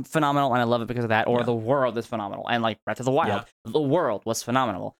gameplay is phenomenal, and I love it because of that. Or the world is phenomenal, and like Breath of the Wild, the world was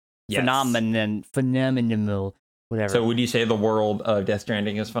phenomenal, phenomenal, whatever. So, would you say the world of Death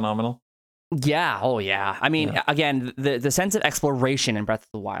Stranding is phenomenal? Yeah. Oh, yeah. I mean, again, the sense of exploration in Breath of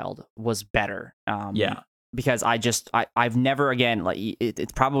the Wild was better. Because I've never again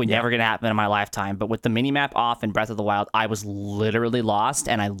it's probably never gonna happen in my lifetime. But with the minimap off in Breath of the Wild, I was literally lost,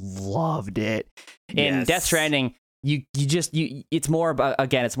 and I loved it. In Death Stranding. It's more about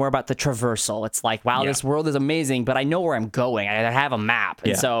the traversal. It's like, wow, this world is amazing, but I know where I'm going. I have a map.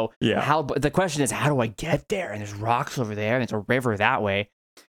 And so the question is, how do I get there? And there's rocks over there, and there's a river that way.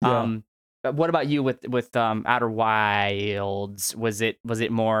 But what about you with Outer Wilds? Was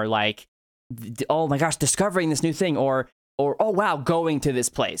it more like, oh my gosh, discovering this new thing, or oh wow, going to this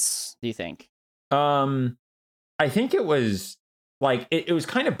place, do you think? I think it was like it was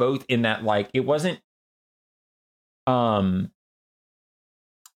kind of both, in that like it wasn't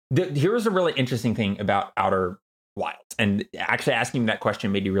here's a really interesting thing about Outer Wilds, and actually asking that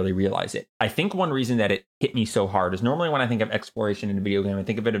question made you really realize it. I think one reason that it hit me so hard is normally when I think of exploration in a video game, I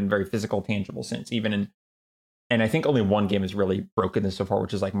think of it in a very physical, tangible sense, and I think only one game has really broken this so far,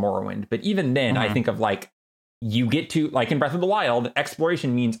 which is like Morrowind. But even then, I think of like, you get to, like in Breath of the Wild,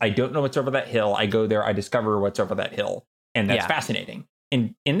 exploration means I don't know what's over that hill. I go there, I discover what's over that hill. And that's fascinating.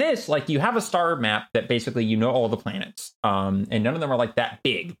 And in this, like, you have a star map that basically all the planets. And none of them are like that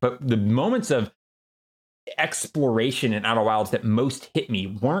big. But the moments of exploration in Outer Wilds that most hit me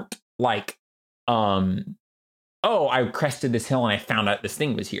weren't like, oh, I crested this hill and I found out this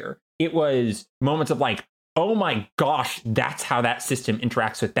thing was here. It was moments of like, oh my gosh, that's how that system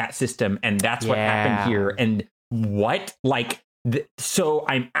interacts with that system. And that's what happened here. And what? Like, so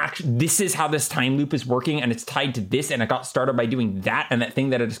this is how this time loop is working, and it's tied to this, and I got started by doing that, and that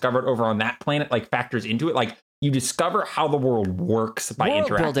thing that I discovered over on that planet like factors into it. Like, you discover how the world works by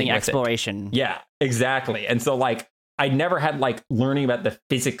interacting building with exploration. Yeah, exactly. And so like, I never had like learning about the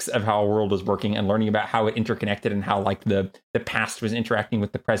physics of how a world is working, and learning about how it interconnected, and how like the past was interacting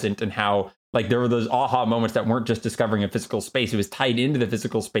with the present, and how like there were those aha moments that weren't just discovering a physical space. It was tied into the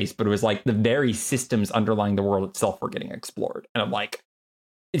physical space, but it was like the very systems underlying the world itself were getting explored. And I'm like,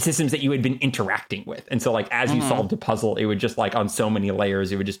 it's systems that you had been interacting with. And so like, as you solved a puzzle, it would just like, on so many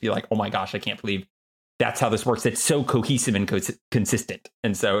layers, it would just be like, oh my gosh, I can't believe that's how this works. It's so cohesive and consistent.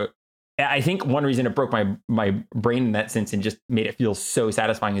 And so I think one reason it broke my brain in that sense and just made it feel so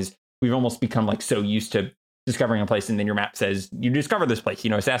satisfying is we've almost become like so used to discovering a place, and then your map says you discover this place.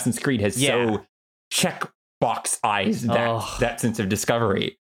 Assassin's Creed has so checkbox eyes that sense of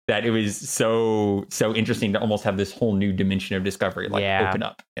discovery, that it was so interesting to almost have this whole new dimension of discovery open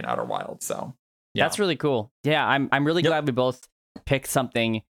up in Outer Wilds. So that's really cool. Yeah, I'm really glad we both picked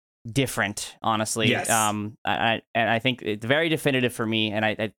something different, honestly. Yes. I think it's very definitive for me, and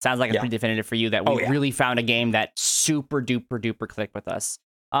it sounds like it's pretty definitive for you, that we really found a game that super duper clicked with us.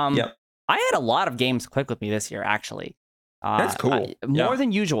 I had a lot of games click with me this year, actually. That's cool. More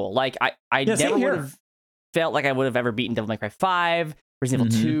than usual. Like I never would have felt like I would have ever beaten Devil May Cry 5,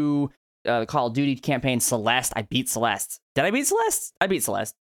 Resident Evil 2, the Call of Duty campaign, Celeste. I beat Celeste. Did I beat Celeste? I beat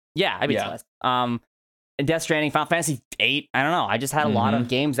Celeste. Yeah, I beat Celeste. And Death Stranding, Final Fantasy 8. I don't know. I just had a lot of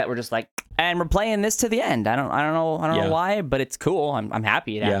games that were just like, and we're playing this to the end. I don't know why, but it's cool. I'm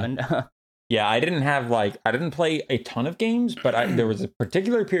happy it happened. Yeah, I didn't play a ton of games, but there was a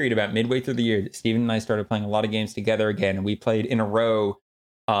particular period about midway through the year that Steven and I started playing a lot of games together again, and we played in a row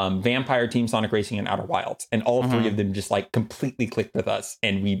Vampire, Team Sonic Racing, and Outer Wilds, and all three of them just like completely clicked with us,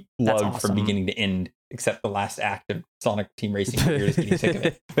 and we loved from beginning to end, except the last act of Sonic Team Racing. You're just getting sick of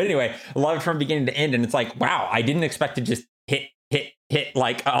it. But anyway, loved from beginning to end, and it's like, wow, I didn't expect to just hit.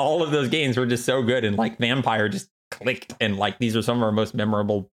 Like all of those games were just so good, and like Vampire just clicked, and like these are some of our most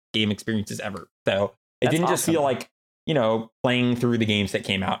memorable game experiences ever. So it didn't just feel like, playing through the games that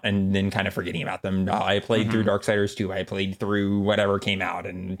came out and then kind of forgetting about them. I played through Darksiders 2. I played through whatever came out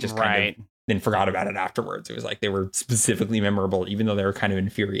and just kind of then forgot about it afterwards. It was like they were specifically memorable, even though they were kind of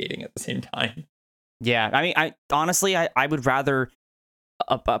infuriating at the same time. Yeah, I mean, I honestly would rather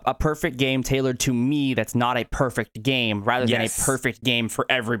a perfect game tailored to me that's not a perfect game rather than a perfect game for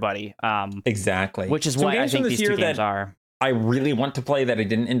everybody. Exactly. Which is what I think these two games are. I really want to play that I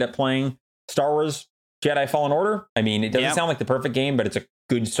didn't end up playing. Star Wars Jedi Fallen Order. I mean, it doesn't sound like the perfect game, but it's a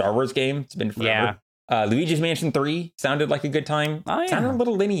good Star Wars game. It's been forever. Luigi's Mansion 3 sounded like a good time. Sounded a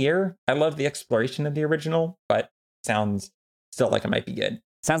little linear. I love the exploration of the original, but sounds still like it might be good.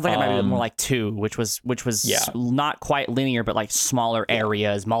 Sounds like it might be more like 2, which was not quite linear, but like smaller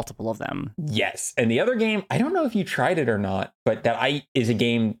areas, multiple of them. Yes. And the other game, I don't know if you tried it or not, but is a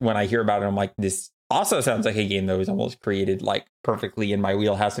game when I hear about it, I'm like, this also sounds like a game that was almost created like perfectly in my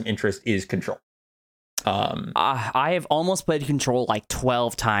wheelhouse of interest, is Control. I have almost played Control like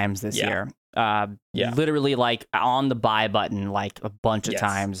 12 times this year. Literally like on the buy button like a bunch of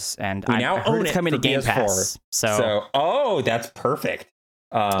times, and we now own it coming to Game Pass. So that's perfect.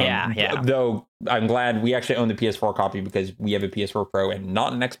 Though I'm glad we actually own the PS4 copy because we have a PS4 Pro and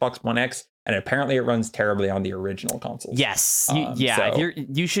not an Xbox One X, and apparently it runs terribly on the original consoles. Yes,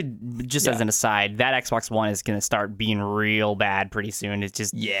 you should just as an aside, that Xbox One is going to start being real bad pretty soon. It's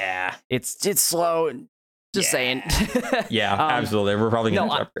just it's slow. Just saying. Absolutely. We're probably going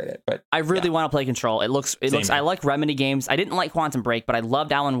to upgrade it, but I really want to play Control. It looks. I like Remedy games. I didn't like Quantum Break, but I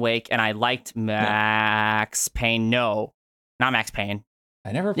loved Alan Wake, and I liked Max Payne. No, not Max Payne.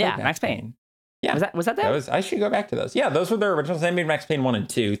 I never played Max Payne. Yeah, was that? I should go back to those. Yeah, those were their originals. They made Max Payne 1 and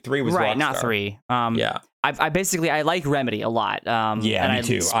 2. 3 was right, Rockstar. Not 3. I like Remedy a lot. And me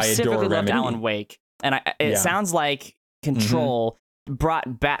too. I adore loved Remedy. Alan Wake, and it sounds like Control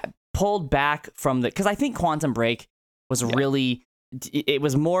pulled back from because I think Quantum Break was really it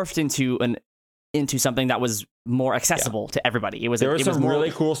was morphed into something that was more accessible to everybody. There was some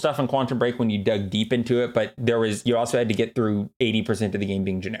really cool stuff in Quantum Break when you dug deep into it, but you also had to get through 80% of the game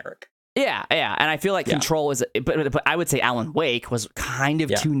being generic. Yeah, and I feel like Control is, but I would say Alan Wake was kind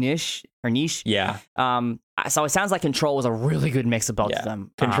of too niche. Yeah. So it sounds like Control was a really good mix of both of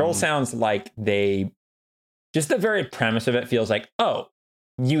them. Control sounds like just the very premise of it feels like, oh,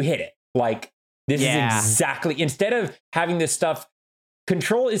 you hit it. Like this is exactly, instead of having this stuff,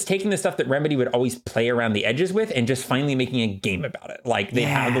 Control is taking the stuff that Remedy would always play around the edges with and just finally making a game about it. Like they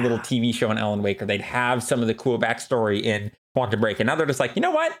have the little TV show in Alan Wake, or they'd have some of the cool backstory in Quantum Break. And now they're just like, you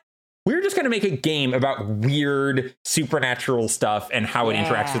know what? We're just going to make a game about weird supernatural stuff and how it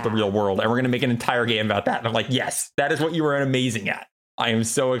interacts with the real world. And we're going to make an entire game about that. And I'm like, yes, that is what you were amazing at. I am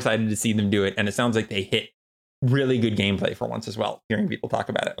so excited to see them do it. And it sounds like they hit really good gameplay for once as well. Hearing people talk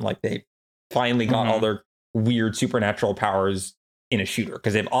about it. I'm like, they finally got all their weird supernatural powers in a shooter,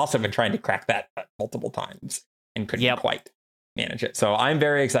 because they've also been trying to crack that multiple times and couldn't quite manage it. So I'm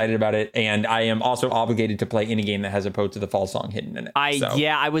very excited about it, and I am also obligated to play any game that has a Poets of the Fall song hidden in it.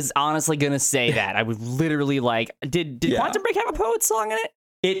 I was honestly gonna say that. I was literally like, did Quantum Break have a Poets song in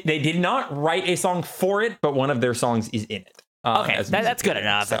it? They did not write a song for it, but one of their songs is in it. Okay, that's good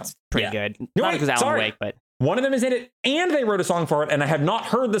enough. So, that's pretty good. Not because Alan Wake, but one of them is in it, and they wrote a song for it, and I have not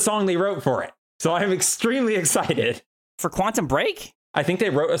heard the song they wrote for it. So I am extremely excited. For Quantum Break? I think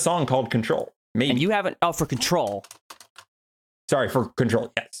they wrote a song called Control. Maybe. And you haven't... Oh, for Control. Sorry, for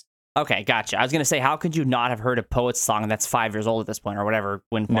Control, yes. Okay, gotcha. I was going to say, how could you not have heard a Poets song that's 5 years old at this point, or whatever,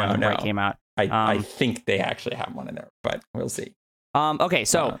 when Quantum Break came out? I think they actually have one in there, but we'll see. Okay,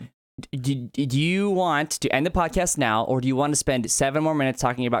 so... Do you want to end the podcast now, or do you want to spend 7 more minutes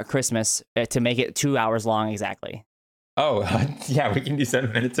talking about Christmas to make it 2 hours long exactly? Oh, yeah, we can do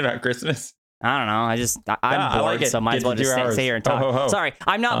 7 minutes about Christmas. I don't know. I'm bored, like it. so might as well just stay here and talk. Ho, ho, ho. Sorry,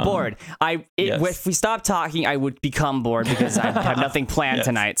 I'm not bored. Yes. If we stopped talking, I would become bored because I have nothing planned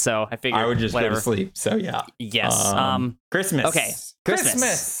tonight. So I figured I would just whatever. go to sleep. So yeah. Yes. Christmas. Okay.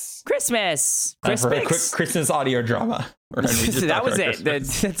 Christmas. For a quick Christmas audio drama. That was it.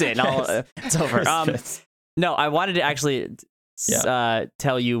 That's it. It's over. No, I wanted to actually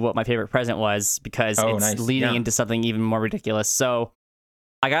tell you what my favorite present was because it's leading into something even more ridiculous. So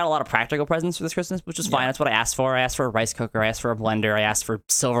I got a lot of practical presents for this Christmas, which was fine. That's what I asked for. I asked for a rice cooker. I asked for a blender. I asked for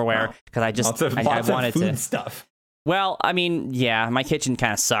silverware because I wanted food stuff. Well, I mean, yeah, my kitchen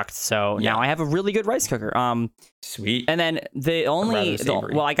kind of sucked, so now I have a really good rice cooker. Sweet. And then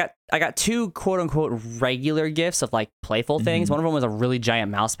I got two quote unquote regular gifts of like playful things. One of them was a really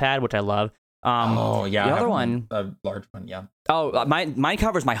giant mouse pad, which I love. The other one, a large one, yeah. Oh, mine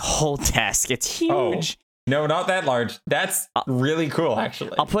covers my whole desk. It's huge. Oh. No, not that large. That's really cool,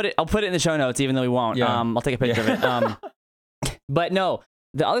 actually. I'll put it in the show notes, even though we won't. Yeah. I'll take a picture of it. But no,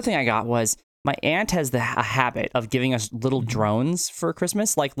 the other thing I got was my aunt has a habit of giving us little drones for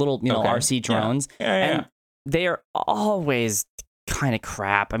Christmas, like little RC drones, and they are always kind of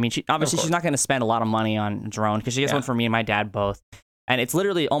crap. I mean, she's not going to spend a lot of money on a drone because she gets one for me and my dad both, and it's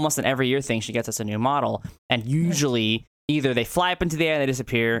literally almost an every year thing. She gets us a new model, and usually either they fly up into the air and they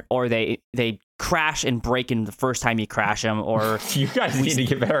disappear, or they crash and break in the first time you crash them, or you guys need to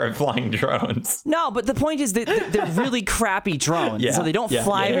get better at flying drones. No, but the point is that they're really crappy drones, so they don't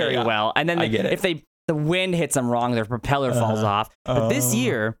fly very well. And then if the wind hits them wrong, their propeller falls off. But this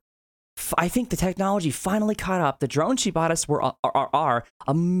year, I think the technology finally caught up. The drones she bought us are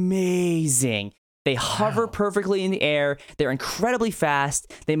amazing. They hover perfectly in the air. They're incredibly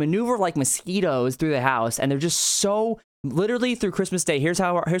fast. They maneuver like mosquitoes through the house, and they're just so. Literally through Christmas Day, here's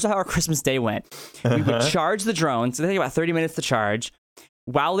how our Christmas Day went. We would charge the drones. So they take about 30 minutes to charge.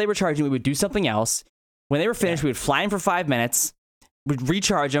 While they were charging, we would do something else. When they were finished, we would fly them for 5 minutes. We'd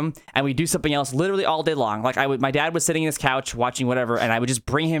recharge them, and we'd do something else literally all day long. Like my dad was sitting in his couch watching whatever, and I would just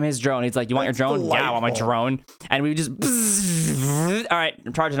bring him his drone. He's like, "You want your drone?" Delightful. Yeah, I want my drone. And we would just, all right,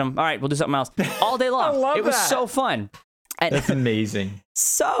 I'm charging them. All right, we'll do something else all day long. It was so fun. And that's amazing.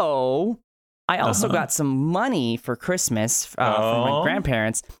 So I also got some money for Christmas from my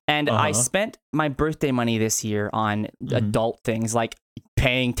grandparents, and I spent my birthday money this year on adult things like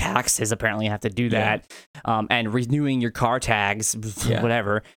paying taxes. Apparently, you have to do that, and renewing your car tags,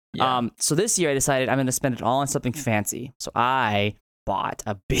 whatever. Yeah. So this year, I decided I'm going to spend it all on something fancy. So I bought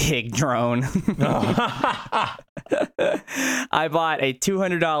a big drone. I bought a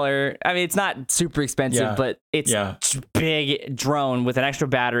 $200. I mean, it's not super expensive, but it's big drone with an extra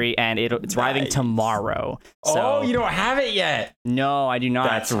battery, and it's arriving tomorrow. So, you don't have it yet? No, I do not.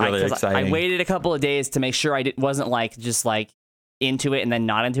 That's really exciting. I waited a couple of days to make sure I wasn't just into it and then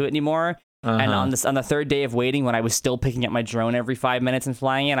not into it anymore. And on the third day of waiting, when I was still picking up my drone every 5 minutes and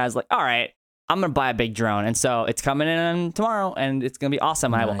flying it, I was like, all right, I'm going to buy a big drone. And so it's coming in tomorrow, and it's going to be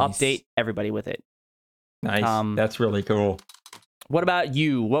awesome. And I will update everybody with it. Nice. That's really cool. What about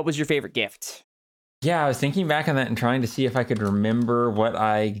you? What was your favorite gift? Yeah, I was thinking back on that and trying to see if I could remember what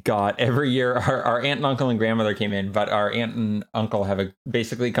I got. Every year, our aunt and uncle and grandmother came in, but our aunt and uncle have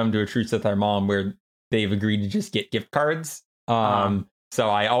basically come to a truce with our mom where they've agreed to just get gift cards. So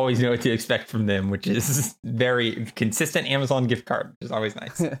I always know what to expect from them, which is very consistent Amazon gift card, which is always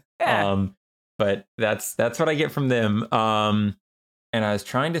nice. But that's what I get from them. And I was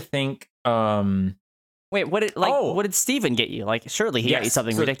trying to think. Wait, what did Steven get you? Like, surely he got you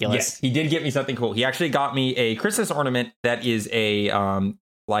something ridiculous. Yes, he did get me something cool. He actually got me a Christmas ornament that is a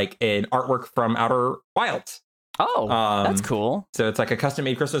like an artwork from Outer Wilds. Oh, that's cool. So it's like a custom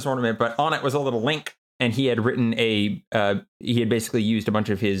made Christmas ornament, but on it was a little link. And he had written he had basically used a bunch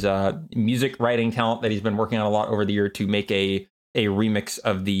of his music writing talent that he's been working on a lot over the year to make a remix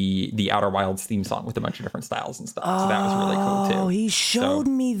of the Outer Wilds theme song with a bunch of different styles and stuff. So that was really cool too. Oh, he showed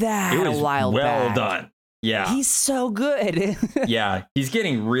me that a while back. Well done. Yeah. He's so good. Yeah, he's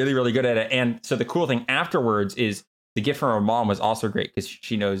getting really, really good at it. And so the cool thing afterwards is the gift from our mom was also great because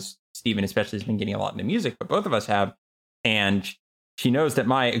she knows Steven especially has been getting a lot into music, but both of us have. And she knows that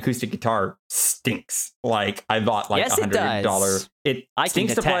my acoustic guitar stinks. Like I bought $100. It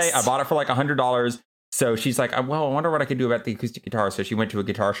stinks to play. I bought it for $100. So she's like, well, I wonder what I could do about the acoustic guitar. So she went to a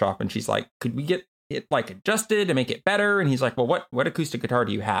guitar shop and she's like, could we get it adjusted to make it better? And he's like, well, what acoustic guitar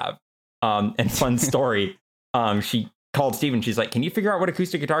do you have? And fun story. She called Steven. She's like, can you figure out what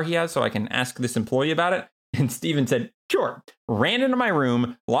acoustic guitar he has so I can ask this employee about it? And Steven said, sure. Ran into my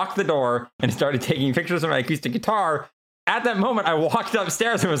room, locked the door, and started taking pictures of my acoustic guitar at that moment, I walked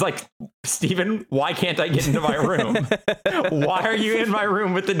upstairs and was like, Steven, why can't I get into my room? Why are you in my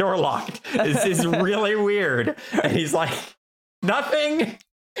room with the door locked? This is really weird. And he's like, nothing.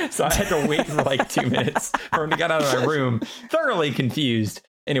 So I had to wait for like 2 minutes for him to get out of my room, thoroughly confused.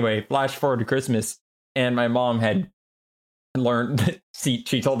 Anyway, flash forward to Christmas, and my mom had learned that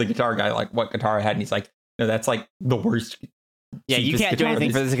she told the guitar guy like what guitar I had, and he's like, no, that's like the worst. Yeah, you can't do anything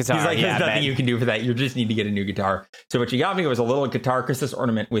for this guitar. He's like, there's nothing you can do for that. You just need to get a new guitar. So what she got me was a little guitar Christmas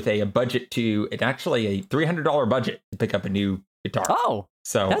ornament with a budget to, it's actually a $300 budget to pick up a new guitar. Oh,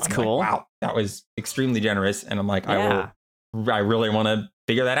 so that's cool. Like, wow, that was extremely generous. And I'm like, I really want to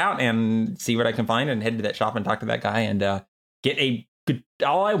figure that out and see what I can find and head to that shop and talk to that guy and get a good.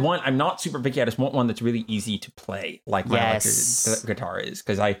 All I want, I'm not super picky. I just want one that's really easy to play, like my electric guitar is,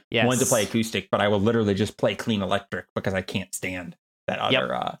 because I wanted to play acoustic, but I will literally just play clean electric because I can't stand that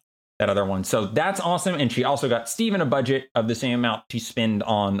other one. So that's awesome. And she also got Steven a budget of the same amount to spend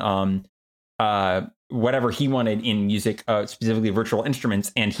on whatever he wanted in music, specifically virtual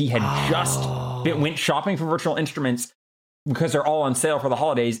instruments. And he had just went shopping for virtual instruments because they're all on sale for the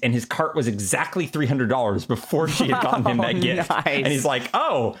holidays, and his cart was exactly $300 before she had gotten him that gift. Nice. And he's like,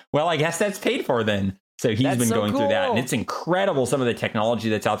 oh, well, I guess that's paid for then. So he's been going through that, and it's incredible some of the technology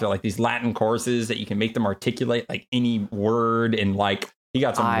that's out there, like these Latin choruses that you can make them articulate like any word, and like he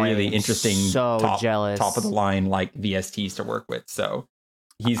got some really interesting top of the line like VSTs to work with. So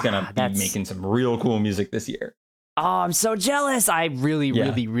he's gonna be making some real cool music this year. Oh, I'm so jealous. I really,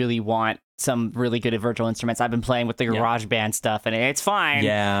 really want some really good virtual instruments. I've been playing with the GarageBand stuff, and it's fine.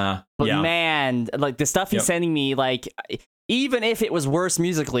 Yeah. But man, like the stuff he's sending me, like even if it was worse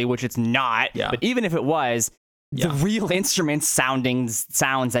musically, which it's not, but even if it was, the real instrument sounds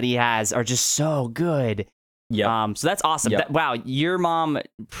that he has are just so good. Yeah. So that's awesome. Wow, your mom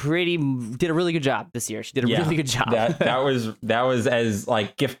did a really good job this year. She did a really good job. that was as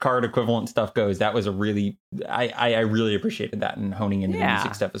like gift card equivalent stuff goes. That was a really I really appreciated that, and honing into the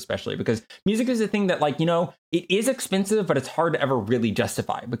music stuff especially, because music is a thing that, like, you know, it is expensive, but it's hard to ever really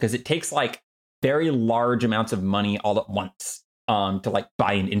justify because it takes like very large amounts of money all at once to like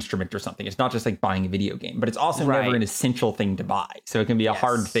buy an instrument or something. It's not just like buying a video game, but it's also never an essential thing to buy. So it can be a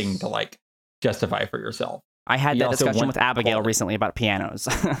hard thing to like justify for yourself. I had that discussion with Abigail recently about pianos.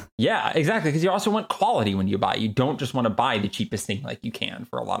 Yeah, exactly. Because you also want quality when you buy. You don't just want to buy the cheapest thing like you can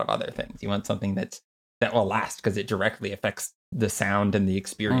for a lot of other things. You want something that will last because it directly affects the sound and the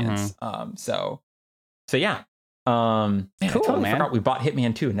experience. So yeah. Man, I totally forgot we bought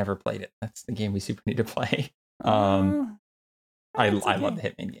Hitman 2 and never played it. That's the game we super need to play. I love the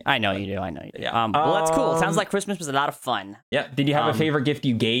Hitman game. I know you do. Yeah. Well, that's cool. It sounds like Christmas was a lot of fun. Yeah. Did you have a favorite gift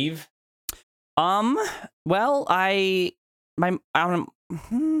you gave? Well, I got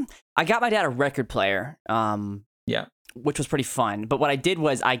my dad a record player. Which was pretty fun. But what I did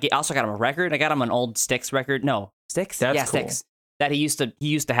was I also got him a record. I got him an old Styx record. No, Styx? That's cool. Styx. That he used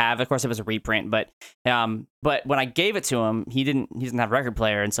to have. Of course, it was a reprint, but when I gave it to him, he doesn't have a record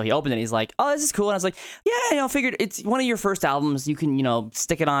player, and so he opened it. He's like, "Oh, this is cool," and I was like, "Yeah, figured it's one of your first albums. You can,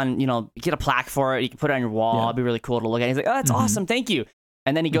 stick it on, get a plaque for it. You can put it on your wall. It'd be really cool to look at." He's like, "Oh, that's awesome, thank you."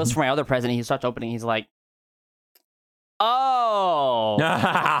 And then he goes for my other present. He starts opening. He's like, "Oh,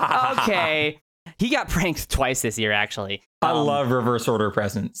 okay." He got pranked twice this year, actually. I love reverse order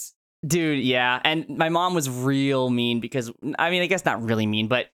presents. Dude, yeah. And my mom was real mean because, I mean, I guess not really mean,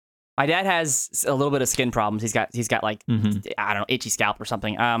 but my dad has a little bit of skin problems. He's got like, I don't know, itchy scalp or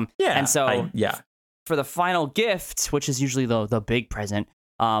something. And so for the final gift, which is usually the big present,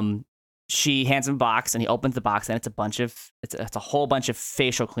 she hands him a box, and he opens the box, and it's a whole bunch of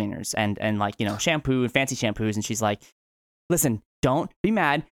facial cleaners and like, shampoo and fancy shampoos. And she's like, "Listen, don't be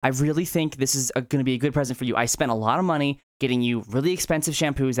mad. I really think this is going to be a good present for you. I spent a lot of money getting you really expensive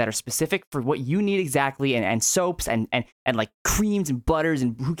shampoos that are specific for what you need exactly, and soaps and like creams and butters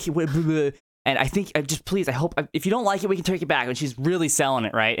and and I think please, I hope if you don't like it, we can take it back." And she's really selling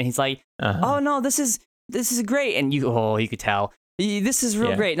it, right? And he's like, "Oh no, this is great." And you could tell, "This is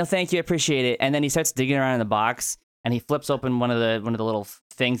real great. No, thank you, I appreciate it." And then he starts digging around in the box, and he flips open one of the little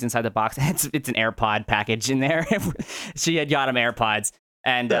things inside the box. It's an AirPod package in there. She had got him AirPods,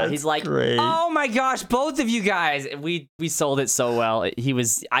 and he's like, great. "Oh my gosh, both of you guys!" We sold it so well. He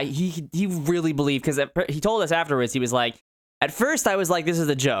really believed, because he told us afterwards. He was like, "At first I was like, this is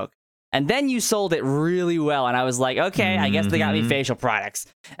a joke, and then you sold it really well, and I was like, okay, I guess they got me facial products."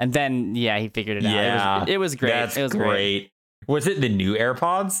 And then he figured it out. Yeah, it was great. It was great. Was it the new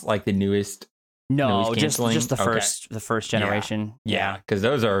AirPods, like the newest? No, just the first generation. Yeah, because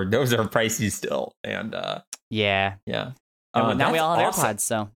those are pricey still, and now we all have AirPods,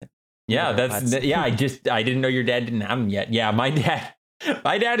 so Yeah, I didn't know your dad didn't have them yet. Yeah, my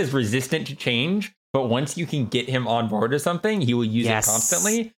dad is resistant to change, but once you can get him on board with something, he will use it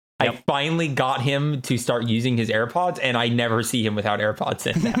constantly. Yep. I finally got him to start using his AirPods, and I never see him without AirPods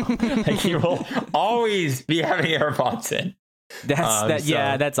in now. Like, he will always be having AirPods in.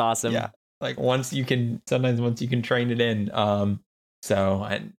 That's awesome. Yeah, like once you can train it in. What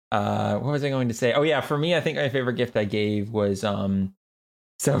was I going to say? Oh yeah, for me, I think my favorite gift I gave was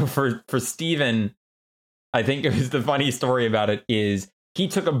so for Steven, I think it was the funny story about it is he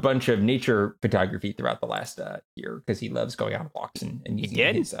took a bunch of nature photography throughout the last year because he loves going out on walks and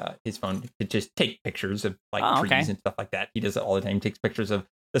using his phone to just take pictures of trees and stuff like that. He does it all the time. He takes pictures of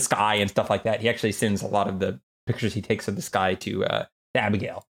the sky and stuff like that. He actually sends a lot of the pictures he takes of the sky to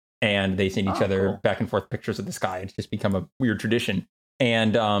Abigail, and they send each other back and forth pictures of the sky. It's just become a weird tradition.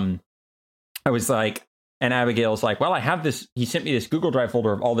 And I was like, and Abigail's like, well, I have this. He sent me this Google Drive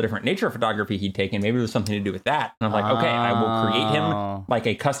folder of all the different nature photography he'd taken. Maybe there's something to do with that. And I'm like, okay, I will create him like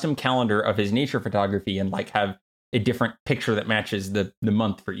a custom calendar of his nature photography and like have a different picture that matches the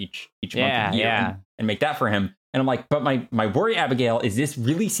month for each month of the year and make that for him. And I'm like, but my worry, Abigail, is this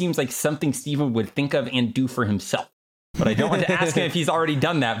really seems like something Steven would think of and do for himself. But I don't want to ask him if he's already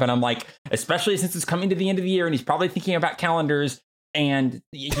done that. But I'm like, especially since it's coming to the end of the year and he's probably thinking about calendars. And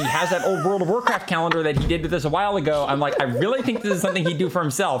he has that old World of Warcraft calendar that he did with us a while ago. I'm like, I really think this is something he'd do for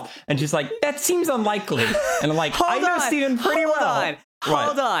himself. And she's like, that seems unlikely. And I'm like, I know Steven pretty well.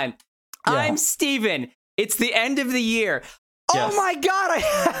 Hold on. Yeah. I'm Steven. It's the end of the year. Yes. Oh my God, I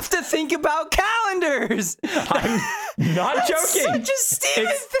have to think about calendars. I'm not joking. Such a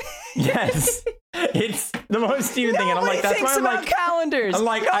Steven thing. Yes. It's the most Steven thing. And I'm like, that's why I'm like, calendars. I'm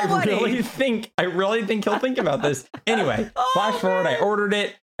like, I really think he'll think about this. Anyway, flash forward, I ordered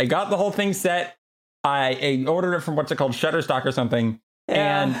it. I got the whole thing set. I ordered it from what's it called, Shutterstock or something.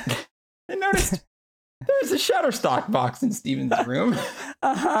 Yeah. And I noticed there's a Shutterstock box in Steven's room.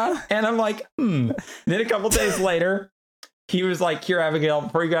 And I'm like, Then a couple days later, he was like, here, Abigail,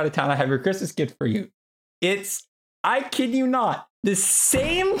 before you go out of town, I have your Christmas gift for you. It's, I kid you not, the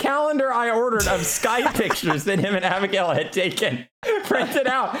same calendar I ordered of sky pictures that him and Abigail had taken, printed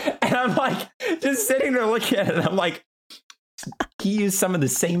out. And I'm like, just sitting there looking at it. And I'm like, he used some of the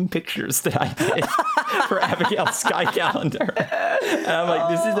same pictures that I did for Abigail's sky calendar. And I'm like,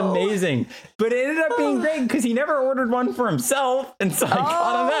 this is amazing. But it ended up being great because he never ordered one for himself. And so I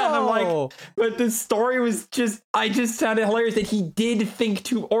got on that. And I'm like, but the story was I just found it hilarious that he did think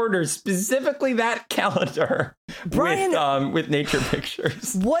to order specifically that calendar. Bryan, with nature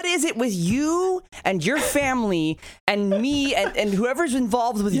pictures. What is it with you and your family and me and whoever's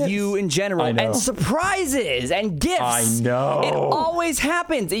involved with you in general and surprises and gifts? I know. It always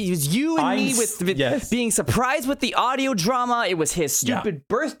happens. It was you and me with being surprised with the audio drama. It was his stupid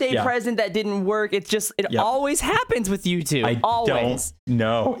birthday present that didn't work. It's just, it always happens with you two. Always.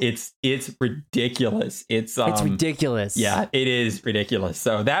 No, it's ridiculous. It's ridiculous. Yeah, it is ridiculous.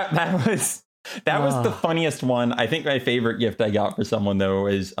 So that was the funniest one. I think my favorite gift I got for someone though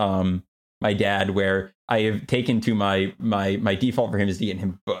is my dad, where I have taken to my default for him is to get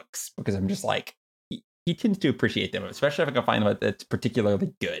him books because I'm just like, he tends to appreciate them, especially if I can find one that's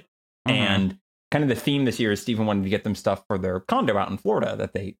particularly good. And kind of the theme this year is Steven wanted to get them stuff for their condo out in Florida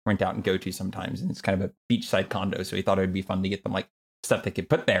that they rent out and go to sometimes. And it's kind of a beachside condo. So he thought it would be fun to get them like stuff they could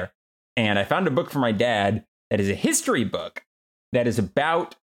put there. And I found a book for my dad that is a history book that is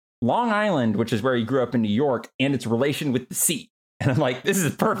about Long Island, which is where he grew up in New York, and its relation with the sea. And I'm like, this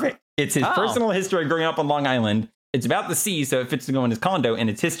is perfect. It's his personal history growing up on Long Island. It's about the sea, so it fits to go in his condo and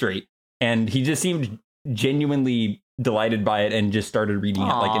its history. And he just seemed genuinely delighted by it and just started reading it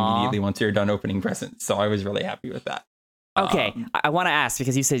like immediately once you're done opening presents. So I was really happy with that. Okay, I want to ask,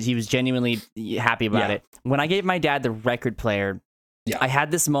 because you said he was genuinely happy about it. When I gave my dad the record player, I had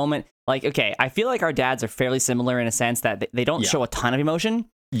this moment, like, okay, I feel like our dads are fairly similar in a sense that they don't show a ton of emotion.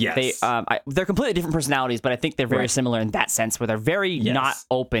 Yes. They're completely different personalities, but I think they're very similar in that sense, where they're very not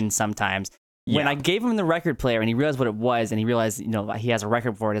open sometimes. When I gave him the record player and he realized what it was and he realized, he has a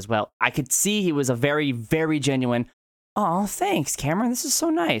record for it as well, I could see he was a very, very genuine, oh, thanks, Cameron. This is so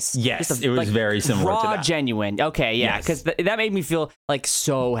nice. Yes, it was very similar to that. Genuine. Okay, yeah, because that made me feel like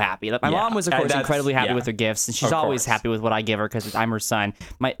so happy. Like, my mom was, of course, incredibly happy with her gifts, and she's always happy with what I give her because I'm her son.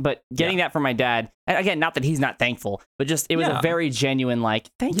 But getting that from my dad, and again, not that he's not thankful, but just it was a very genuine, like,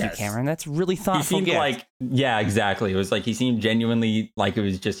 thank you, Cameron. That's really thoughtful. He seemed like, exactly. It was like he seemed genuinely like it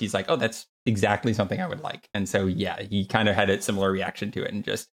was just, he's like, oh, that's exactly something I would like. And so, he kind of had a similar reaction to it and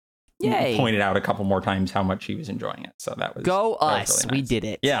just, Yay. pointed out a couple more times how much she was enjoying it. So that was Go that us. was really We nice. did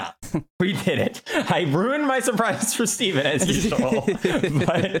it. Yeah, we did it. I ruined my surprise for Steven as usual,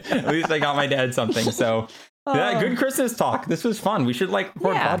 but at least I got my dad something. So yeah, good Christmas talk. This was fun. We should like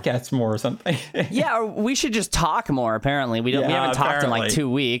record podcasts more or something. Yeah, or we should just talk more. Apparently, we haven't talked in like 2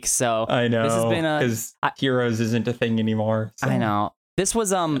 weeks. So I know this has been because Heroes isn't a thing anymore. So. I know. This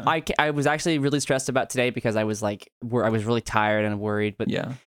was I was actually really stressed about today because I was like I was really tired and worried. But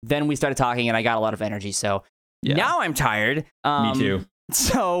then we started talking and I got a lot of energy. So now I'm tired. Me too.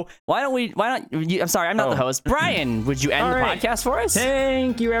 So why don't you, I'm sorry, I'm not the host. Bryan, would you end the podcast for us?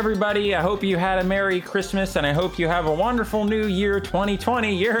 Thank you, everybody. I hope you had a Merry Christmas and I hope you have a wonderful new year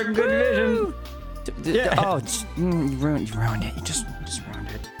 2020. You're a good vision. Oh, you ruined it. You just ruined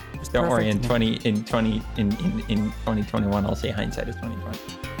it. Don't worry, in 2021 I'll say hindsight is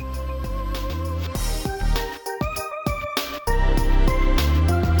 2020.